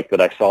not like that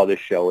I saw this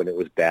show and it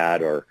was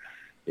bad, or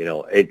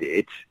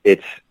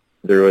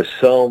there was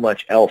so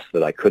much else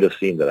that I could have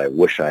seen that I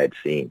wish I had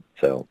seen.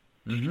 So,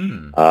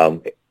 mm-hmm.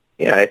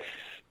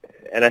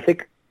 And I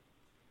think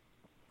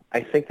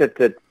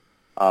that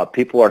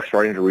people are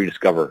starting to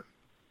rediscover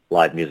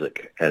live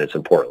music and its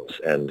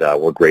importance, and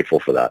we're grateful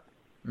for that.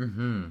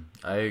 Mm-hmm.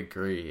 I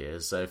agree.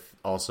 I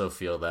also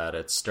feel that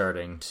it's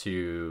starting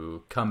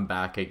to come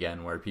back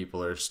again, where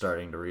people are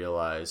starting to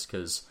realize,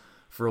 because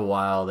for a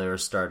while they were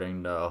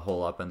starting to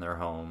hole up in their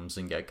homes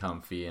and get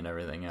comfy and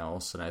everything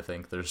else, and I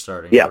think they're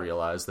starting to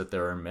realize that they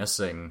were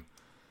missing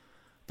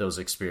those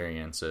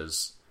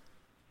experiences.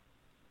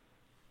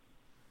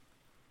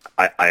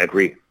 I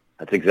agree.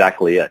 That's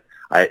exactly it.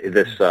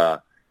 There's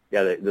a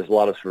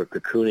lot of sort of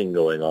cocooning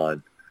going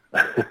on,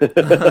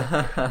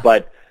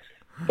 but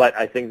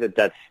I think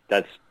that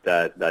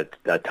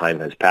time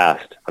has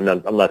passed. I'm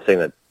not saying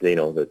that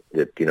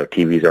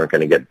TVs aren't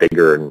going to get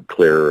bigger and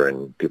clearer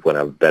and people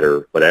going to have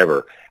better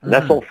whatever, and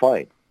that's all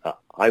fine.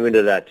 I'm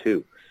into that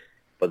too,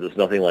 but there's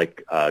nothing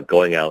like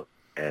going out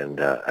and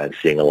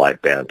seeing a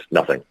live band.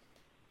 Nothing.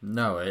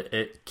 No,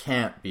 it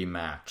can't be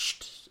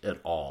matched at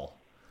all.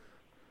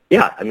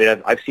 Yeah, I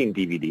mean, I've seen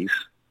DVDs.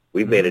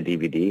 We've made a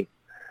DVD,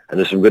 and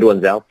there's some good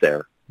ones out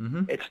there.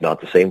 Mm-hmm. It's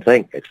not the same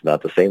thing. It's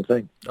not the same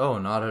thing. Oh,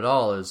 not at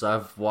all. As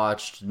I've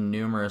watched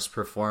numerous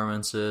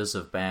performances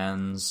of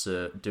bands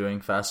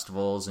doing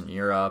festivals in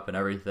Europe and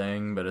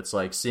everything, but it's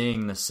like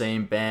seeing the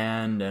same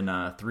band in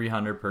a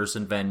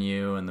 300-person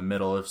venue in the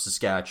middle of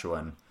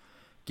Saskatchewan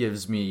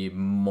gives me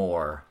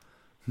more.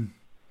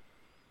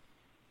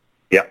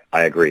 Yeah,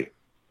 I agree.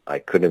 I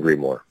couldn't agree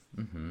more.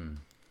 Mm-hmm.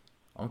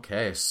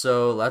 Okay,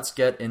 so let's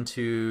get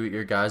into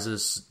your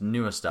guys'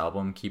 newest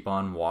album, Keep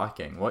On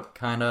Walking. What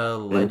kind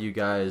of led you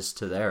guys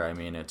to there? I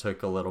mean, it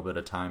took a little bit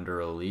of time to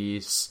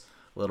release,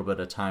 a little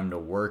bit of time to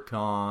work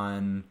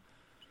on.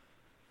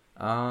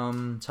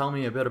 Tell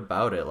me a bit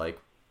about it. Like,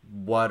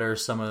 what are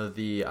some of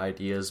the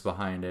ideas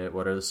behind it?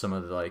 What are some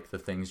of the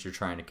things you're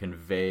trying to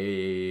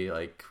convey?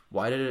 Like,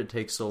 why did it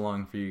take so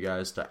long for you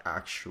guys to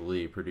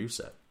actually produce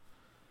it?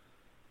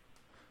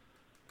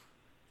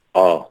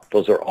 Oh,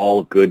 those are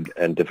all good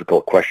and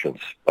difficult questions,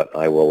 but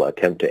I will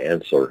attempt to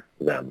answer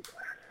them.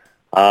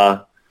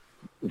 I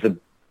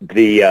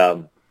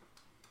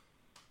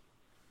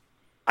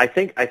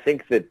think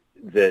that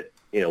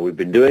we've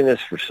been doing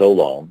this for so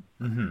long,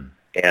 mm-hmm.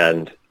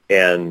 and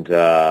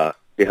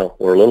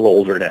we're a little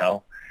older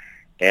now,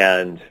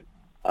 and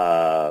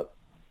sort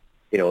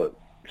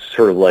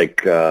of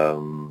like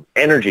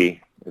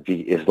energy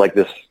is like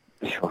this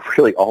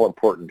really all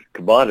important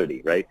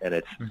commodity, right? And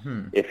it's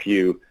mm-hmm.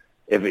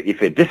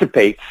 If it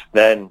dissipates,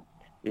 then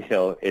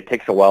it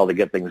takes a while to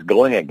get things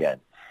going again.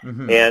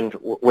 Mm-hmm. And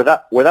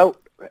without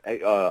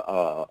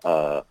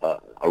a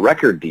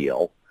record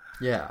deal,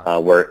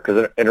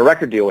 because in a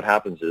record deal, what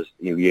happens is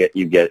you get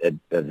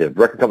the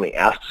record company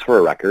asks for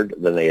a record,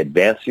 then they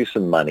advance you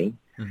some money,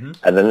 mm-hmm.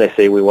 and then they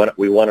say we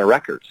want a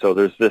record. So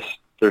there's this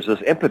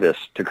impetus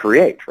to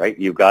create, right?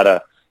 You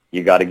gotta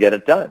get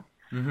it done.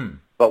 Mm-hmm.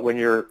 But when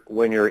you're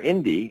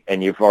indie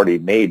and you've already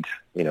made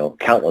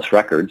countless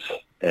records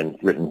and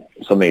written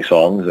so many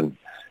songs, and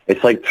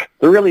it's like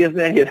there really isn't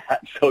any of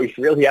that. So you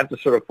really have to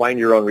sort of find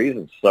your own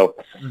reasons. So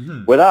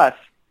mm-hmm. with us,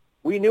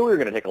 we knew we were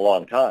going to take a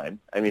long time.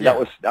 I mean, that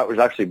was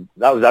actually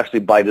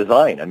by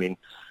design. I mean,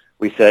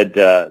 we said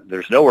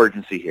there's no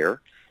urgency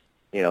here.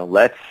 We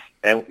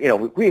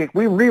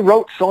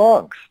rewrote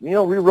songs.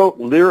 Rewrote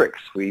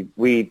lyrics. We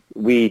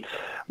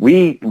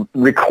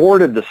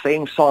recorded the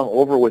same song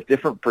over with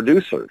different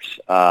producers.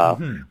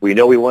 Mm-hmm. We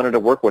know we wanted to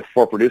work with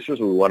 4 producers.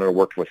 We wanted to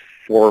work with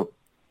 4.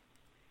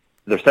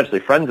 They're essentially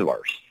friends of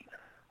ours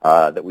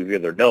that we've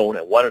either known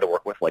and wanted to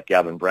work with, like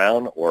Gavin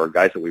Brown, or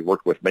guys that we've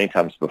worked with many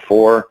times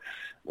before,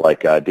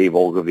 like Dave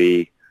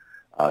Ogilvy,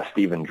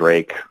 Stephen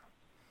Drake.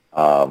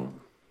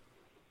 Don't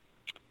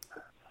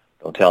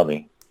tell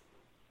me,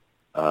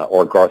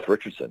 or Garth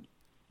Richardson.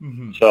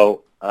 Mm-hmm.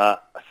 So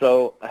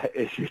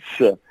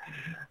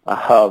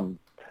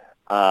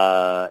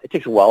it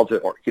takes a while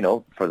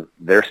for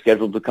their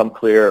schedule to come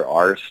clear,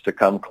 ours to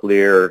come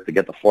clear, to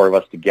get the 4 of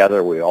us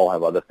together. We all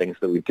have other things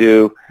that we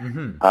do.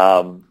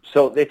 Mm-hmm.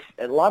 So it's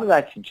a lot of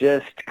that's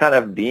just kind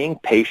of being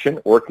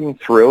patient, working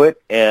through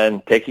it,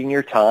 and taking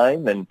your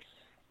time, and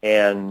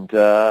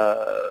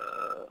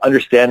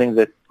understanding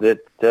that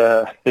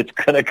it's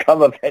going to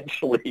come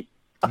eventually.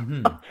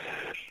 Mm-hmm.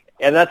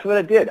 And that's what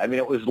it did. I mean,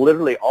 it was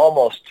literally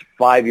almost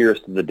 5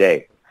 years to the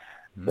day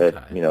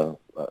that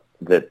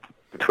that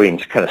between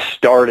kind of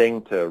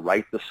starting to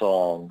write the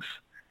songs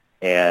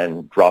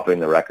and dropping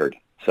the record.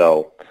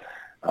 So,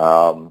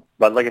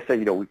 but like I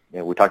said, we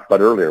talked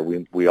about earlier,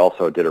 we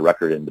also did a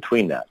record in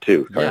between that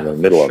too, kind of in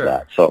the middle of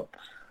that. So,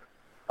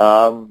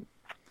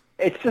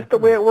 it's just the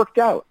way it worked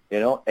out,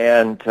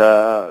 and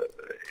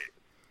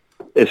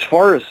as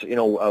far as,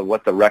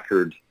 what the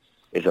record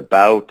is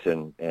about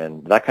and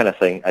that kind of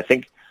thing, I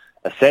think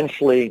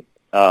essentially,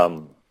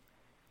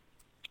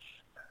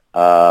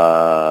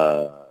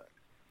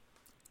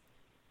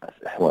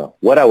 well,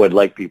 what I would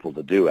like people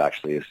to do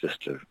actually is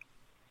just to,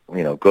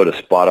 go to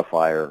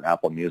Spotify or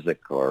Apple Music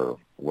or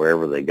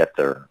wherever they get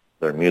their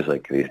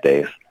music these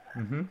days,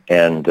 mm-hmm.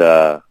 and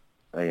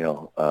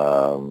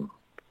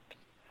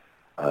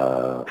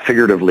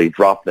figuratively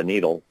drop the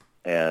needle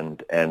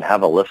and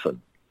have a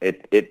listen.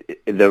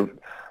 The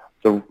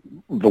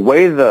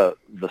way the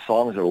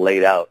songs are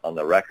laid out on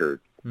the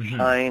record mm-hmm.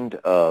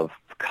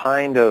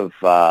 kind of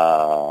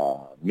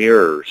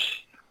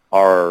mirrors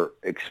our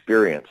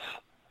experience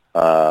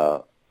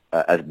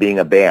as being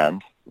a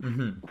band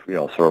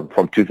Sort of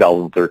from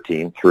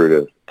 2013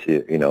 through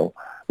to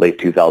late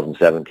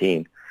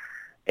 2017.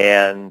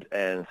 And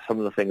some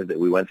of the things that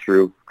we went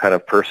through kind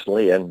of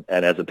personally and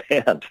as a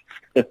band.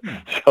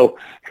 So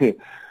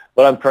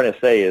what I'm trying to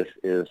say is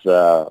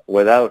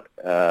without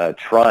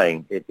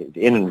trying, it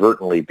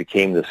inadvertently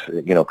became this,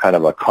 kind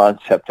of a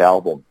concept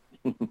album.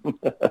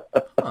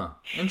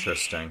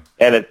 Interesting.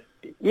 And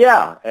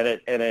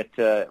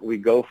we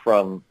go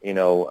from,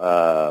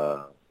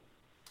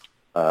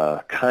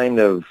 kind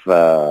of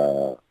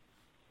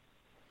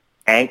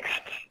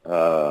angst,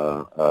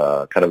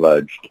 kind of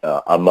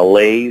a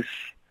malaise,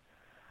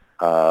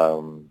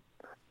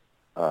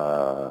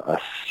 a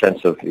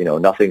sense of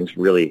nothing's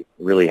really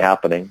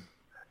happening,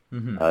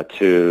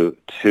 to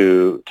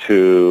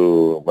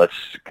let's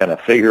kind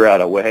of figure out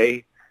a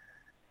way,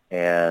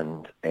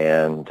 and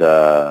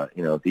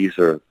these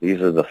are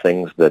the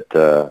things that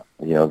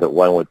that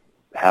one would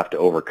have to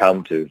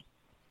overcome to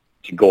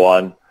go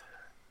on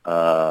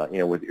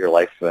with your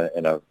life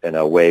in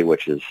a way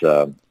which is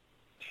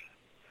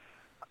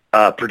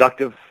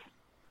productive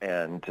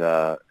and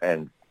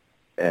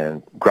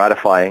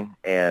gratifying,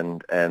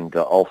 and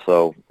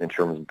also in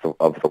terms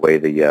of the way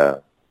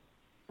the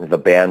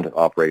band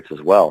operates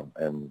as well,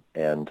 and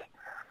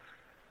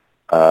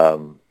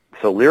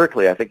so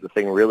lyrically, I think the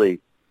thing really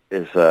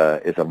is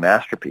a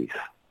masterpiece.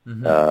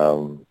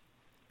 I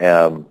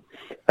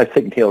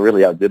think Neil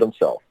really outdid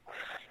himself,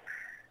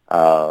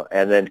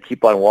 and then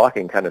Keep on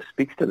Walking kind of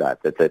speaks to that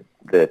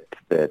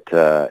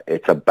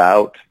it's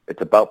about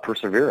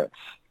perseverance,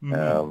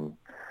 and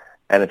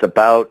it's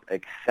about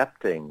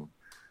accepting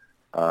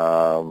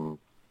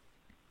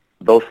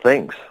those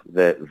things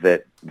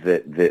that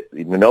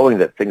knowing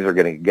that things are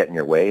going to get in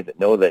your way, that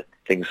know that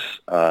things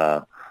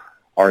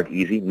aren't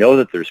easy, know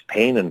that there's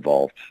pain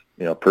involved,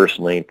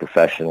 personally,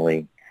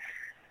 professionally,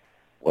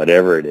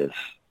 whatever it is,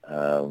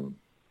 and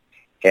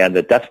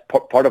that's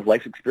part of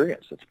life's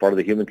experience. It's part of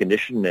the human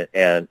condition,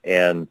 and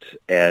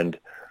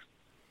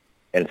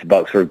it's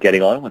about sort of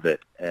getting on with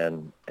it,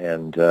 and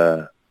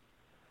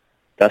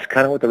that's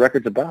kind of what the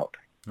record's about.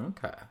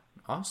 Okay,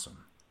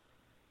 awesome.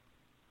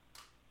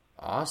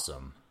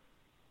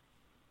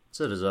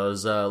 So as I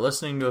was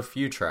listening to a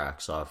few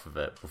tracks off of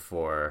it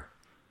before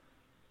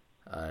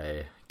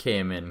I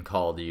came in,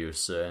 called you,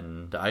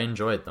 and I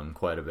enjoyed them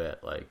quite a bit.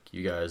 Like,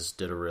 you guys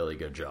did a really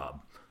good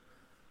job.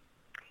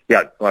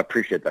 Yeah, well, I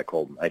appreciate that,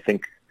 Colton. I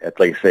think,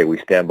 like you say, we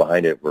stand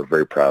behind it. We're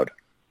very proud.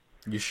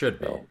 You should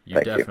be. So,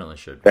 You definitely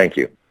should be. Thank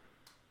you.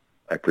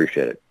 I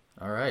appreciate it.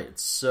 All right.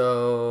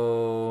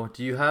 So,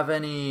 do you have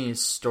any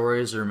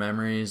stories or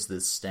memories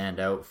that stand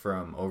out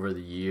from over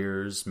the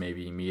years,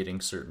 maybe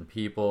meeting certain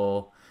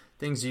people,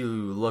 things you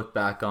look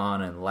back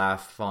on and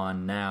laugh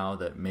on now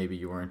that maybe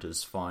you weren't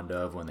as fond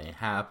of when they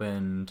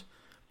happened?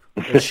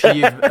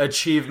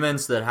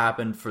 Achievements that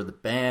happened for the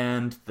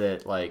band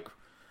that, like,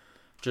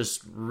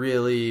 just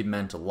really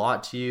meant a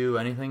lot to you?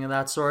 Anything of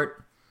that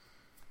sort?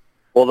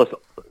 Well,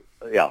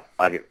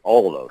 I get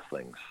all of those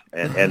things,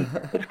 and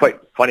it's quite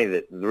funny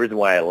that the reason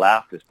why I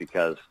laughed is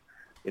because,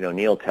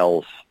 Neil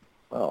tells,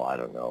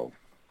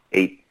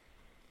 8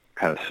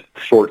 kind of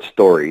short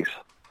stories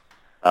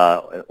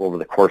over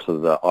the course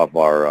of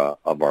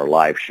our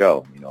live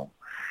show,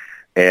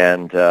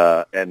 and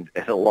a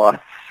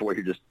lot where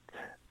you're just,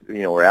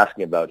 we're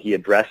asking about, he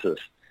addresses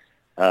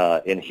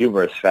in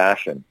humorous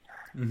fashion.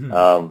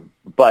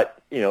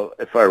 But,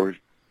 if I were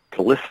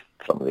to list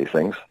some of these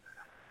things,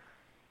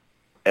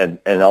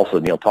 and also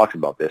Neil talks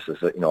about this, is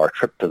that, our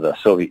trip to the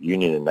Soviet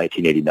Union in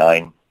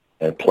 1989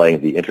 and playing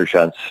the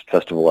Interchance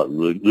Festival at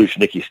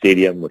Luzhniki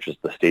Stadium, which is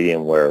the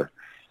stadium where,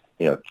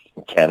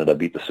 Canada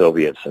beat the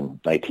Soviets in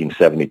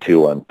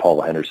 1972 on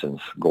Paul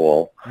Henderson's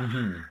goal,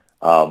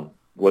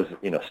 was,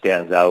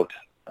 stands out.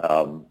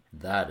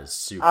 That is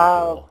super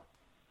cool.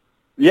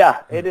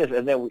 Yeah, it is.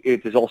 And then he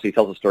tells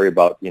a story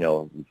about,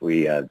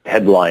 we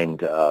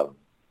headlined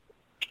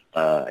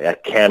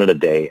at Canada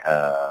Day,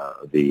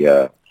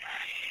 the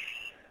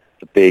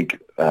big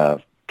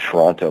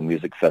Toronto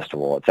Music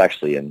Festival. It's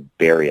actually in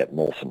Barrie at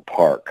Molson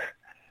Park.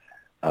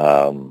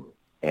 So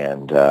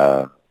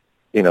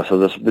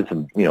there's been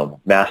some,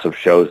 massive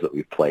shows that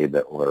we've played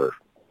that were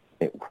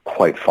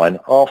quite fun.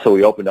 Also,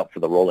 we opened up for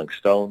the Rolling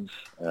Stones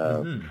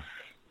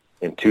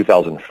in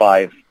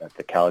 2005 at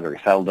the Calgary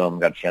Saddledome.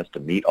 Got a chance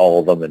to meet all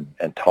of them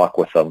and talk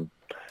with them.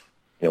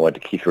 Went to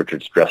Keith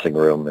Richards' dressing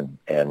room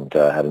and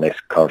had a nice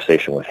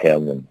conversation with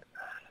him, and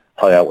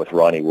hung out with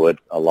Ronnie Wood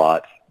a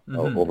lot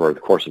over the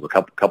course of a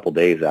couple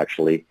days,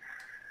 actually.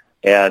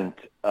 And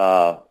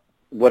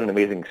what an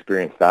amazing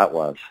experience that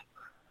was.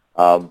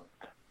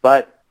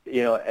 But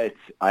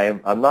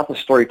I'm not the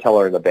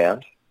storyteller in the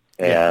band,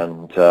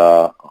 and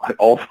all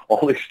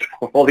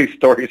these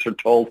stories are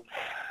told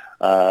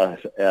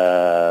at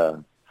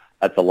the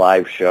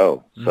live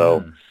show.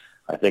 So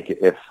I think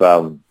if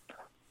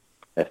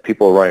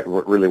people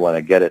really want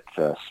to get it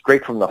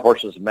straight from the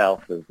horse's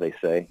mouth, as they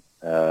say,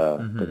 they're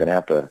going to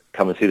have to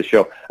come and see the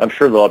show. I'm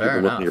sure a lot of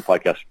people listening to your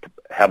podcast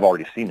have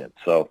already seen it.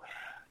 So,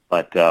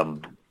 but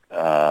that's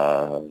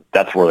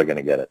where they're going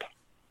to get it.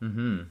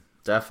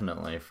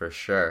 Definitely, for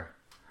sure.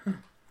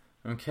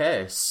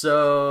 Okay,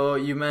 so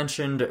you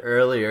mentioned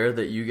earlier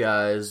that you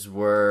guys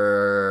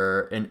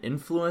were an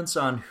influence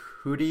on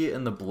Hootie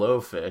and the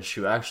Blowfish,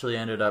 who actually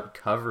ended up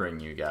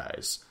covering you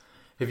guys.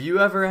 Have you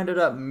ever ended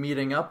up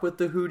meeting up with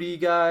the Hootie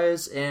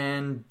guys,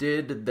 and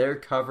did their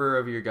cover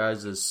of your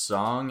guys'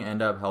 song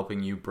end up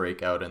helping you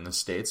break out in the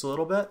States a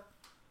little bit?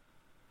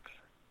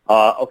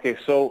 Okay,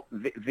 so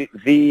they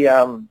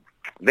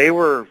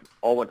were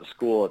all went to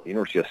school at the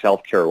University of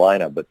South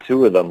Carolina, but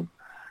two of them,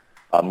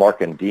 Mark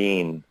and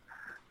Dean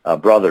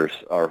brothers,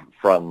 are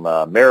from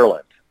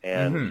Maryland,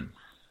 and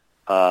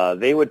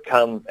they would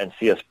come and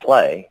see us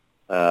play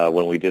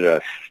when we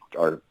did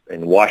our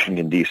in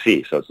Washington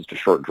D.C. So it's just a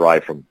short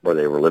drive from where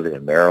they were living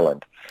in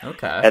Maryland.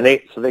 Okay, And they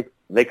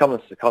come.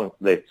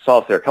 They saw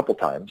us there a couple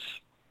times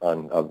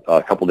on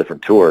a couple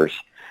different tours.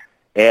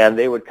 And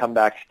they would come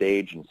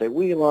backstage and say,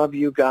 "We love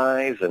you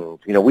guys, and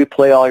we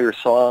play all your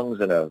songs,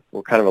 and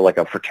we're kind of like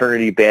a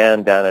fraternity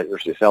band down at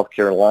University of South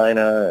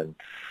Carolina, and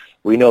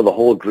we know the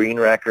whole Green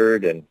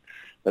record." And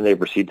then they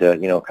proceed to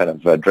kind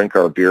of drink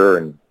our beer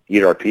and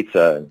eat our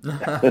pizza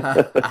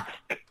and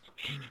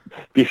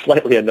be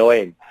slightly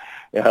annoying,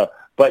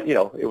 But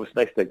it was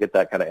nice to get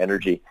that kind of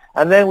energy.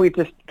 And then we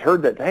just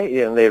heard that they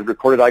had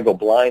recorded "I Go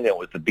Blind." And it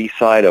was the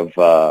B-side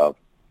of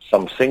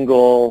some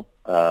single,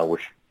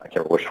 which I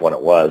can't remember which one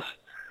it was.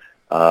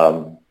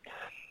 Off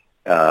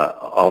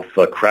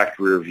the Cracked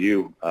Rear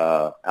View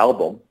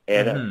album,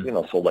 and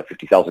sold like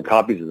 50,000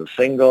 copies of the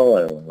single,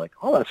 and I'm like,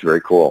 oh, that's very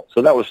cool.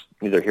 So that was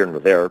neither here nor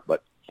there,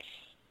 but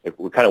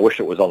we kind of wish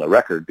it was on the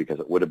record, because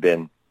it would have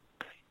been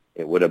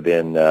the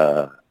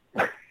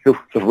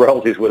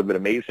royalties would have been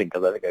amazing,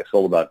 because I think I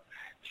sold about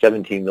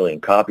 17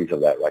 million copies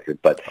of that record.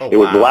 But it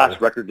was the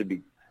last record to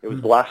be, it was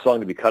the last song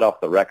to be cut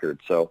off the record.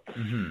 So,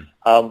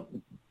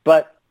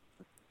 but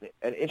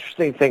an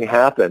interesting thing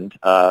happened.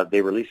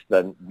 They released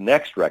the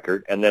next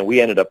record, and then we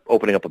ended up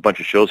opening up a bunch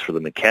of shows for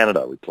them in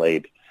Canada. We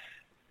played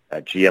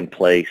at GM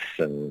Place,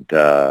 and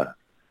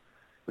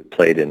we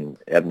played in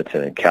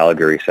Edmonton and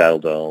Calgary, Saddle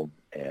Dome,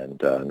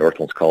 and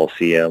Northlands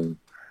Coliseum.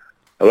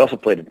 And we also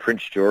played in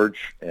Prince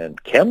George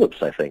and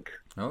Kamloops, I think.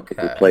 Okay.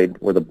 We played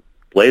where the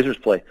Blazers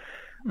play.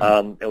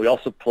 And we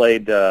also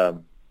played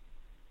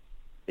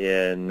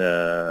in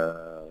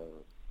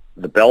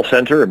the Bell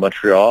Centre in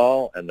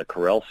Montreal and the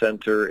Corel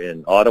Centre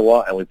in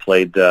Ottawa, and we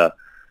played the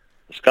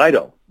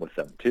Skydome with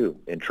them too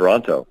in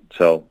Toronto.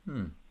 So,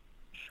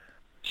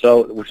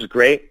 which is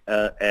great.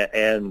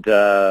 And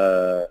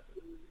that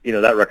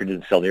record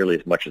didn't sell nearly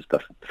as much as the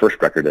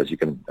first record, as you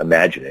can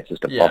imagine. It's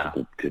just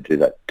impossible to do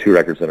that 2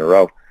 records in a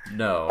row.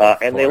 No,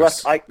 and they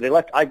left I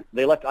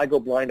Go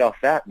Blind off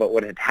that. But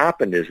what had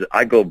happened is that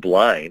I Go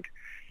Blind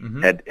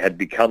had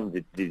become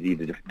the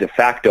de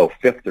facto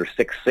 5th or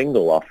 6th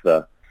single off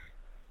the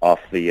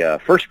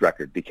first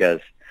record,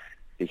 because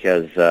they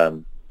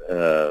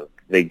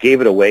gave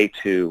it away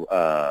to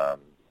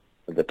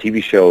the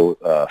TV show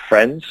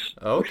Friends,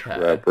 which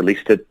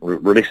released it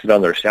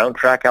on their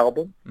soundtrack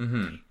album,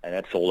 and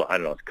that sold, I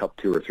don't know, it's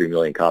 2 or 3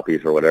 million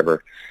copies or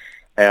whatever.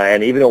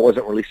 And even though it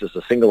wasn't released as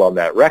a single on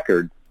that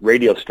record,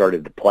 radio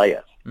started to play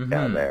it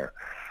down there.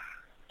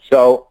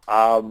 So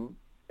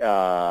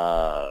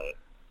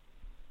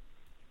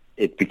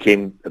it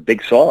became a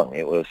big song.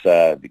 It was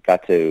it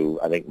got to,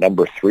 I think,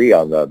 number 3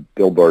 on the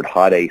Billboard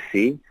Hot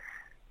AC,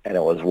 and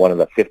it was one of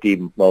the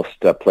 50 most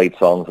played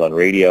songs on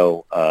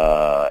radio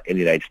in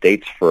the United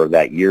States for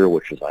that year,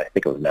 which was, I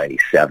think it was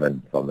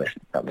 97, if I'm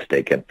not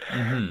mistaken.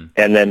 And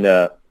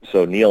then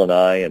so Neil and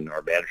I and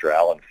our manager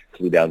Alan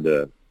flew down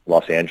to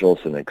Los Angeles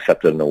and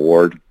accepted an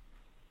award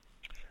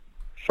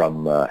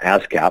from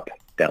ASCAP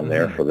down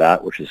there for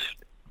that, which is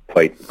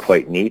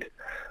quite neat.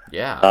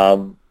 Yeah.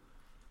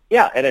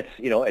 Yeah, and it's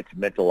it's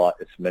meant a lot.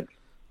 It's meant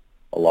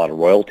a lot of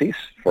royalties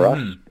for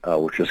us,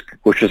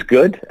 which is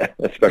good,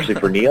 especially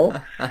for Neil.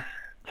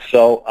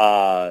 So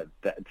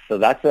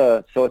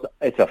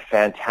it's a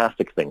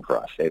fantastic thing for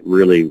us. It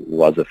really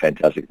was a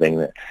fantastic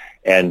thing.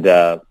 And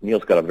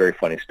Neil's got a very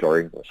funny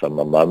story. So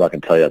I'm not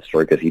going to tell you that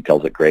story because he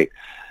tells it great.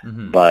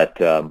 But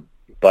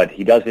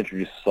he does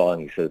introduce the song.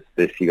 He says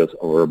this. He goes,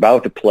 "We're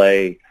about to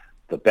play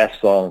the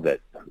best song that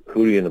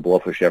Hootie and the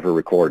Blowfish ever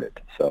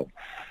recorded." So,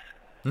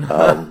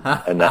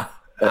 and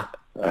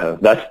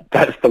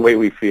that's the way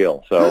we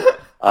feel. So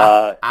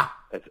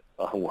it's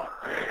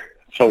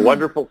a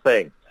wonderful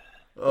thing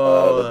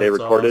that they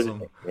recorded.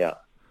 Awesome.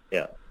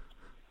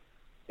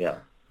 Yeah.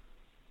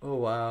 Oh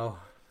wow,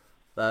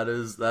 that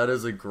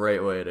is a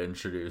great way to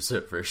introduce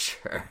it for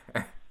sure.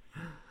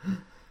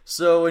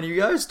 So when you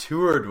guys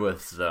toured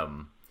with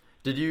them,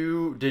 did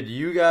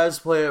you guys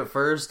play it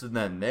first and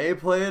then they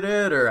played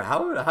it, or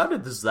how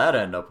did that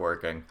end up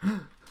working?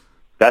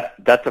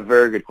 That's a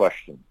very good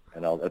question,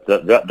 and that's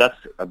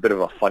a bit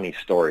of a funny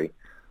story.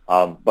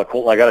 But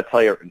Colton, I got to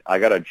tell you, I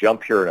got to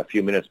jump here in a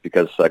few minutes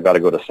because I got to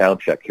go to sound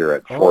check here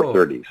at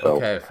 4:30. So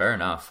okay, fair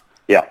enough.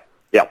 Yeah.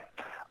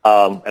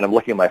 And I'm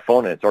looking at my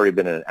phone, and it's already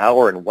been an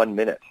hour and 1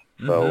 minute.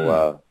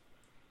 So,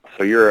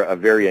 so you're a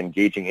very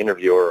engaging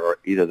interviewer, or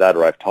either that,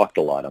 or I've talked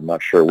a lot. I'm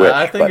not sure which.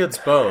 I think it's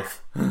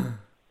both.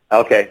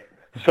 Okay.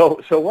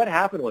 So what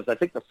happened was, I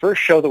think the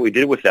first show that we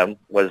did with them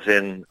was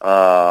in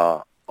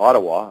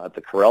Ottawa at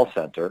the Corel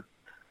Center,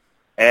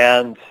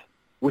 and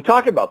we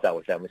talked about that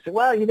with them. We said,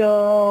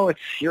 well, it's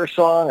your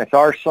song, it's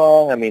our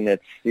song. I mean,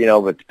 it's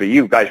but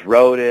you guys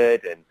wrote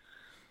it, and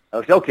I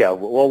was okay.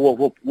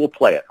 Well, we'll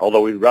play it.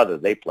 Although we'd rather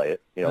they play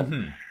it,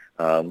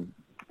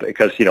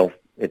 because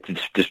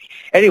it's just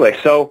anyway.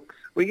 So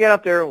we get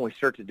up there and we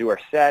start to do our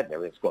set, and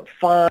everything's going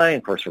fine.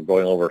 Of course, we're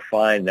going over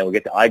fine. And then we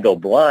get to I Go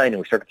Blind,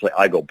 and we start to play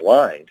I Go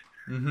Blind.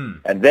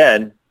 And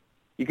then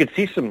you can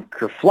see some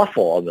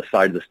kerfluffle on the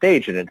side of the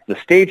stage, and it's the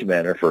stage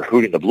manager for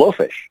Hootie the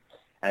Blowfish.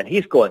 And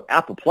he's going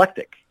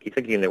apoplectic. He's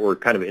thinking that we're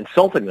kind of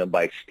insulting them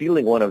by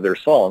stealing one of their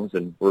songs,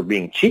 and we're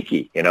being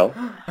cheeky,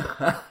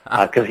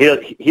 because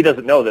he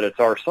doesn't know that it's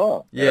our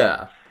song.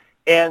 Yeah.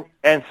 And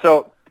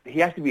so he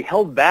has to be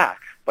held back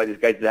by these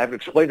guys that have to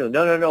explain to him,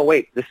 no,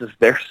 wait, this is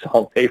their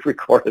song. They've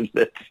recorded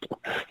this.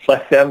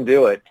 Let them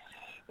do it,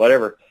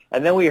 whatever.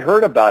 And then we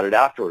heard about it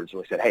afterwards,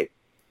 and we said, hey,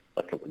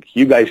 look,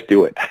 you guys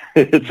do it.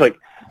 It's like,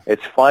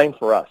 it's fine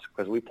for us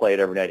because we play it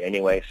every night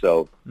anyway.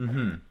 So,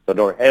 so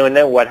don't. And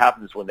then what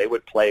happens when they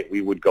would play it, we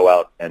would go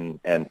out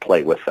and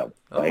play with them.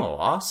 Right? Oh,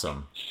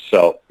 awesome!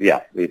 So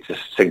yeah, we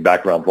just sing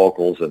background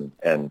vocals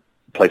and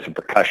play some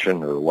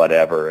percussion or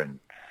whatever, and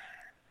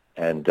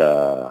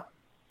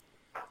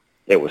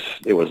it was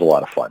a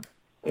lot of fun,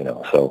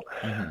 So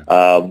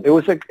it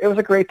was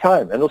a great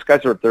time, and those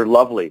guys they're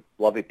lovely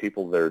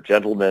people. They're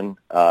gentlemen.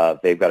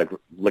 They've got a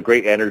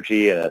great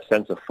energy and a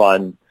sense of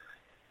fun,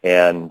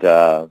 and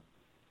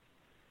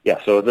yeah,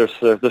 so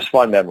there's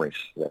fun memories,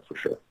 yeah, for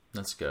sure.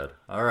 That's good.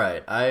 All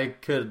right, I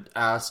could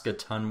ask a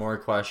ton more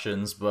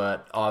questions,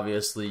 but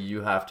obviously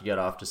you have to get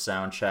off to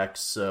sound check,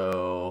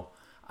 so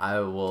I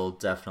will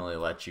definitely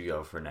let you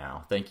go for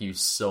now. Thank you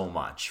so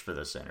much for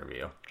this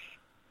interview.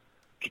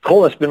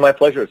 Cool, it's been my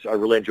pleasure. I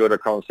really enjoyed our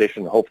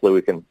conversation. Hopefully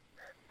we can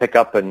pick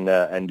up and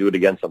do it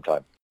again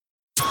sometime.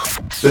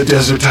 The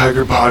Desert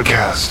Tiger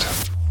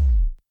Podcast.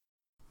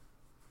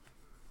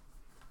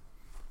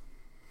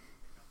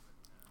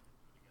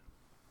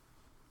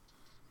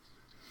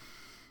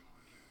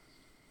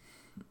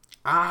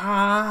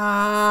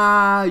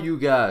 You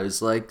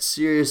guys,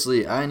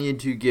 seriously, I need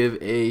to give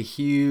a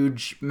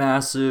huge,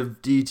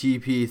 massive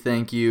DTP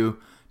thank you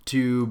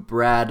to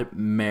Brad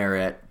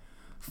Merritt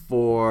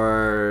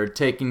for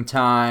taking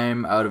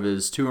time out of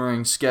his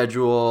touring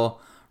schedule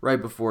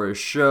right before his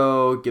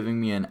show, giving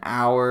me an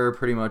hour,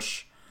 pretty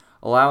much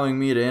allowing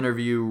me to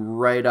interview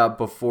right up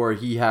before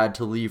he had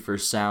to leave for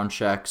sound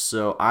check.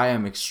 So I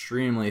am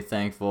extremely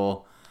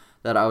thankful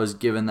that I was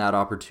given that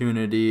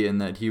opportunity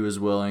and that he was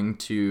willing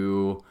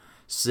to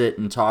sit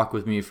and talk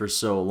with me for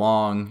so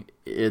long.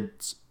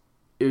 It's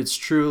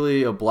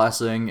truly a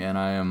blessing, and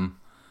I am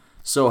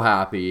so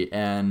happy.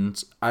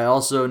 And I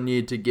also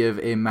need to give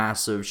a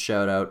massive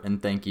shout out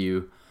and thank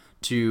you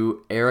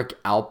to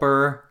Eric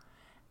Alper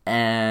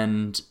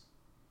and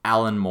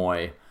Alan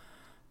Moy.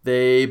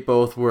 They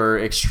both were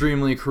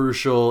extremely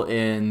crucial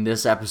in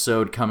this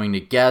episode coming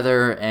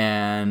together,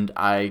 and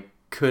I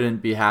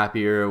couldn't be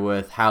happier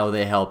with how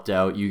they helped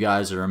out. You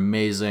guys are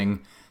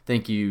amazing.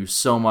 Thank you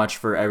so much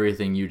for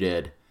everything you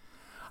did.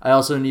 I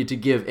also need to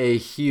give a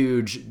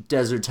huge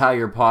Desert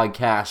Tiger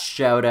Podcast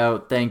shout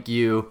out. Thank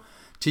you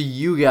to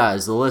you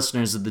guys, the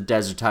listeners of the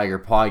Desert Tiger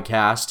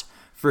Podcast,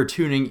 for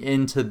tuning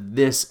into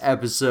this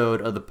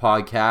episode of the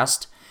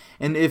podcast.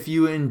 And if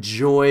you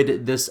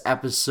enjoyed this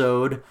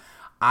episode,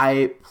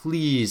 I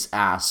please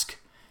ask,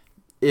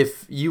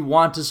 if you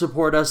want to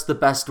support us, the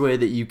best way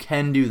that you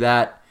can do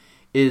that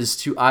is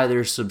to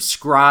either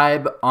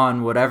subscribe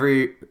on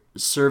whatever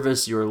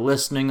service you're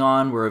listening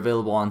on. We're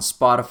available on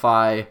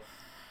Spotify,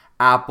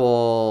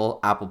 Apple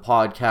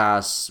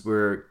Podcasts,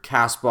 we're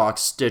CastBox,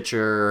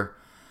 Stitcher,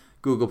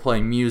 Google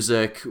Play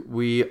Music.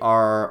 We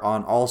are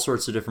on all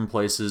sorts of different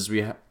places.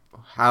 We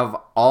have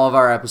all of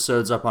our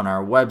episodes up on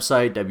our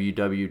website,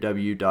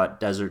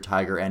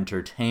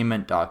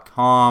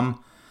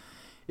 www.deserttigerentertainment.com.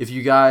 If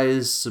you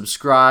guys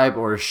subscribe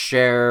or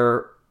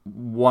share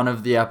one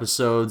of the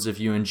episodes, if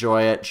you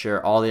enjoy it,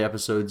 share all the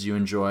episodes you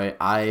enjoy,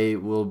 I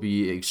will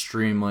be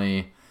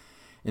extremely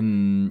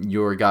in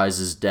your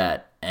guys'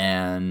 debt,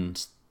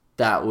 and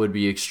that would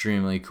be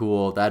extremely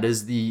cool. That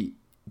is the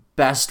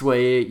best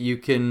way you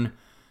can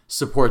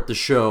support the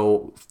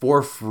show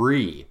for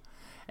free.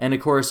 And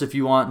of course, if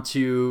you want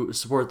to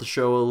support the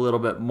show a little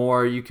bit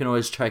more, you can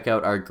always check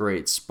out our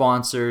great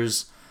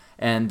sponsors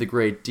and the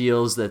great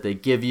deals that they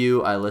give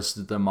you. I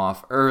listed them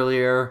off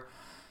earlier.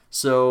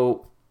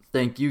 So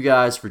thank you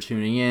guys for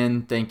tuning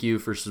in. Thank you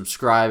for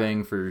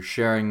subscribing, for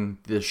sharing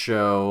the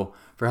show,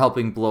 for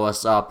helping blow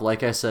us up.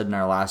 Like I said in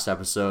our last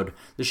episode,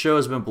 the show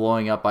has been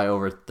blowing up by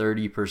over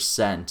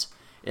 30%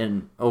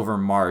 over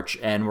March,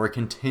 and we're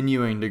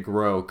continuing to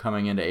grow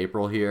coming into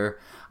April here.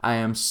 I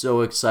am so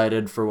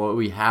excited for what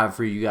we have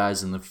for you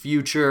guys in the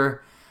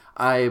future.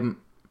 I'm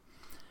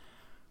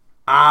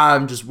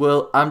just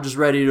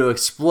ready to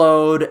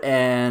explode,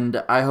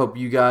 and I hope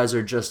you guys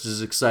are just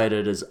as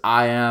excited as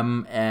I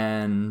am.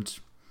 And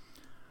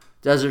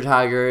Desert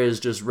Tiger is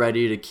just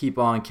ready to keep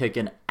on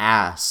kicking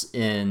ass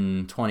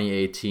in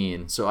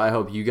 2018. So I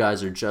hope you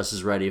guys are just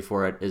as ready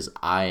for it as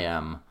I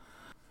am.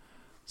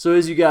 So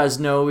as you guys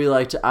know, we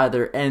like to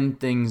either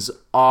end things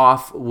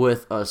off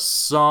with a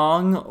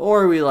song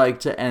or we like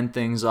to end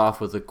things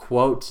off with a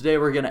quote. Today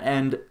we're going to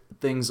end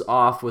things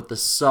off with the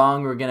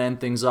song. We're going to end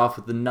things off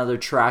with another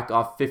track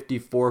off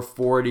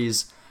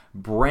 5440's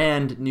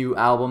brand new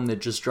album that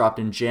just dropped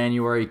in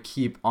January,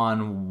 Keep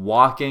On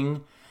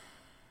Walking.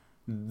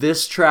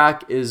 This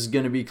track is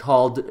going to be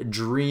called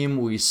Dream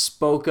We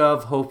Spoke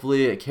Of.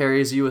 Hopefully it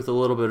carries you with a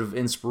little bit of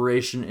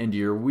inspiration into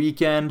your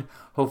weekend.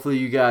 Hopefully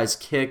you guys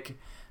kick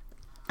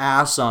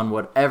ass on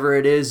whatever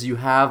it is you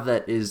have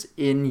that is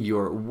in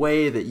your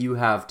way, that you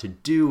have to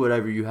do,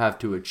 whatever you have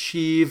to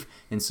achieve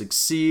and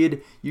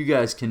succeed. You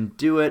guys can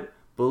do it.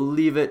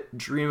 Believe it.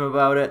 Dream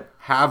about it.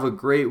 Have a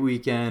great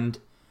weekend.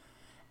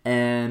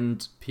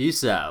 And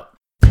peace out.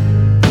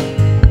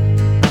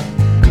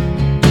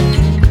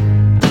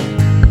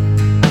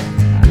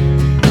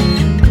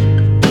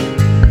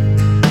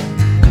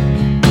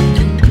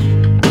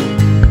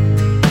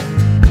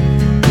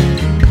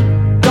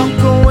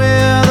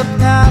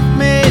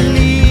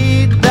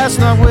 That's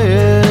not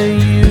where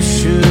you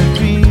should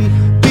be.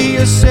 Be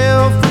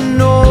yourself and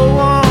no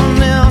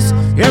one else.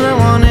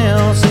 Everyone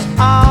else is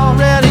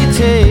already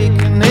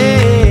taken.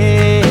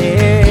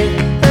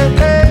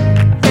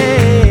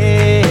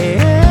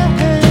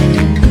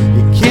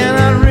 You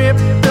cannot rip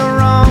the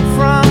wrong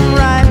from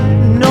right.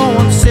 No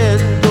one said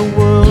the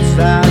world's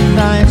that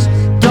nice.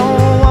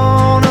 Don't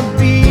wanna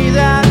be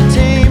that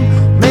tame,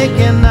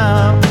 making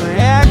up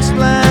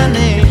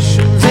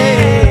explanations.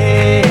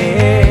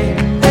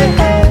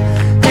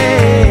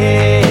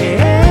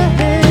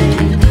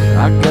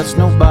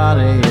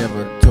 Nobody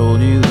ever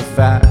told you the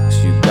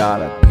facts. You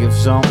gotta give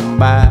something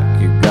back.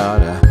 You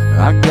gotta.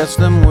 I guess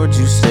them words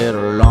you said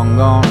are long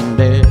gone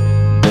dead.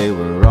 They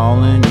were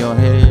all in your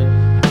head,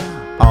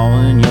 all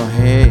in your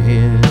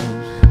head.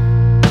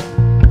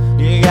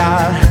 You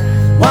got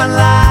one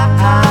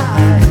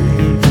life.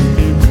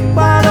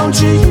 Why don't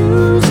you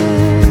use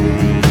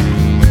it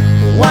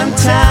one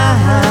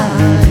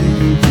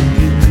time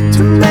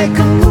to make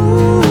a move?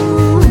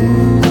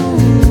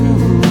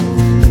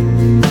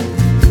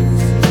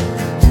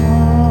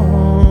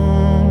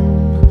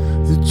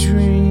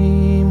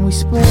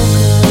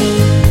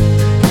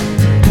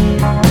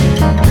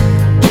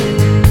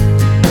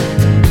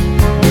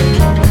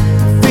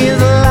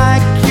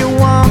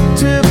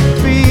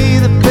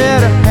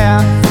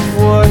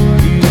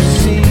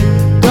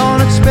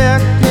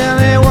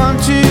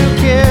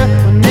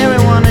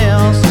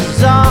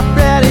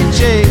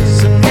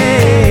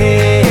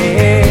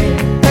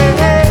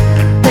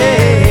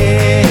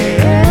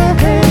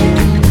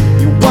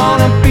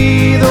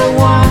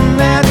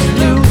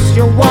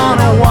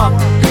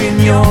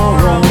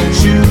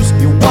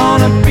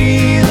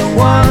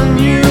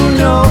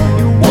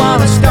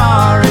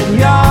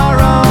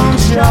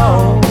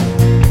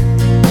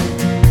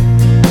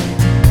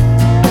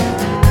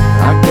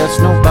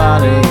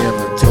 Nobody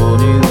ever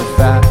told you the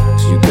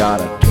facts. You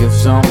gotta give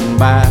something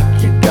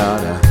back. You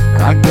gotta.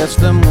 I guess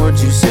them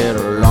words you said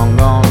are long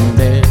gone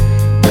dead.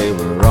 They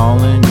were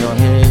all in your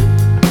head,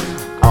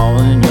 all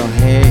in your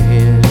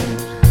head.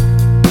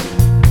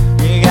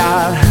 You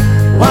got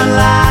one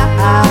life.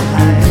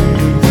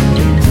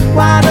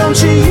 Why don't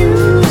you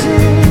use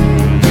it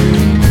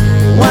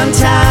one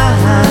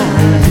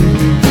time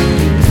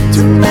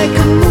to make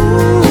a move?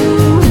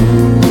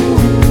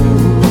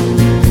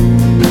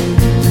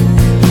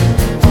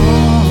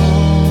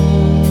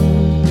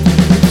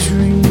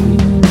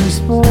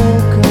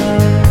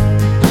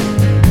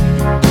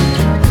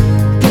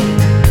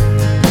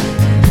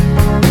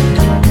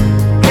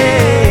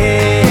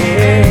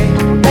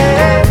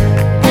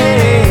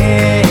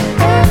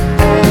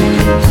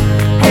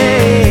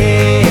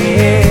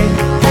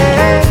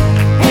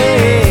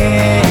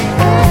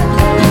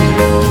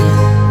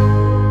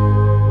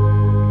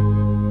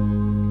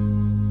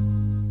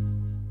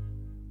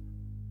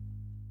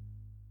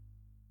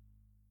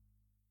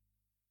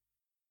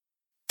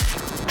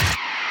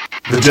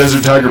 The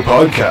Desert Tiger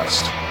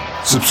Podcast.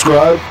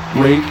 Subscribe,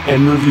 rate,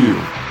 and review.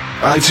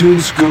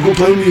 iTunes, Google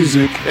Play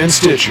Music, and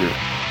Stitcher.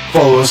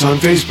 Follow us on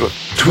Facebook,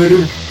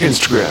 Twitter,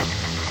 Instagram.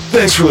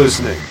 Thanks for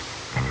listening.